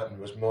James Burton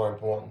was more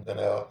important than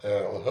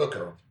Earl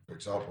Hooker, for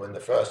example, in the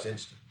first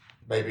instance.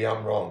 Maybe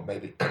I'm wrong,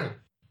 maybe.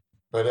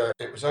 But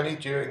it was only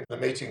during the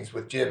meetings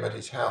with Jim at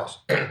his house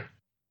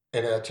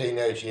in our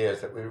teenage years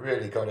that we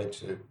really got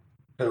into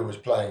who was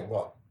playing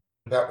what.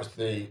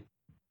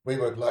 We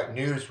were like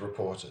news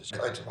reporters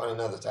going to one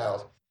another's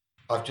house.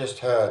 I've just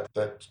heard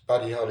that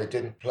Buddy Holly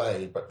didn't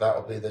play, but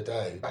that'll be the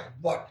day. Like,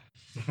 what?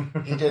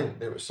 He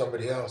didn't. It was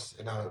somebody else.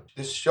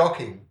 This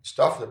shocking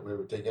stuff that we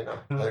were digging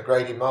up.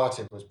 Grady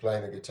Martin was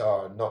playing the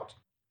guitar and not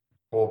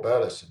Paul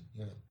Burleson.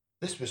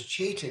 This was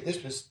cheating.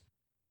 This was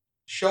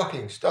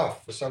shocking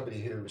stuff for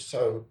somebody who was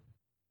so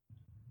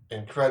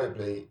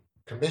incredibly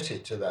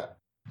committed to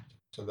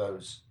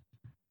those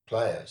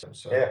players and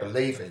so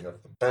believing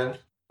of them. And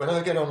when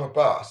I get on a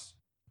bus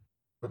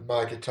with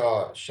my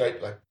guitar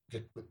shaped like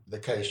the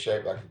case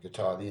shaped like a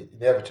guitar, the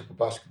inevitable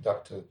bus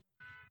conductor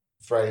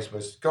phrase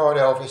was, "Go on,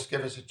 Elvis,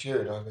 give us a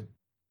tune." I mean,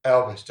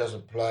 Elvis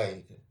doesn't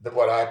play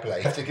what I play.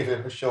 You have to give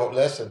him a short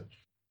lesson.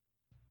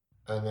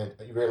 And then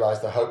you realise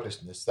the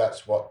hopelessness.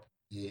 That's what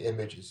the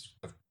images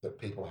that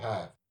people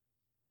have.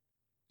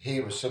 He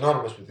was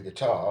synonymous with the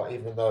guitar,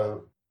 even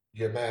though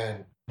your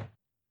man,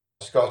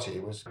 Scotty,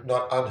 was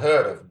not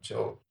unheard of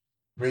until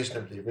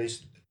reasonably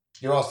recently.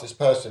 You ask this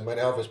person when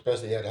Elvis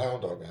Presley had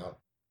Hound Dog out,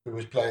 who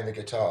was playing the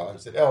guitar, and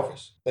said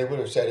Elvis. They would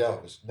have said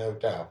Elvis, no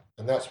doubt.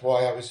 And that's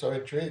why I was so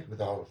intrigued with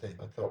the whole thing.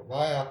 I thought,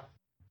 why are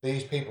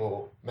these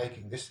people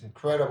making this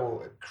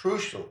incredible,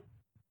 crucial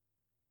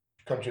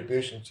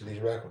contribution to these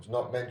records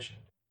not mentioned?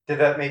 Did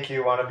that make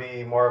you want to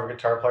be more of a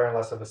guitar player and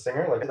less of a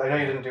singer? Like, I know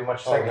you didn't do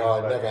much singing. Oh,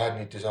 no, I never had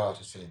any desire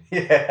to sing.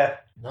 Yeah.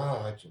 No,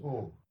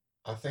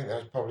 I think that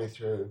was probably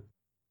through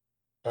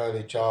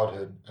early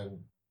childhood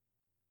and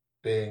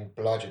being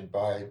bludgeoned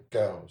by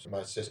girls,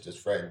 my sister's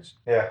friends.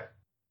 Yeah.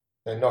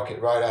 They knock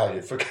it right out of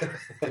you.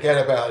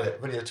 Forget about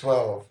it. When you're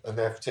 12 and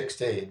they're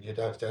 16, you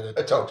don't stand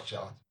a dog's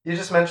chance. You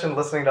just mentioned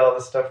listening to all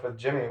this stuff with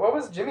Jimmy. What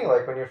was Jimmy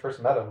like when you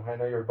first met him? I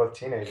know you were both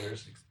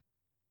teenagers.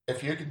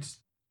 If you can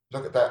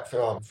look at that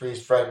film,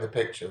 freeze frame the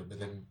picture with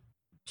him,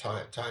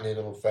 tiny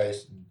little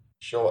face and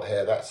short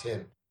hair, that's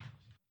him.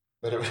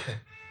 But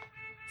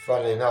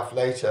funnily enough,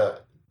 later,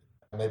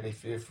 maybe a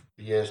few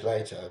years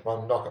later,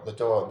 one knock at the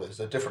door and there's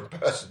a different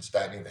person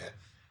standing there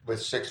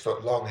with 6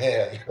 foot long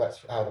hair. That's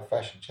how the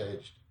fashion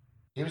changed.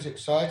 He was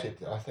excited,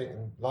 I think,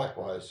 and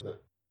likewise,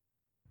 that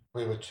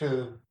we were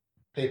two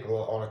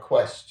people on a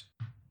quest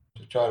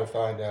to try to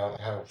find out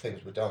how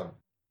things were done.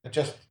 And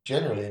just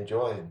generally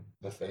enjoying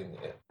the thing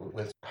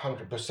with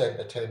 100%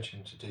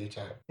 attention to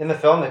detail. In the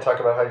film, they talk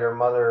about how your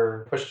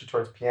mother pushed you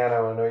towards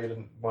piano. I know you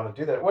didn't want to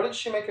do that. What did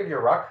she make of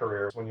your rock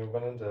career when you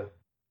went into...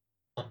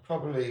 I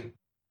probably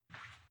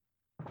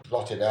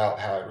blotted out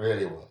how it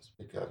really was,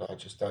 because I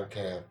just don't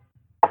care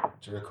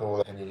to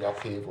recall any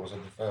upheavals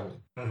in the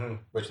family,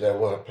 which there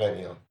were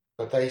plenty of.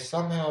 But they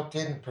somehow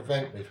didn't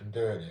prevent me from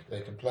doing it.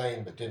 They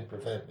complained but didn't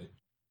prevent me.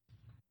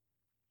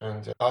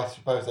 And I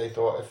suppose they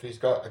thought if he's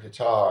got a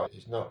guitar,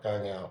 he's not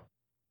going out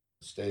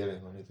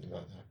stealing or anything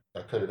like that.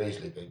 That could have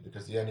easily been,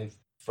 because the only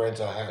friends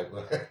I had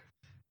were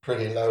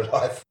pretty low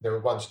life. They were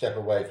one step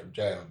away from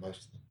jail,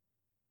 most of them.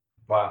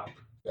 Wow.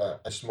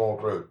 A small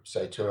group,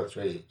 say 2 or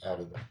 3 out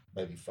of them,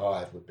 maybe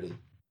 5, would be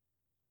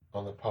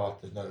on the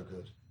path to no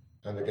good.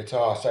 And the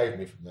guitar saved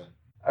me from that.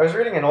 I was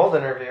reading an old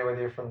interview with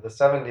you from the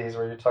 70s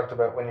where you talked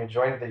about when you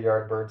joined the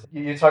Yardbirds.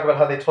 You talk about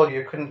how they told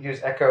you couldn't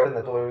use echo in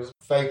the blues.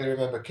 Vaguely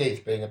remember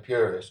Keith being a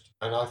purist,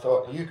 and I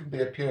thought, you can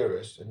be a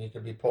purist and you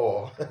can be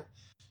poor.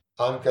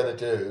 I'm going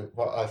to do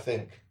what I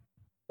think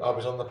I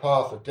was on the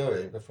path of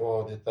doing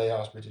before they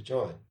asked me to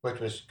join, which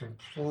was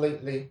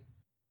completely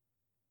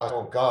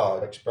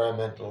avant-garde,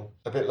 experimental,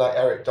 a bit like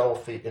Eric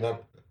Dolphy,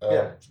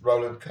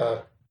 Roland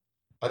Kirk.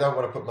 I don't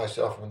want to put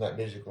myself on that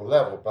musical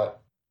level,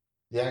 but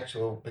the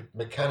actual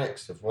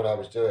mechanics of what I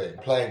was doing,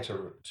 playing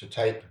to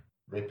tape,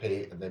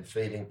 repeat, and then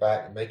feeding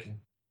back and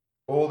making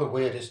all the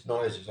weirdest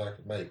noises I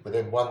could make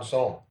within one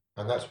song.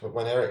 And that's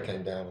when Eric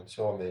came down and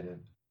saw me,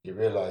 and he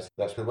realised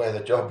that's where the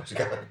job was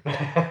going.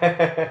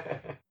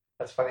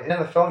 That's funny. In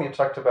the film, you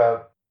talked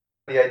about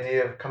the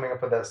idea of coming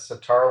up with that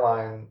sitar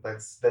line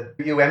that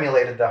you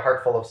emulated the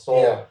Heart Full of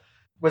Soul. Yeah.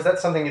 Was that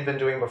something you'd been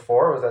doing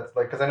before? Was that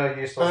like, because I know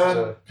you used to listen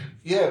to...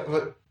 Yeah,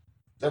 but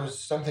there was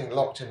something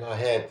locked in my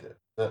head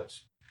that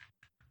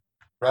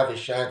Ravi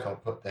Shankar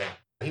put there.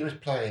 He was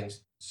playing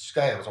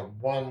scales on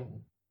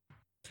one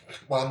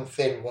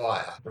thin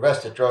wire. The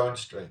rest are drone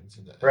strings.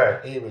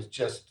 Right. He was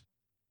just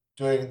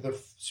doing the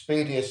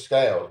speediest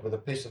scales with a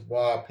piece of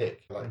wire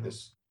pick like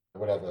this,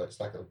 whatever. It's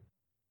like a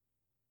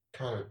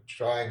kind of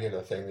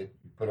triangular thing that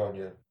you put on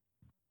your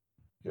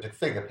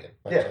finger pick.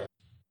 Yeah.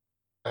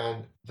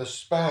 And the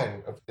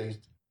span of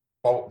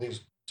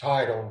these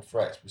tied-on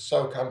frets was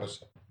so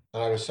cumbersome.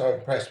 And I was so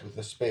impressed with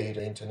the speed,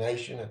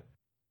 intonation, and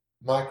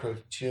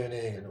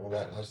micro-tuning and all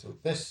that. And I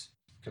thought, this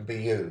can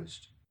be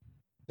used.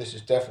 This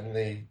is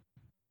definitely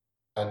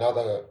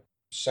another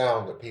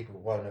sound that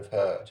people won't have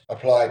heard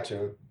applied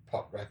to a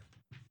pop record.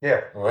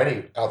 Yeah. Or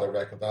any other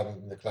record other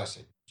than the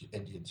classic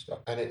Indian stuff.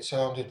 And it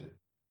sounded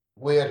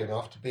weird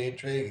enough to be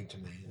intriguing to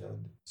me, you know.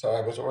 So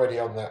I was already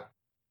on that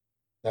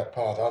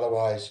path.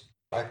 Otherwise,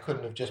 I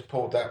couldn't have just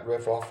pulled that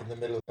riff off in the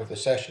middle of the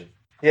session.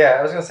 Yeah,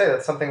 I was going to say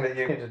that's something that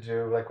you need to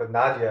do, like with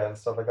Nadia and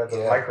stuff like that, the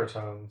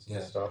microtones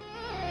and stuff.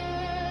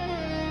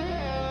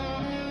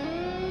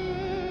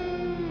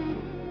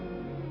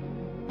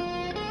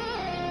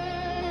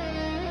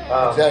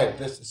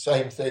 Exactly. It's the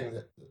same thing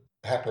that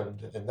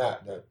happened in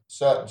that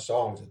certain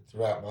songs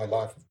throughout my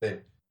life have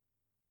been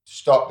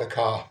stop the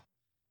car,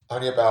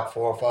 only about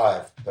 4 or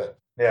 5, but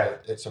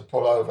it's a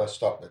pull over,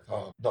 stop the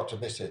car, not to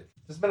miss it.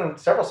 There's been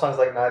several songs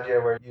like Nadia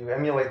where you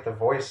emulate the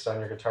voice on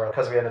your guitar.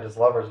 Because We Ended as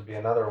Lovers would be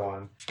another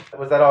one.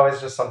 Was that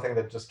always just something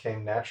that just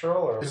came natural?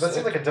 Or that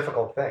seems like a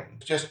difficult thing.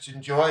 Just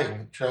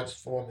enjoying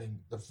transforming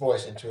the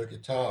voice into a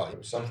guitar. It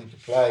was something to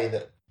play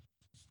that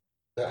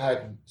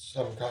had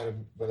some kind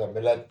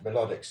of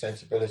melodic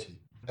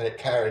sensibility. And it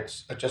carried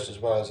just as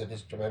well as an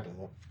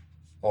instrumental,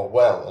 or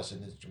well as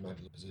an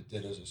instrumental as it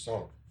did as a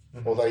song.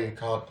 Mm-hmm. Although you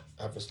can't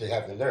obviously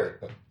have the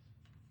lyric, but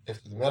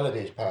if the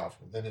melody is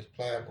powerful, then it's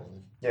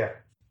playable. Yeah.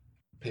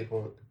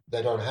 People,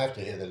 they don't have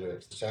to hear the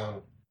lyrics. The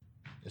sound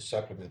is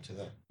supplement to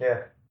that.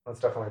 Yeah, that's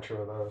definitely true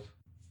of those.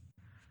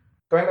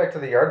 Going back to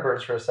the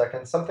Yardbirds for a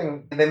second,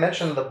 they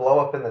mentioned the blow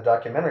up in the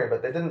documentary,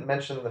 but they didn't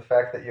mention the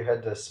fact that you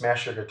had to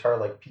smash your guitar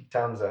like Pete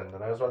Townsend.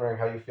 And I was wondering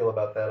how you feel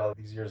about that all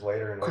these years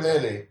later.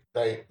 Clearly,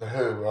 the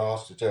Who were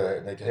asked to do it,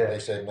 and they didn't. They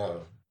said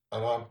no.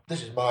 And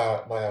this is my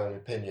own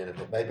opinion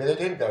of it. Maybe they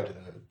didn't go to the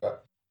Who,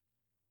 but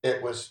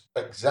it was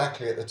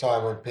exactly at the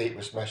time when Pete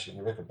was smashing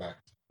the Rickenbacker.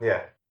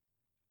 Yeah.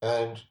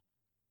 And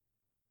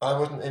I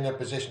wasn't in a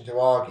position to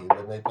argue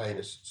when they paid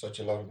us such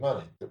a lot of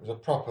money. It was a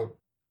proper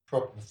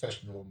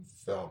professional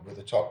film with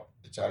a top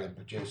Italian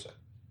producer,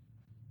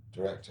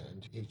 director,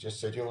 and he just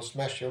said, "You'll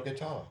smash your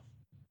guitar."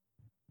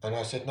 And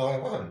I said, no, I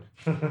won't.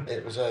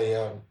 It was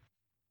a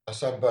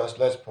Sunburst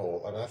Les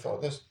Paul, and I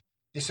thought this.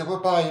 He said, we'll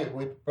buy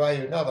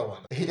you another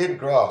one. He didn't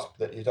grasp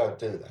that you don't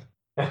do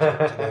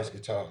that to those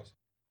guitars.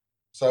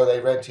 So they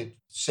rented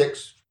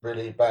 6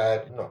 really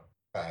bad, not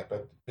bad,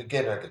 but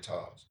beginner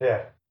guitars.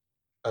 Yeah.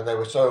 And they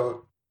were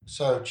so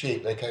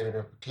cheap, they came in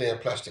a clear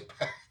plastic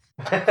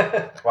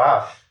bag.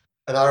 Wow.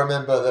 And I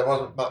remember there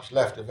wasn't much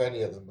left of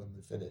any of them when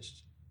we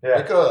finished.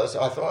 Yeah. Because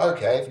I thought,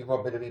 okay, if you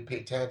want me to be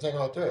Pete Townsend,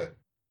 I'll do it.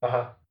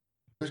 Uh-huh.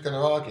 Who's going to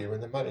argue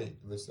when the money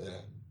was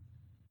there?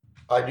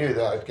 I knew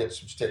that I'd get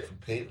some stick from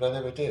Pete, but I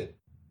never did.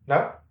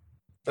 No?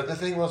 But the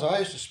thing was, I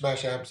used to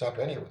smash amps up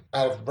anyway,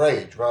 out of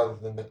rage rather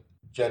than the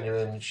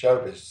genuine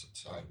showbiz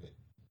side of it.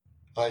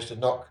 I used to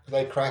knock,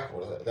 they'd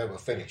crackle, they were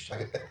finished.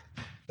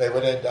 They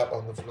would end up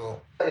on the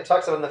floor. It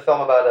talks in the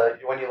film about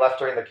when you left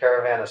during the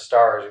Caravan of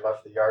Stars, you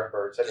left the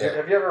Yardbirds.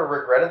 Have you ever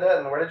regretted that,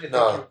 and where did you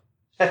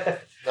think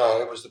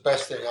No, it was the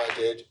best thing I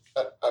did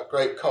at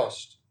great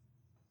cost.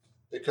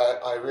 Because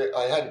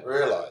I hadn't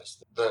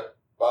realised that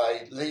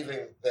by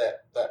leaving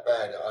that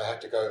band, I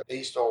had to go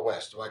east or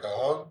west. Do I go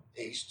home,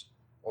 east,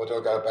 or do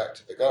I go back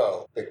to the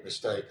girl? Big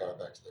mistake going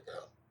back to the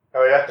girl.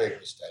 Oh, yeah? Big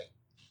mistake.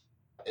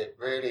 It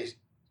really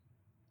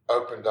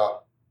opened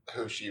up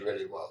who she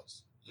really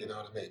was. You know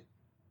what I mean?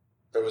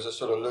 There was a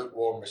sort of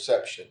lukewarm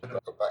reception. I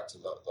got back to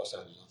Los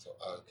Angeles and I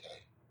thought, okay,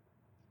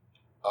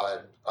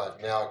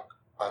 I'm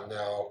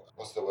now,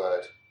 what's the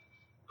word?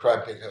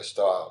 Cramping her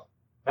style.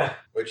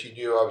 When she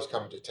knew I was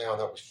coming to town,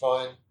 that was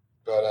fine.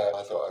 But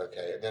I thought,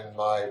 okay. And then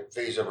my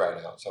visa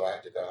ran out, so I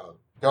had to go home.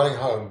 Going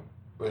home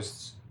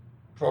was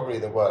probably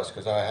the worst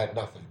because I had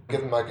nothing.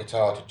 Given my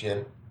guitar to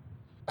Jim,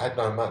 I had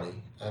no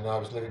money, and I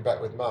was living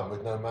back with Mum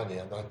with no money.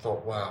 And I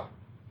thought, wow.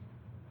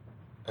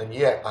 And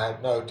yet I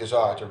had no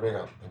desire to ring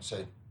up and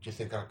say, do you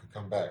think I could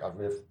come back?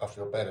 I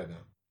feel better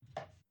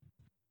now.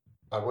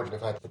 I wouldn't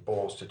have had the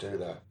balls to do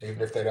that.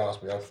 Even if they'd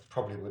asked me, I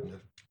probably wouldn't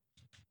have.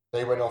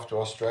 They went off to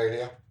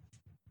Australia,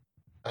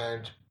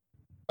 and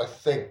I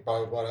think by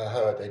what I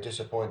heard, they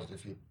disappointed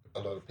a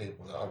lot of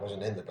people that I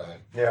wasn't in the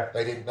band. Yeah.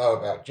 They didn't know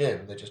about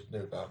Jim, they just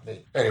knew about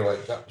me. Anyway,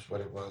 that was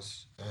what it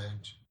was.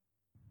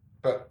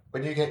 But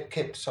when you get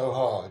kicked so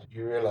hard,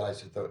 you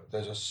realise that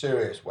there's a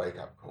serious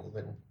wake-up call,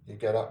 then you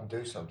get up and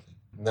do something.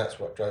 And that's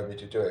what drove me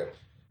to do it.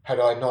 Had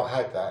I not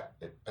had that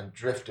and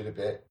drifted a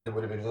bit, it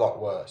would have been a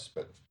lot worse.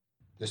 But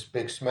this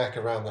big smack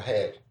around the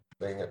head,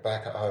 being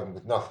back at home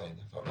with nothing,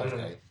 I thought,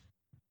 okay,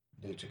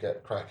 need to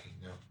get cracking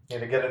now.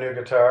 Need to get a new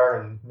guitar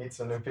and meet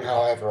some new people.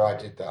 However I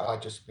did that, I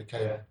just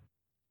became... Yeah.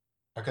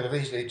 I could have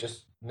easily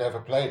just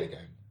never played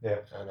again. Yeah.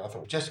 And I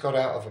thought, just got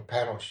out of a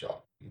panel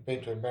shop. You've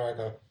been to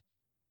America.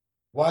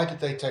 Why did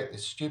they take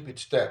this stupid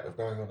step of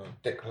going on a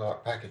Dick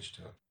Clark package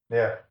tour?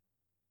 Yeah.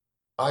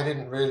 I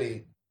didn't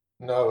really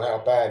know how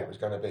bad it was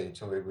going to be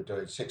until we were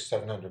doing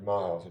 600-700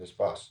 miles in this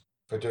bus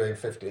for doing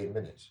 15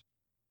 minutes.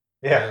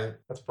 Yeah,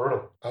 that's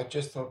brutal. I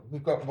just thought,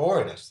 we've got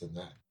more in us than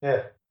that.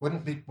 Yeah.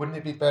 Wouldn't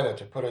it be better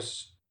to put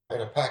us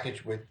in a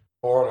package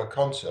or on a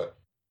concert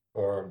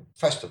or a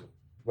festival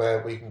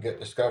where we can get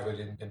discovered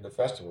in the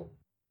festival?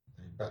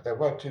 But there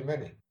weren't too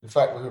many. In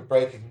fact, we were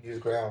breaking new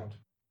ground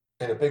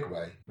in a big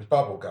way. It was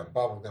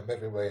bubblegum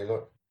everywhere you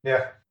look.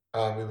 Yeah.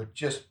 We were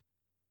just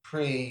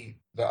pre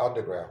the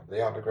underground.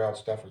 The underground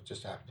stuff was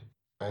just happening.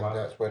 And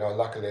that's when I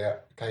luckily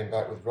came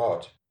back with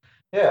Rod.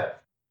 Yeah.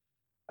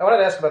 I wanted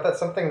to ask about that.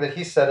 Something that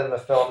he said in the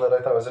film that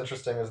I thought was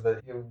interesting is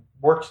that you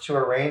worked to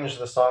arrange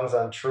the songs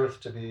on Truth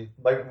to be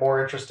like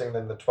more interesting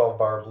than the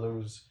 12-bar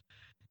blues.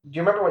 Do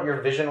you remember what your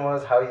vision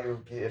was? How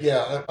you...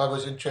 Yeah, I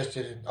was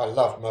interested in... I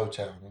loved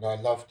Motown and I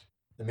loved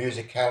the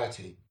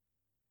musicality.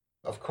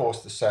 Of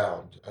course, the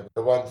sound. And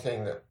the one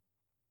thing that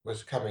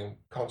was coming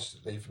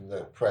constantly from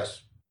the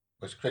press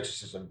was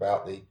criticism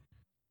about the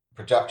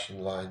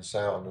production line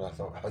sound. And I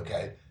thought,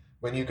 okay,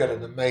 when you get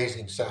an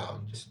amazing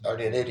sound, it's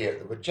only an idiot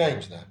that would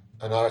change that.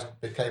 And I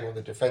became on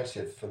the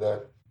defensive for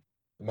the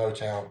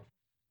Motown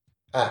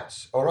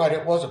acts. All right,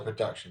 it was a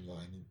production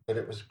line, but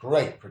it was a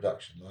great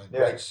production line,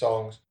 great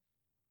songs.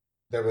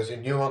 There was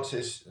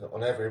nuances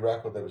on every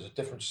record. There was a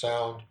different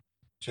sound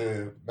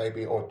to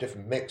maybe, or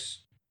different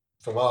mix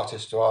from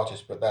artist to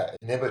artist, but that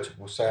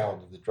inimitable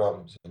sound of the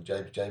drums and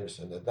James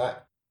Jamerson and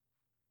that,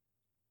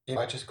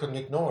 I just couldn't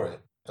ignore it.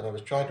 And I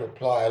was trying to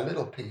apply a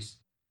little piece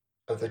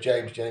of the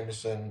James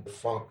Jamerson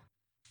funk,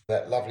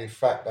 that lovely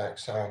fatback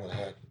sound that I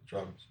had with the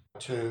drums,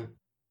 to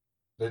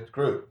the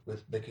group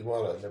with Mickey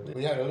Waller. And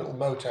we had a little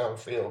Motown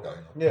feel going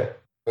on. Yeah.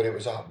 But it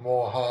was a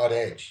more hard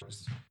edge. It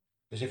was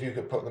as if you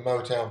could put the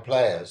Motown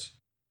players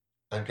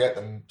and get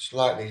them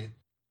slightly,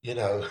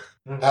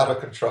 out of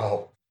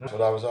control. That's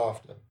what I was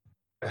after.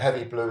 A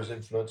heavy blues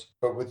influence,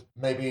 but with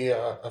maybe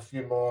a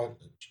few more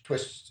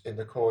twists in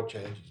the chord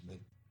changes.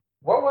 Maybe.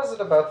 What was it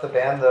about the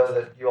band, though,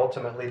 that you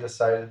ultimately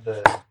decided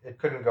that it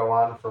couldn't go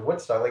on for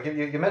Woodstock? Like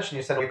you mentioned,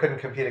 you said you couldn't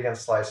compete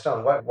against Sly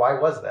Stone. Why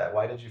was that?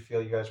 Why did you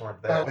feel you guys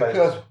weren't there? Well,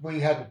 because we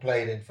hadn't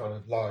played in front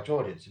of large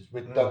audiences.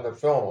 We'd done the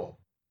Fillmore.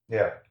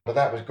 Yeah. But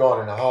that was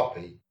gone in a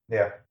heartbeat.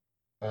 Yeah.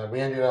 We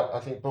ended up, I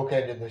think,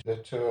 bookended the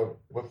tour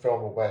with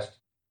Fillmore West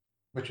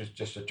which was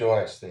just a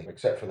joyous thing,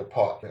 except for the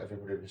pot.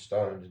 Everybody was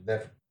stoned, and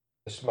never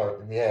the smoke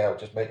in the air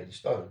just making you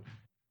stoned.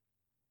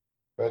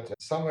 But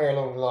somewhere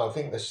along the line, I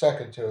think the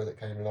second tour that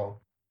came along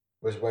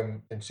was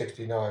when, in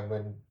 '69,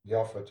 when the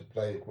offer to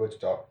play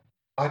Woodstock.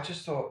 I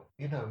just thought,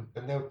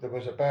 and there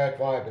was a bad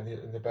vibe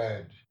in the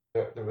band.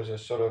 There was a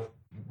sort of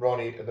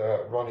Ronnie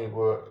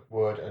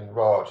Wood and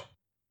Rod,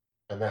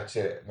 and that's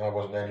it. And I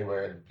wasn't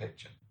anywhere in the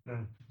picture.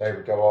 Mm. They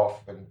would go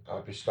off, and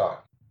I'd be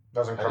stuck.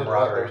 Wasn't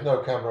camaraderie. There was no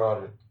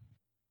camaraderie.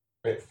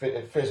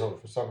 It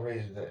fizzled for some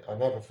reason. I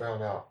never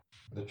found out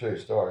the true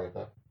story,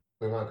 but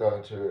we won't go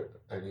into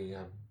any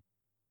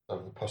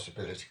of the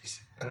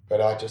possibilities.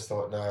 But I just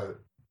thought, no.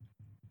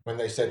 When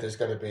they said there's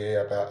going to be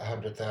about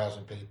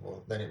 100,000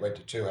 people, then it went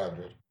to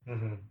 200.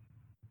 Mm-hmm.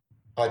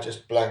 I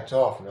just blanked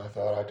off, and I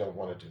thought, I don't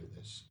want to do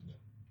this.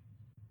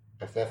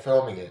 If they're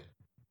filming it,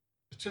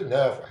 it's too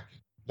nerve-wracking.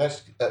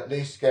 Let's at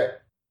least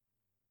get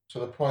to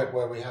the point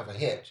where we have a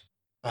hit.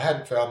 I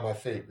hadn't found my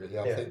feet, really.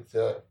 I think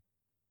that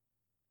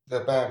the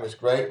band was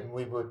great, and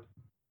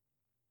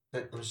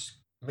it was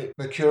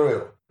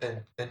mercurial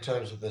in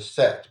terms of the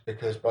set,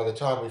 because by the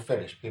time we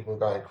finished, people were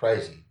going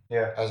crazy.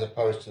 Yeah. As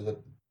opposed to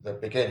the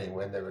beginning,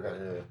 when they were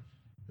going,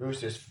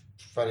 who's this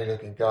funny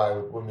looking guy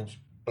with women's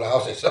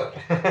blouses on?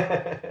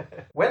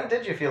 When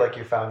did you feel like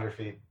you found your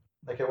feet?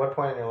 Like at what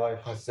point in your life?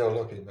 I'm still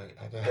looking, mate.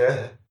 I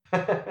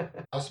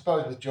don't I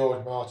suppose with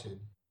George Martin,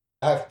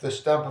 have the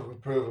stamp of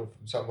approval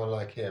from someone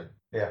like him.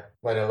 Yeah.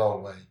 Went a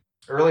long way.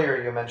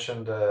 Earlier you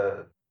mentioned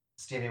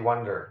Stevie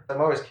Wonder.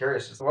 I'm always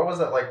curious, what was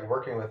it like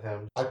working with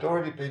him? I'd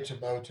already been to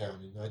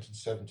Motown in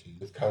 1970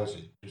 with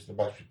Cozy, which was the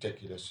most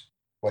ridiculous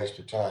waste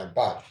of time,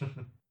 but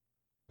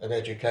an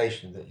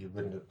education that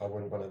I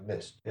wouldn't want to have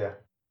missed. Yeah.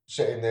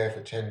 Sitting there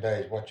for 10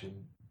 days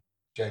watching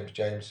James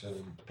Jameson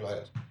and the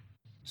players.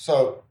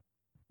 So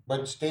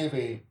when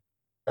Stevie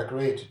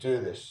agreed to do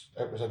this,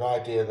 it was an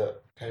idea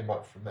that came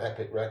up from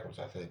Epic Records,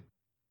 I think.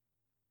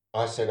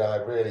 I said I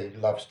really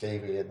love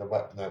Stevie, and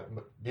the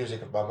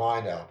Music of My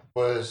Mind album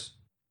was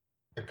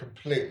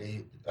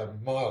completely a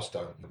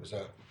milestone. It was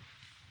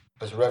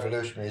as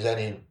revolutionary as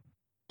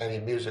any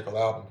musical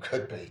album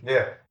could be.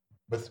 Yeah.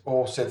 With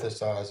all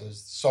synthesizers, the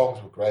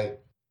songs were great.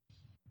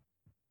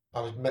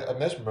 I was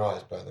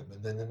mesmerized by them,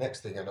 and then the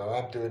next thing I know,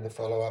 I'm doing the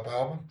follow-up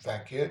album.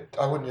 Thank you.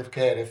 I wouldn't have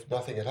cared if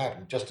nothing had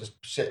happened, just to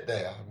sit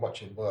there and watch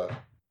him work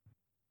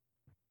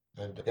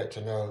and get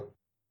to know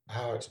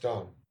how it's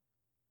done.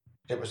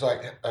 It was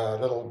like a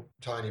little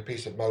tiny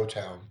piece of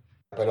Motown,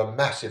 but a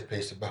massive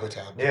piece of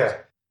Motown. Yeah.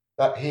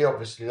 That he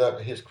obviously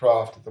learned his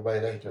craft of the way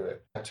they do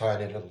it, a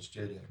tiny little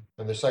studio.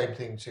 And the same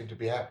thing seemed to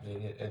be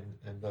happening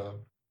in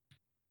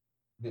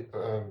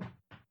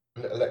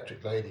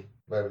Electric Lady,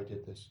 where we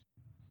did this.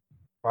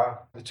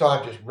 Wow. The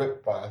time just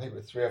ripped by. I think it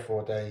was 3 or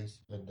 4 days,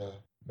 and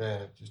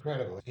man, it's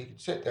incredible. He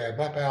could sit there and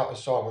map out a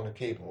song on a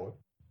keyboard.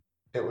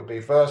 It would be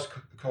verse,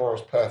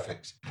 chorus,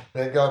 perfect.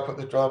 Then go and put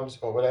the drums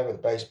or whatever, the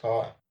bass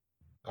part.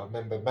 I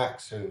remember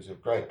Max, who's a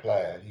great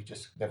player, he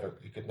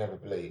could never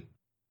believe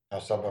how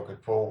someone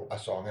could pull a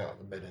song out of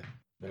the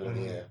middle of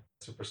the air.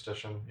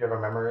 Superstition. You have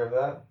a memory of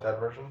that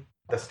version?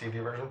 The Stevie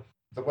version?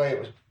 The way it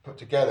was put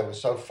together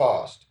was so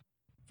fast.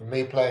 From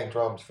me playing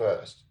drums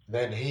first,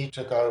 then he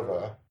took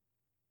over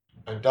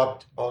and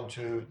dubbed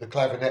onto the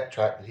clavinet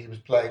track that he was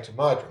playing to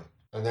my drum.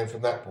 And then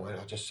from that point,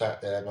 I just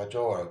sat there, my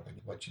jaw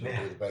open, watching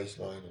him do the bass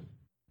line.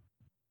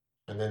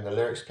 And then the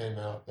lyrics came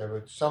out.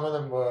 Some of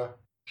them were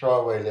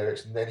throwaway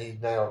lyrics, and then he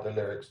nailed the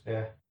lyrics.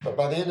 Yeah. But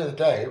by the end of the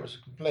day, it was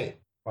complete.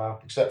 Wow.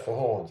 Except for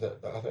horns.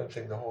 I don't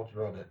think the horns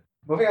were on it.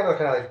 Moving on to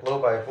kind of like blow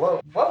by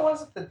blow, what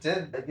was it that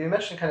did, you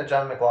mentioned kind of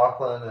John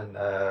McLaughlin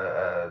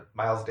and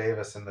Miles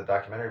Davis in the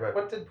documentary, but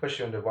what did push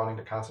you into wanting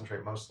to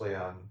concentrate mostly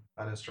on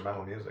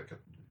instrumental music?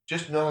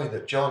 Just knowing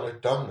that John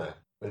had done that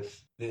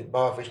with the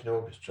Mahavishnu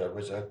Orchestra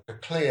was a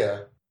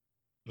clear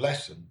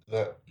lesson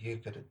that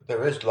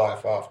there is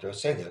life after a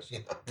singer,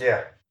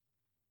 Yeah.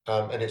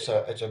 And it's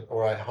all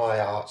right, high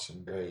arts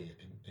and very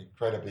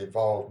incredibly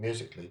involved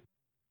musically,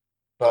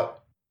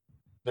 but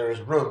there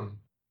is room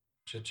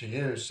to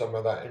use some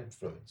of that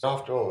influence.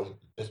 After all,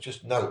 it's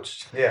just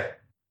notes. Yeah.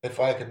 If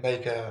I could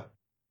make a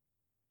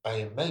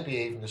maybe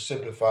even a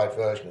simplified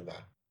version of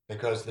that,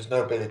 because there's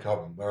no Billy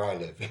Cobham where I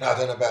live. I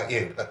don't know about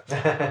you,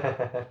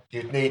 but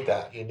you'd need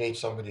that. You need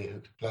somebody who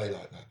could play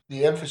like that.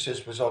 The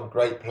emphasis was on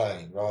great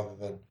playing rather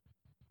than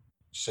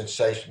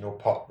sensational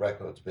pop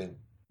records being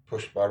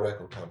pushed by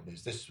record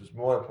companies. This was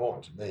more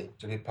important to me,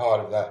 to be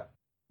part of that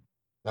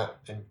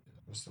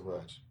what's the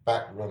word?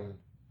 Backroom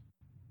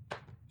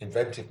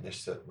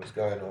inventiveness that was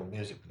going on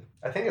musically.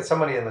 I think it's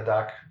somebody in the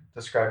doc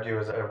described you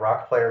as a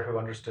rock player who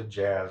understood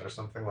jazz or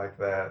something like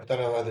that. I don't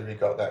know whether he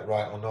got that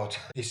right or not.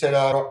 He said,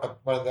 I'm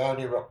one of the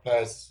only rock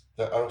players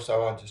that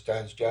also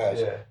understands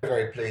jazz. Yeah. I'm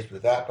very pleased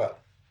with that, but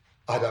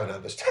I don't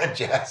understand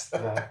jazz.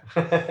 No.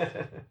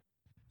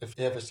 Have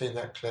you ever seen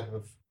that clip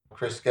of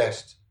Chris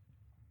Guest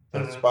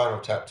and Spinal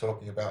Tap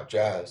talking about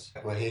jazz,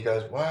 where he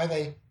goes, why are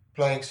they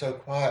playing so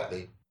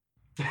quietly?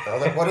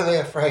 What are they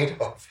afraid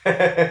of?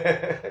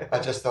 I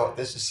just thought,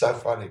 this is so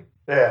funny.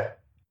 Yeah.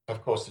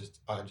 Of course,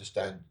 I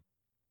understand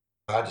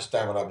I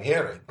understand what I'm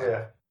hearing.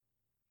 Yeah.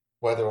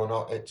 Whether or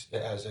not it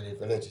has any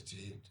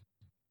validity,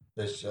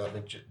 there's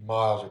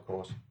Miles, of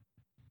course,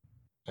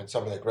 and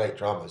some of the great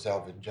drummers,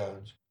 Elvin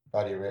Jones,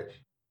 Buddy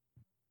Rich.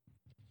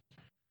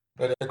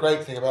 But the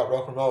great thing about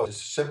rock and roll is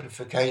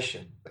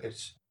simplification.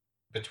 It's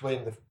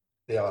between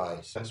the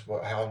eyes. That's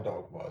what Hound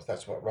Dog was.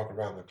 That's what Rock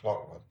Around the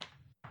Clock was.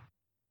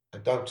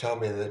 And don't tell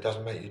me that it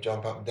doesn't make you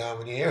jump up and down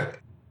when you hear it.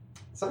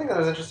 Something that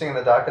was interesting in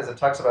the doc is it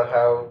talks about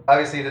how,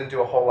 obviously you didn't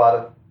do a whole lot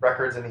of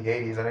records in the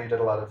 80s. I know you did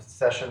a lot of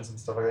sessions and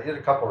stuff like that. You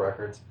did a couple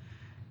records.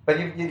 But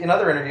you, in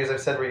other interviews I've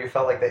said where you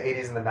felt like the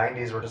 80s and the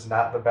 90s were just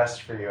not the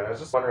best for you. And I was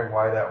just wondering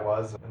why that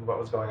was and what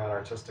was going on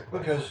artistically.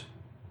 Because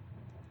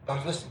I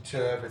was listening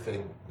to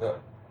everything that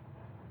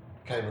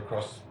came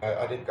across.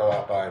 I didn't go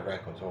out buying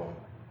records or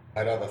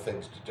had other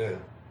things to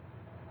do.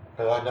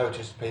 But I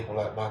noticed people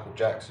like Michael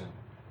Jackson.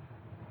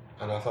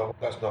 And I thought, well,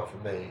 that's not for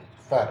me.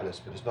 It's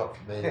fabulous, but it's not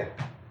for me. Yeah.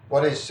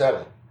 What is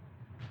selling?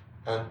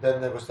 And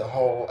then there was the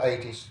whole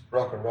 80s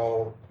rock and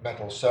roll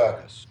metal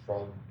circus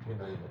from,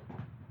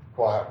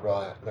 Quiet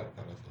Riot, that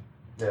kind of thing.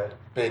 Yeah.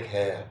 Big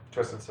hair.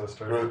 Twisted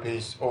Sister.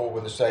 Groupies, all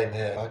with the same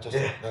hair. I just,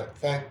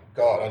 thank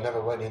God I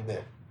never went in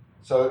there.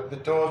 So the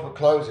doors were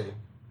closing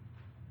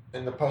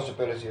in the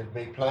possibility of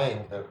me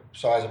playing a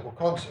sizable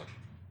concert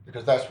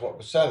because that's what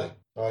was selling.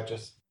 So I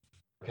just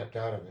kept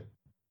out of it.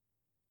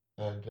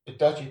 And it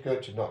does you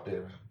good to not be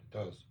around. It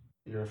does.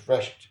 You're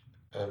refreshed.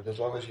 And as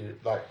long as you,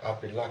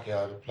 I've been lucky,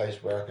 I had a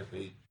place where I could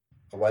be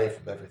away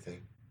from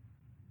everything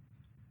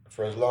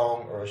for as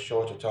long or as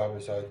short a time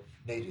as I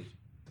needed.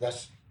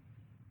 That's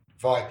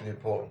vitally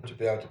important, to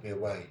be able to be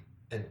away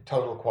in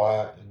total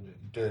quiet and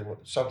doing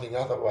something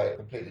other way,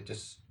 completely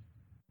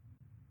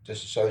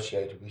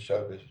disassociated with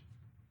showbiz.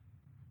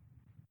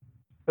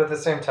 But at the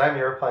same time,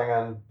 you were playing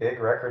on big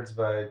records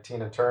by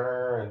Tina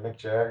Turner and Mick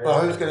Jagger.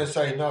 Well, who's going to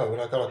say no when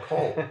I got a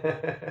call?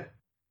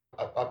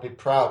 I'd be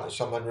proud that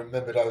someone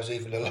remembered I was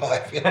even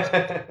alive. Do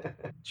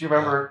you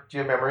remember? Do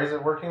you have memories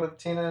of working with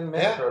Tina and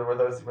Mick? Yeah. Or were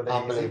they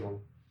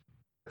unbelievable?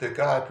 Easy? The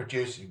guy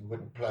producing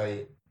wouldn't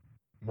play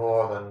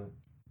more than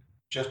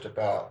just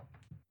about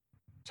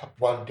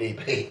 1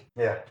 dB.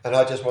 Yeah. And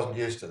I just wasn't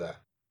used to that.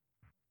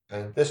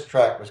 And this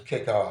track was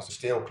kick-ass.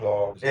 Steel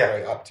Claw was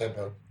very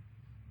up-tempo.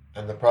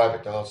 And The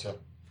Private Dancer.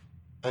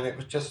 And it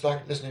was just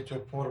like listening to a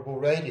portable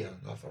radio.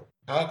 And I thought,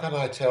 how can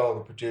I tell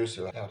the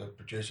producer how to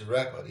produce a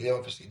record? He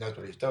obviously knows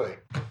what he's doing.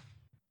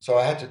 So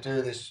I had to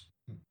do this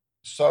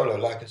solo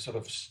like a sort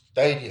of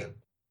stadium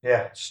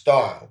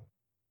style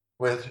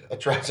with a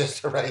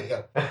transistor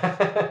radio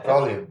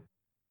volume.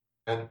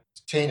 And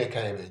Tina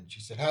came in.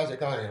 She said, how's it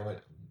going? And I went,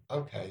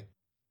 okay.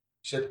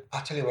 She said,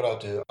 I'll tell you what I'll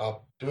do.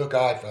 I'll do a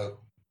guide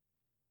vocal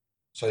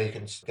so you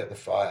can get the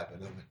vibe.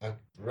 And I went, oh,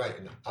 great.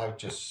 And I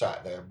just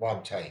sat there,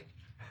 one take.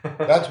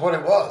 That's what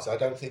it was. I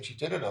don't think she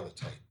did another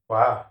take.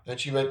 Wow. And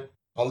she went,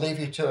 I'll leave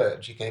you to it.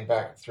 And she came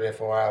back 3 or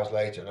 4 hours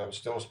later and I was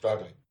still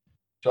struggling,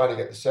 trying to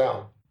get the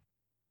sound.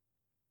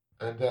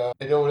 And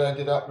it all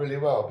ended up really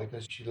well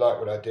because she liked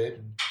what I did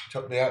and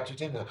took me out to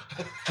dinner.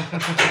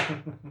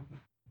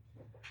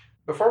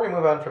 Before we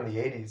move on from the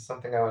 80s,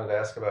 something I wanted to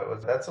ask about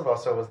was that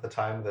also was the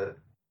time that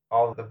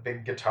all the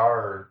big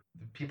guitar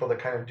people that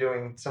kind of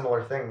doing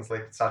similar things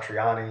like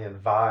Satriani and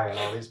Vai and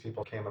all these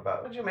people came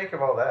about. What did you make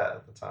of all that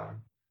at the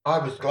time? I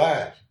was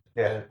glad.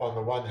 Yeah. And on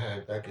the one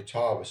hand, their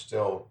guitar was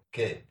still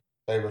king.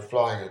 They were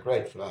flying a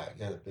great flag,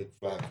 the big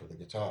flag for the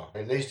guitar.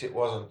 At least it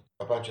wasn't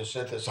a bunch of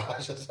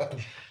synthesizers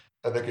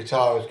and the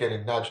guitar was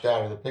getting nudged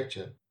out of the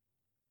picture.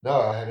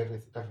 No, I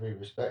had every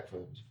respect for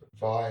them.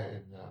 Vi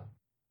and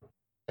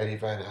Eddie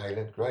Van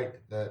Halen, great.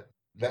 Let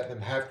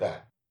them have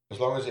that. As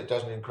long as it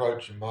doesn't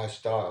encroach in my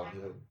style,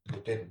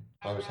 it didn't.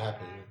 I was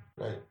happy,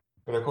 great.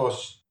 But of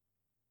course,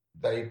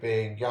 they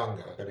being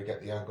younger, going to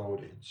get the young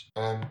audience.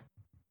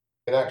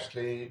 It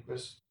actually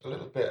was a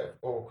little bit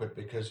awkward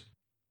because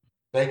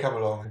they come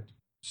along and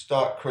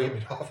start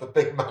creaming off a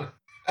big money.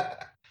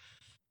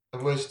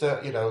 And we're still,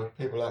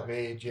 people like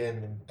me,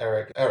 Jim and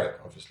Eric.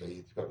 Eric, obviously,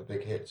 he's got the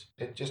big hits.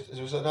 It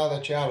was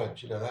another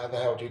challenge, how the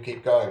hell do you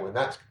keep going when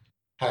that's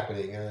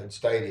happening in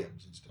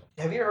stadiums and stuff?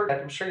 Have you heard,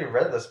 I'm sure you've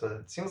read this, but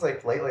it seems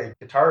like lately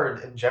guitar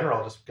in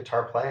general, just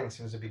guitar playing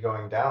seems to be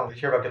going down. You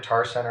hear about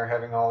Guitar Center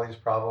having all these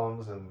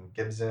problems and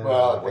Gibson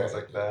and things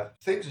like that.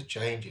 Things are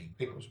changing.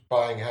 People's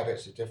buying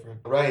habits are different.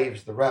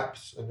 Raves, the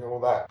raps and all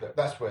that.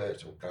 That's where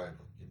it's all going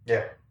on.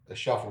 Yeah. The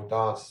shuffle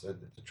dance, the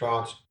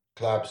trance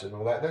clubs and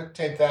all that. There are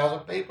 10,000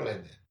 people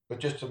in there with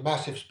just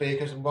massive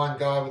speakers and one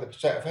guy with a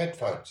set of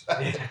headphones.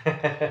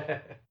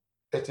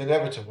 It's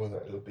inevitable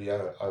that it'll be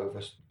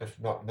over, if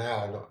not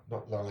now,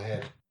 not long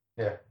ahead.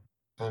 Yeah.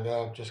 And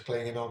I'm just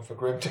clinging on for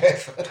grim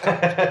death.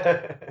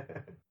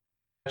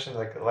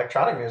 Like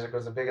electronic music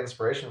was a big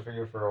inspiration for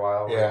you for a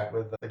while. Yeah.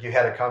 With like You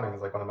Had It Coming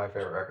is like one of my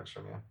favorite records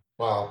from you.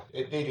 Well,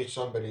 it needed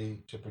somebody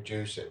to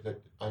produce it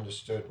that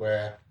understood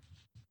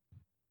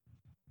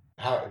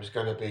how it was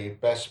going to be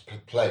best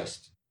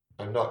placed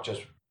and not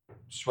just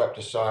swept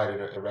aside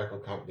in a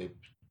record company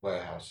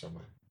warehouse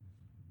somewhere.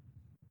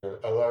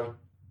 Although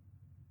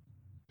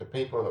the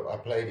people that I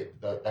played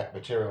that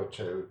material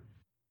to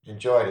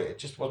enjoyed it. It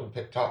just wasn't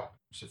picked up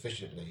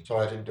sufficiently, so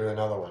I didn't do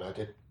another one. I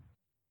did.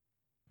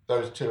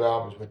 Those 2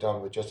 albums were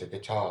done with just a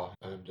guitar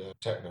and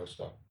techno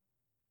stuff.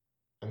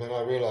 And then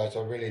I realised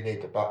I really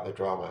need the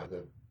drama.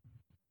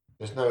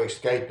 There's no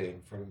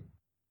escaping from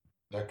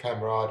the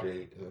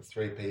camaraderie, the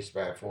 3-piece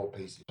band,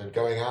 4-piece, and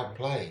going out and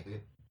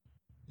playing.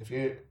 If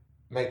you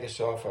make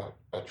yourself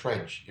a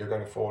trench, you're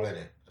going to fall in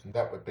it. And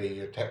that would be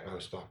your techno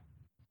stuff.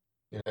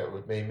 It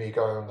would mean me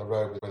going on the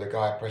road with a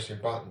guy pressing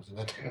buttons, and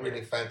I didn't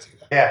really fancy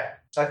that. Yeah.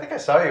 I think I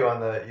saw you on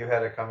the You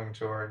Had It Coming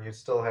tour, and you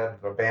still had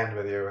a band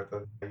with you.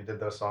 You did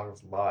those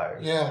songs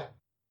live. Yeah.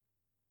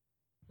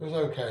 It was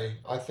okay.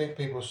 I think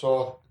people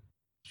saw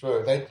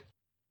through.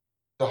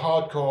 The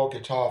hardcore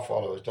guitar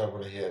followers don't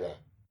want to hear that.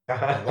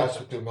 And that's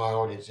who my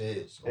audience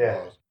is, or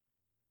was.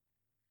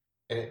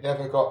 And it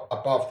never got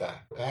above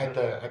that.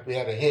 Had we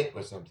had a hit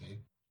with something,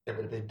 it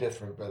would have been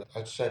different, but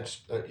I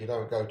sensed that you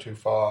don't go too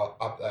far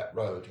up that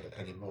road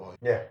anymore.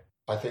 Yeah.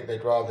 I think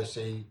they'd rather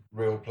see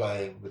real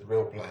playing with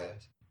real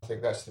players. I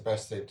think that's the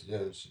best thing to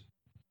do.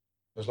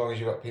 As long as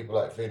you've got people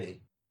like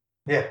Vinny.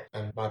 Yeah.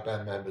 And my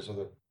band members are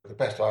the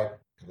best I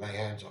can lay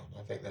hands on.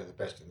 I think they're the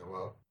best in the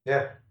world.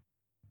 Yeah.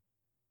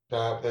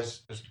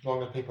 As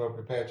long as people are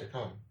prepared to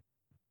come,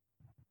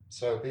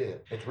 so be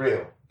it. It's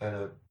real.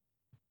 And,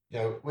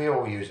 we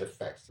all use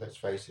effects, let's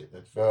face it.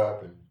 The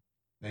verb and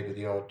maybe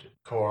the odd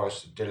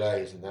chorus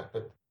delays and that,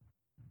 but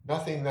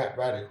nothing that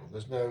radical.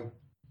 There's no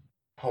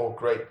whole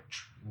great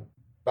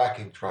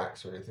backing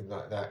tracks or anything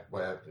like that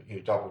where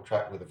you double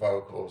track with the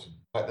vocals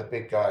like the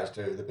big guys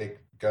do, the big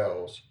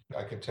girls.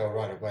 I can tell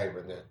right away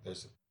when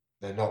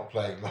they're not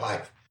playing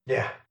live.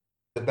 Yeah.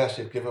 The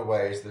massive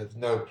giveaway is there's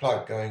no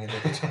plug going in the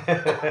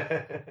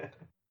guitar.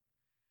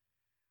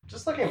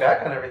 Just looking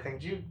back on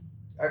everything,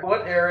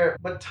 what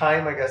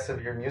time, I guess,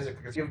 of your music,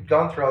 because you've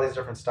gone through all these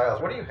different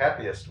styles, what are you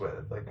happiest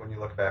with, like, when you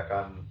look back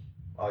on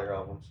all your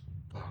albums?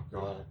 Oh,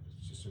 God,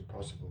 it's just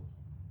impossible.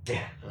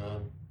 Yeah.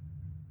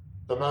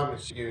 The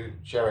moments you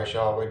cherish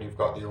are when you've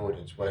got the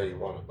audience where you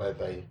want it, where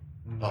they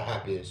are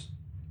happiest.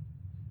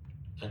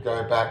 And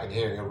going back and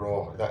hearing a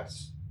raw,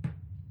 that's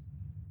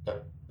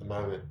the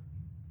moment.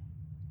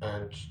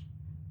 And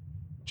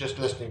just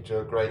listening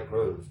to a great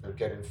groove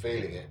and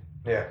feeling it.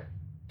 Yeah.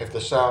 If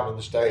the sound on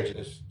the stage,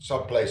 there's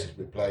some places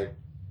we play,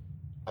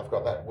 I've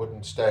got that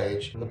wooden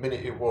stage. The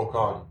minute you walk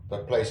on, the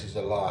place is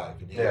alive.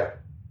 And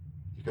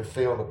you can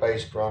feel the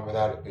bass drum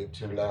without it being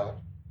too loud.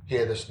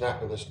 Hear the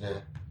snap of the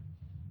snare.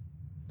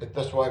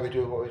 That's why we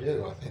do what we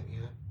do, I think.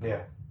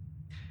 Yeah.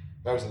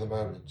 Those are the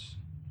moments.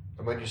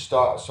 And when you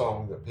start a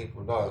song that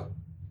people know,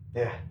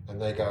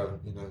 and they go,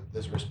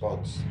 there's a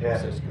response. Yeah.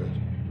 That's good.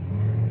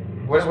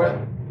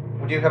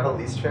 Would you have a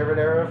least favorite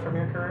era from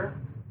your career?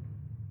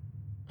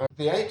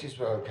 The 80s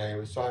were okay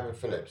with Simon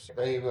Phillips.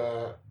 They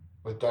were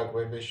with Doug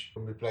Wimbish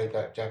when we played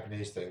that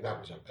Japanese thing. That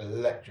was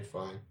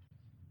electrifying.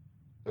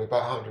 There were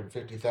about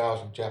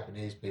 150,000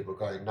 Japanese people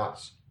going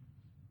nuts.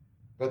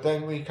 But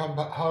then we come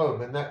back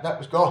home and that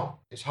was gone.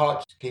 It's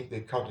hard to keep the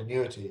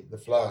continuity, the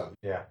flow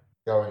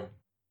going.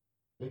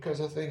 Because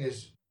the thing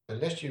is,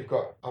 unless you've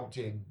got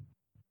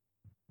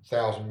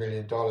 $1,000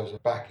 million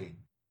of backing,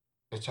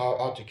 it's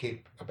hard to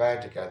keep a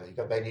band together.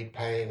 They need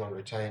paying on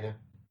retainer.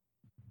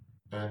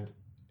 And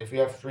if you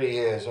have 3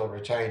 years on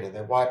retainer,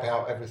 then wipe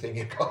out everything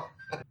you've got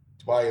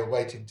while you're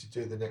waiting to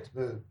do the next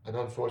move. And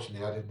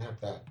unfortunately, I didn't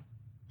have that.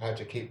 I had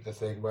to keep the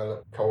thing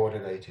well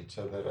coordinated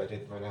so that I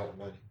didn't run out of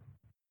money.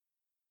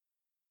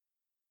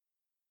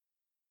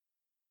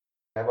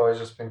 I've always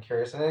just been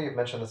curious. I know you've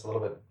mentioned this a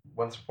little bit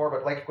once before,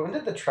 but when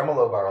did the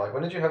tremolo bar,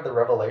 when did you have the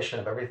revelation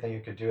of everything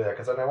you could do there?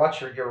 Because when I watch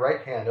your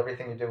right hand,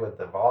 everything you do with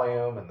the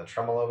volume and the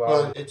tremolo bar.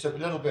 Well, it's a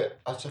little bit,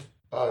 I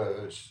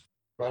suppose,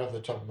 right off the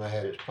top of my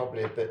head, it's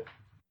probably a bit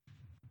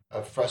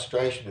of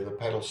frustration with the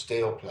pedal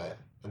steel player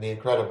and the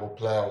incredible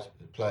players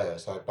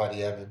like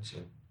Buddy Evans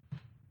and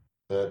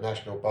the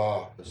National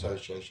Bar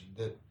Association,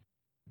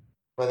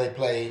 where they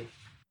play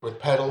with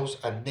pedals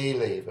and knee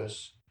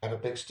levers and a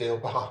big steel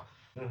bar.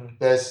 Mm-hmm.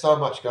 There's so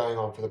much going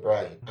on for the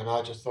brain, and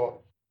I just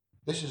thought,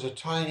 this is a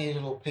tiny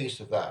little piece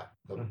of that,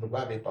 the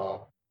whammy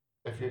bar.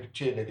 If you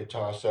tune the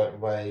guitar a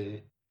certain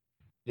way,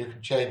 you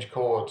can change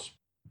chords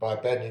by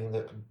bending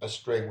a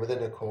string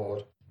within a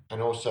chord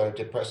and also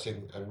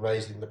depressing and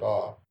raising the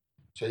bar.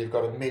 So you've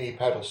got a mini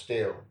pedal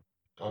steel,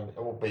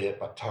 albeit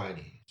but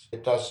tiny.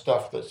 It does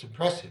stuff that's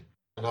impressive.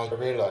 And I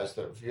realised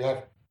that if you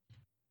have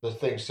the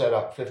thing set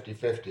up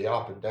 50-50,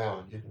 up and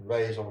down, you can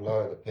raise or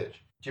lower the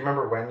pitch. Do you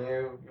remember when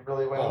you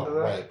really went into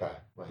that? Way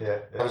back. Yeah.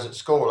 I was at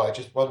school, I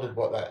just wondered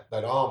what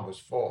that arm was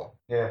for.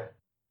 Yeah.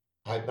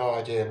 I had no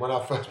idea. When I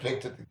first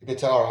picked up the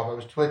guitar up, I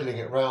was twiddling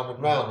it round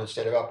and round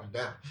instead of up and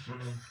down.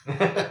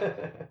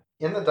 Mm-hmm.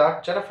 In the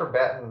doc, Jennifer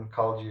Batten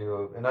called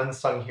you an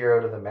unsung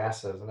hero to the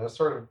masses, and I was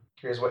sort of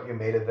curious what you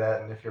made of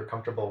that and if you're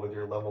comfortable with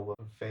your level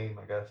of fame,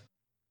 I guess.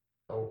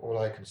 All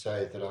I can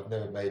say is that I've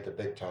never made the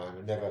big time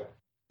and never,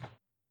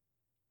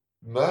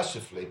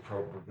 mercifully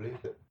probably,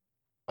 but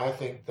I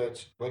think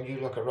that when you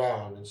look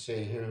around and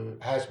see who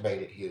has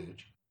made it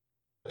huge,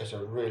 it's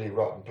a really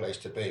rotten place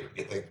to be when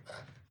you think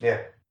about it.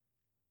 Yeah.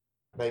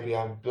 maybe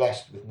I'm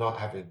blessed with not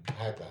having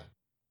had that.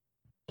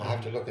 I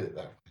have to look at it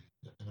that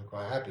way, and I'm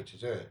quite happy to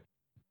do it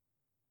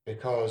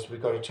because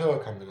we've got a tour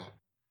coming up.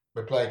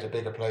 We're playing to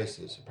bigger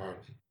places,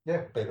 apparently.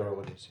 Yeah. Bigger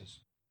audiences.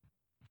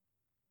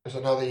 It's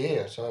another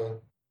year,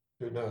 so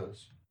who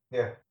knows?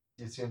 Yeah.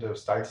 You seem to have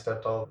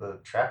sidestepped all the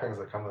trappings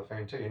that come with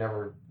fame too.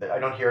 I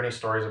don't hear any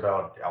stories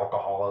about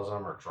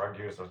alcoholism or drug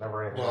use. There's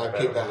never anything like I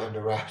that. keep that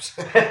under wraps.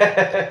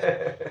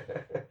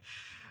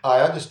 I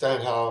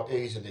understand how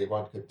easily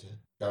one could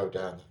go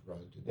down that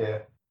road. Yeah.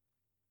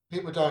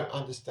 People don't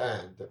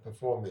understand that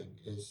performing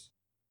is,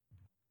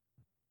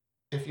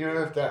 if you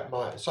have that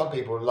mind, some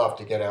people love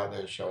to get out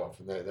there and show off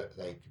and they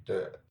could do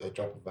it at the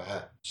drop of a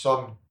hat.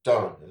 Some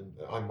don't, and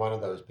I'm one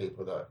of those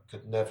people that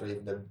could never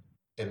even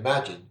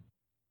imagine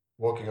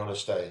walking on a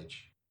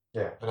stage.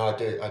 Yeah. And I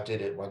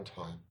did it one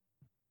time,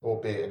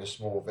 albeit in a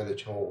small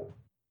village hall.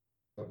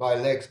 But my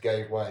legs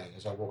gave way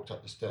as I walked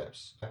up the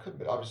steps. I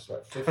was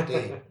like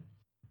 15.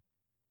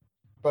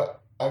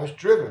 But I was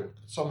driven.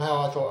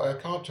 Somehow I thought, I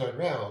can't turn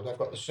round. I've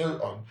got the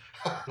suit on.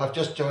 I've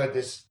just joined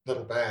this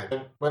little band.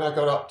 And when I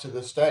got up to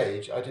the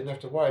stage, I didn't have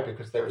to worry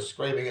because they were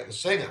screaming at the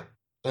singer.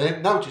 They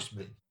didn't notice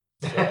me.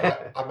 So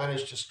I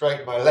managed to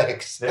straighten my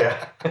legs.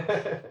 Yeah.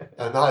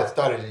 And I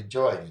started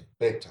enjoying it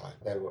big time.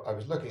 I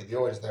was looking at the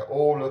audience. They're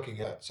all looking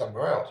at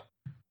somewhere else.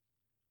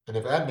 And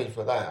if it hadn't been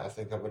for that, I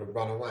think I would have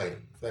run away.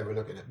 If they were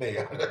looking at me,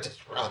 I would have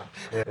just run.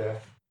 Yeah.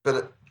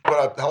 But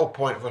the whole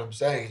point of what I'm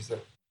saying is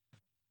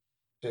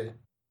that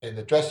in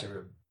the dressing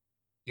room,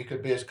 you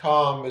could be as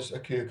calm as a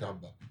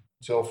cucumber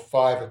until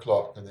 5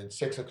 o'clock, and then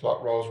 6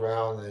 o'clock rolls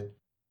around, and then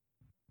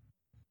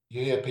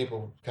you hear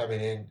people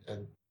coming in,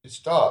 and it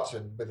starts,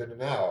 and within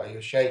an hour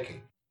you're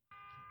shaking.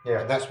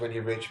 Yeah. And that's when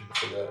you reach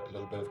for a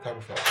little bit of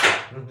comfort.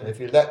 Mm-hmm. And if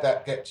you let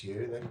that get to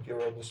you, then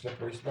you're on the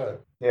slippery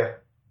slope. Yeah.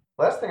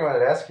 Last thing I wanted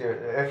to ask you,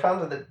 I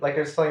found that, like I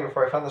was telling you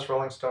before, I found this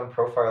Rolling Stone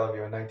profile of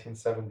you in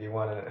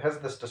 1971, and it has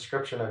this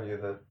description of you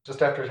that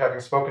just after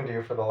having spoken to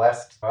you for the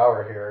last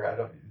hour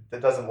here, it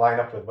doesn't line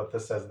up with what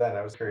this says then.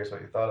 I was curious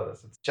what you thought of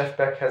this. Jeff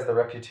Beck has the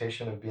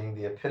reputation of being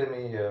the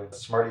epitome of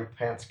smarty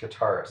pants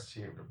guitarist.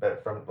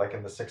 From like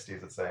in the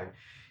 60s, it's saying.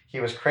 He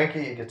was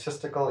cranky,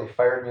 egotistical, he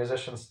fired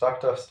musicians,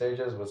 stalked off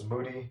stages, was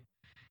moody,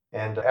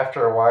 and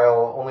after a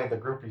while, only the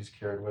groupies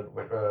cared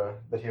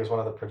that he was one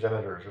of the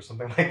progenitors or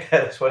something like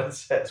that. That's what it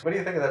says. What do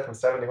you think of that from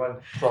 71?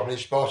 Probably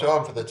spot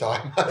on for the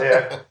time.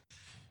 Yeah.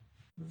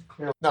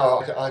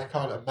 No, I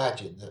can't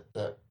imagine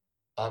that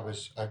I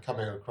was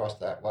coming across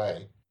that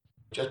way.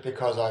 Just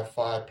because I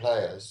fired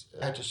players,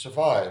 I had to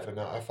survive, and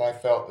if I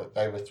felt that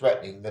they were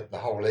threatening the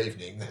whole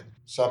evening, then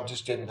some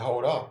just didn't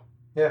hold up.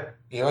 Yeah.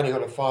 You only got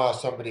to fire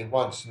somebody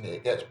once and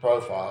it gets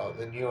profiled,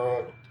 then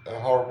you're a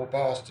horrible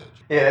bastard.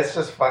 Yeah, it's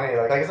just funny.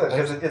 Like I said,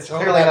 because it's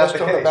clearly not let's the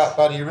talk case. about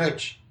Buddy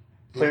Rich.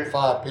 He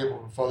fired people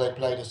before they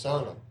played a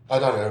solo. I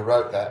don't know who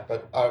wrote that,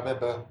 but I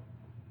remember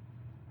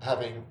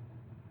having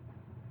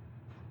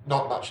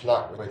not much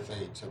luck with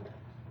things. And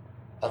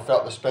I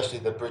felt, especially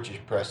the British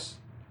press,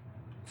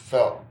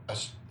 felt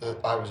that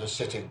I was a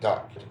sitting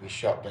duck to be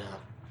shot down.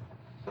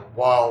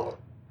 While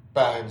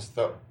bands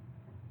that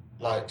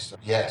like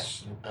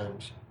Yes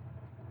and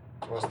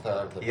what's the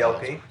other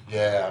ELP? bands?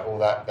 Yeah, all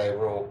that, they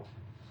were all,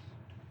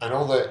 and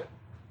all the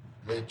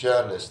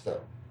journalists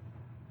that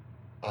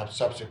I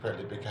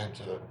subsequently began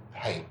to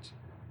hate,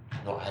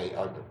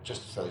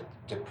 just so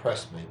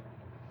depress me,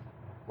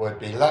 would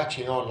be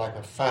latching on like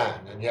a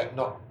fan and yet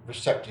not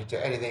receptive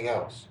to anything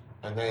else,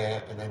 and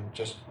then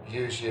just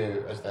use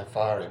you as their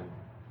firing.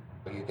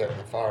 You get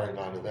the firing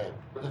line of them.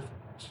 For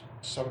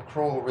some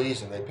cruel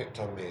reason, they picked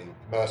on me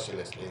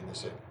mercilessly in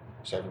the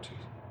 70s.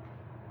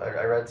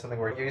 I read something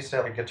where you used to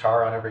have a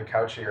guitar on every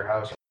couch at your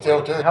house.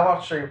 Still do. How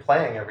much are you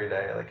playing every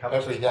day? Like how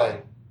much Every is day.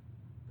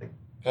 playing?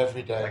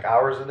 Every day. Like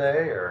hours a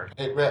day, or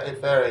it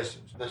varies.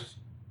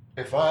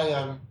 If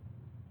I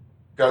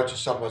go to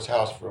someone's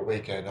house for a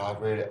weekend, I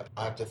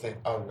have to think,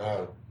 oh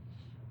no,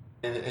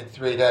 in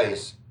 3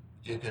 days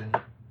you can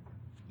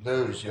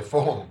lose your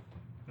form,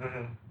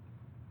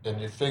 and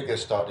your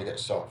fingers start to get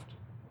soft.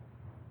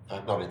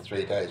 Not in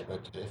 3 days,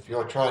 but if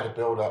you're trying to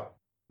build up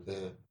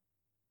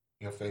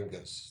your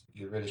fingers,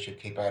 you really should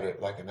keep at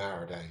it like an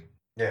hour a day.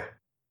 Yeah,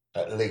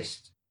 at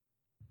least.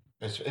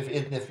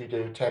 Even if you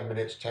do 10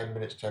 minutes, 10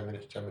 minutes, 10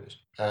 minutes, 10 minutes,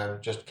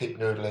 and just keep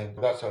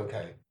noodling, that's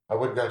okay. I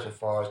wouldn't go so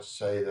far as to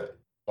say that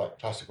like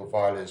classical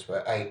violins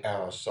were 8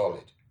 hours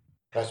solid.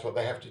 That's what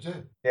they have to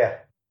do. Yeah.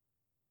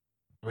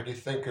 When you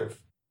think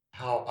of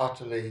how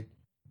utterly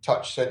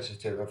touch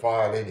sensitive a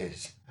violin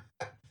is,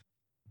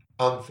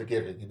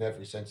 unforgiving in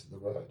every sense of the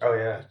word. Oh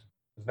yeah,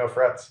 there's no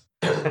frets.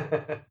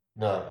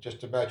 No,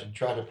 just imagine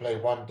trying to play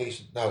one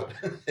decent note.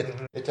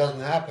 It doesn't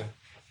happen.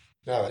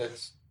 No,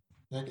 it's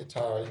the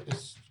guitar.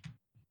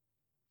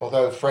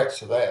 Although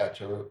frets are there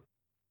to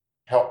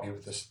help you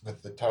with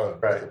the tone,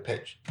 right, with the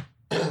pitch.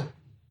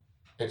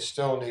 It's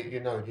still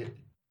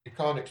you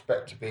can't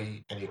expect to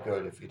be any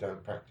good if you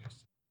don't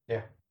practice.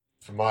 Yeah.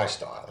 For my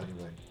style,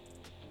 anyway.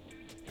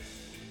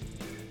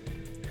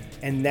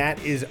 And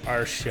that is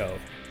our show.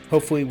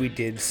 Hopefully we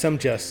did some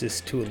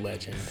justice to a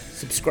legend.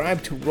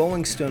 Subscribe to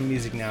Rolling Stone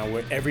Music Now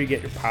wherever you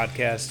get your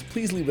podcasts.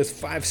 Please leave us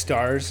 5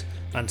 stars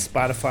on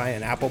Spotify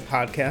and Apple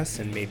Podcasts,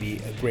 and maybe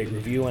a great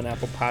review on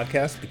Apple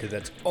Podcasts, because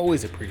that's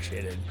always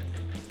appreciated.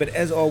 But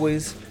as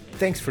always,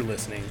 thanks for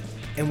listening,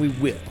 and we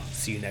will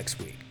see you next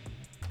week.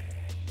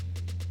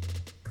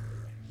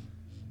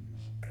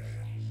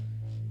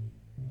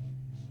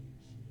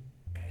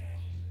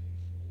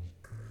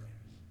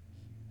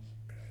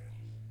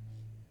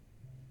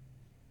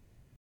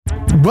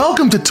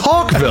 Welcome to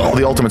Talkville,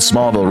 the ultimate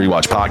Smallville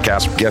rewatch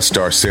podcast. Guest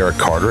star Sarah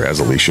Carter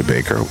as Alicia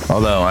Baker,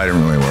 although I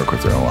didn't really work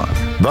with her a lot.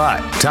 But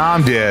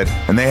Tom did,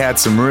 and they had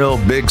some real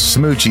big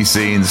smoochy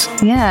scenes.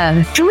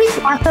 Yeah. Can we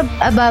talk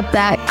about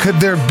that? Could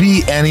there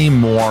be any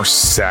more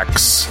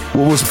sex?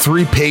 What was a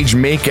 3-page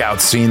makeout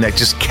scene that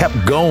just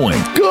kept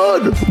going?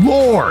 Good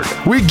Lord,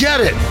 we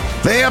get it.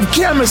 They have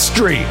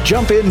chemistry.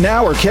 Jump in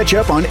now or catch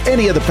up on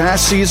any of the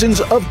past seasons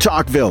of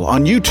Talkville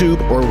on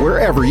YouTube or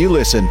wherever you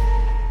listen.